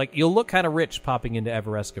 You'll look kind of rich popping into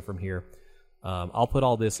Everesca from here. I'll put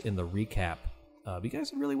all this in the recap. You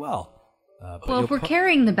guys did really well. Well, if we're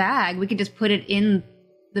carrying the bag, we could just put it in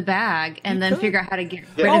the bag and then figure out how to get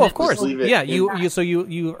rid Yeah. of Oh, it. of course. Just leave it Yeah,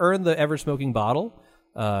 in- you earn the ever smoking bottle,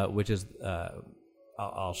 which is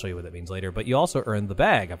I'll show you what that means later. But you also earn the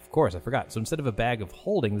bag. Of course, I forgot. So instead of a bag of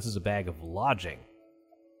holding, this is a bag of lodging.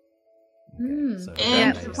 Okay, so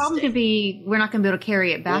Yeah, that the is- problem could be we're not going to be able to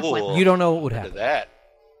carry it back. Ooh. you don't know what would I'm into happen.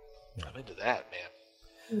 that. I'm into that,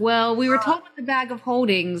 man. Well, we were told with the bag of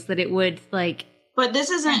holdings that it would like. But this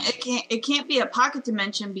isn't. It can't be a pocket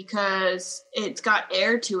dimension because it's got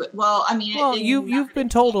air to it. Well, I mean, Well, you've been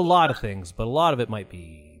told a lot of things, but a lot of it might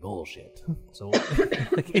be bullshit. So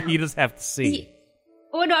you just have to see.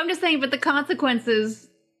 Oh no, I'm just saying. But the consequences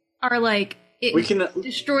are like it We can-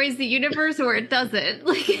 destroys the universe or it doesn't.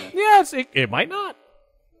 Like, Yes, it might not.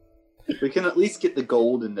 We can at least get the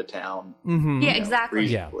gold into town. Mm-hmm. yeah, exactly.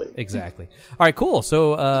 Yeah, Reasonably. exactly. All right, cool.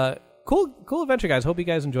 So, cool adventure, guys. Hope you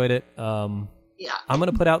guys enjoyed it. Yeah. I'm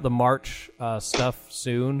gonna put out the March stuff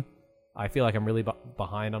soon. I feel like I'm really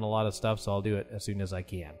behind on a lot of stuff, so I'll do it as soon as I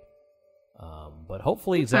can. But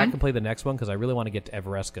hopefully Zach can play the next one because I really want to get to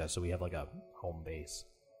Everesca, so we have like a home base.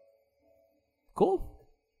 Cool.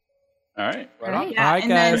 All right. Right on. Yeah, All right,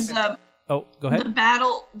 and guys. then Oh, go ahead. the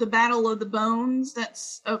battle of the bones.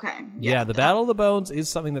 That's okay. Yeah, the Battle of the Bones is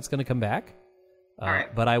something that's going to come back.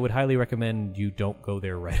 Alright. But I would highly recommend you don't go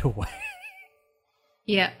there right away.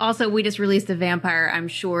 Yeah. Also, we just released a vampire. I'm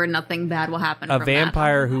sure nothing bad will happen. A from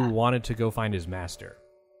vampire that. who wanted to go find his master.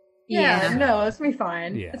 Yeah, no, it's gonna be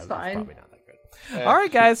fine. Yeah, it's that's fine. probably not that good. All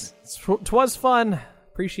right, guys. Twas fun.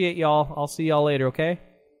 Appreciate y'all. I'll see y'all later, okay?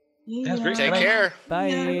 That's great. Take care. Bye.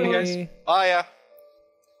 Bye, guys. Bye, yeah.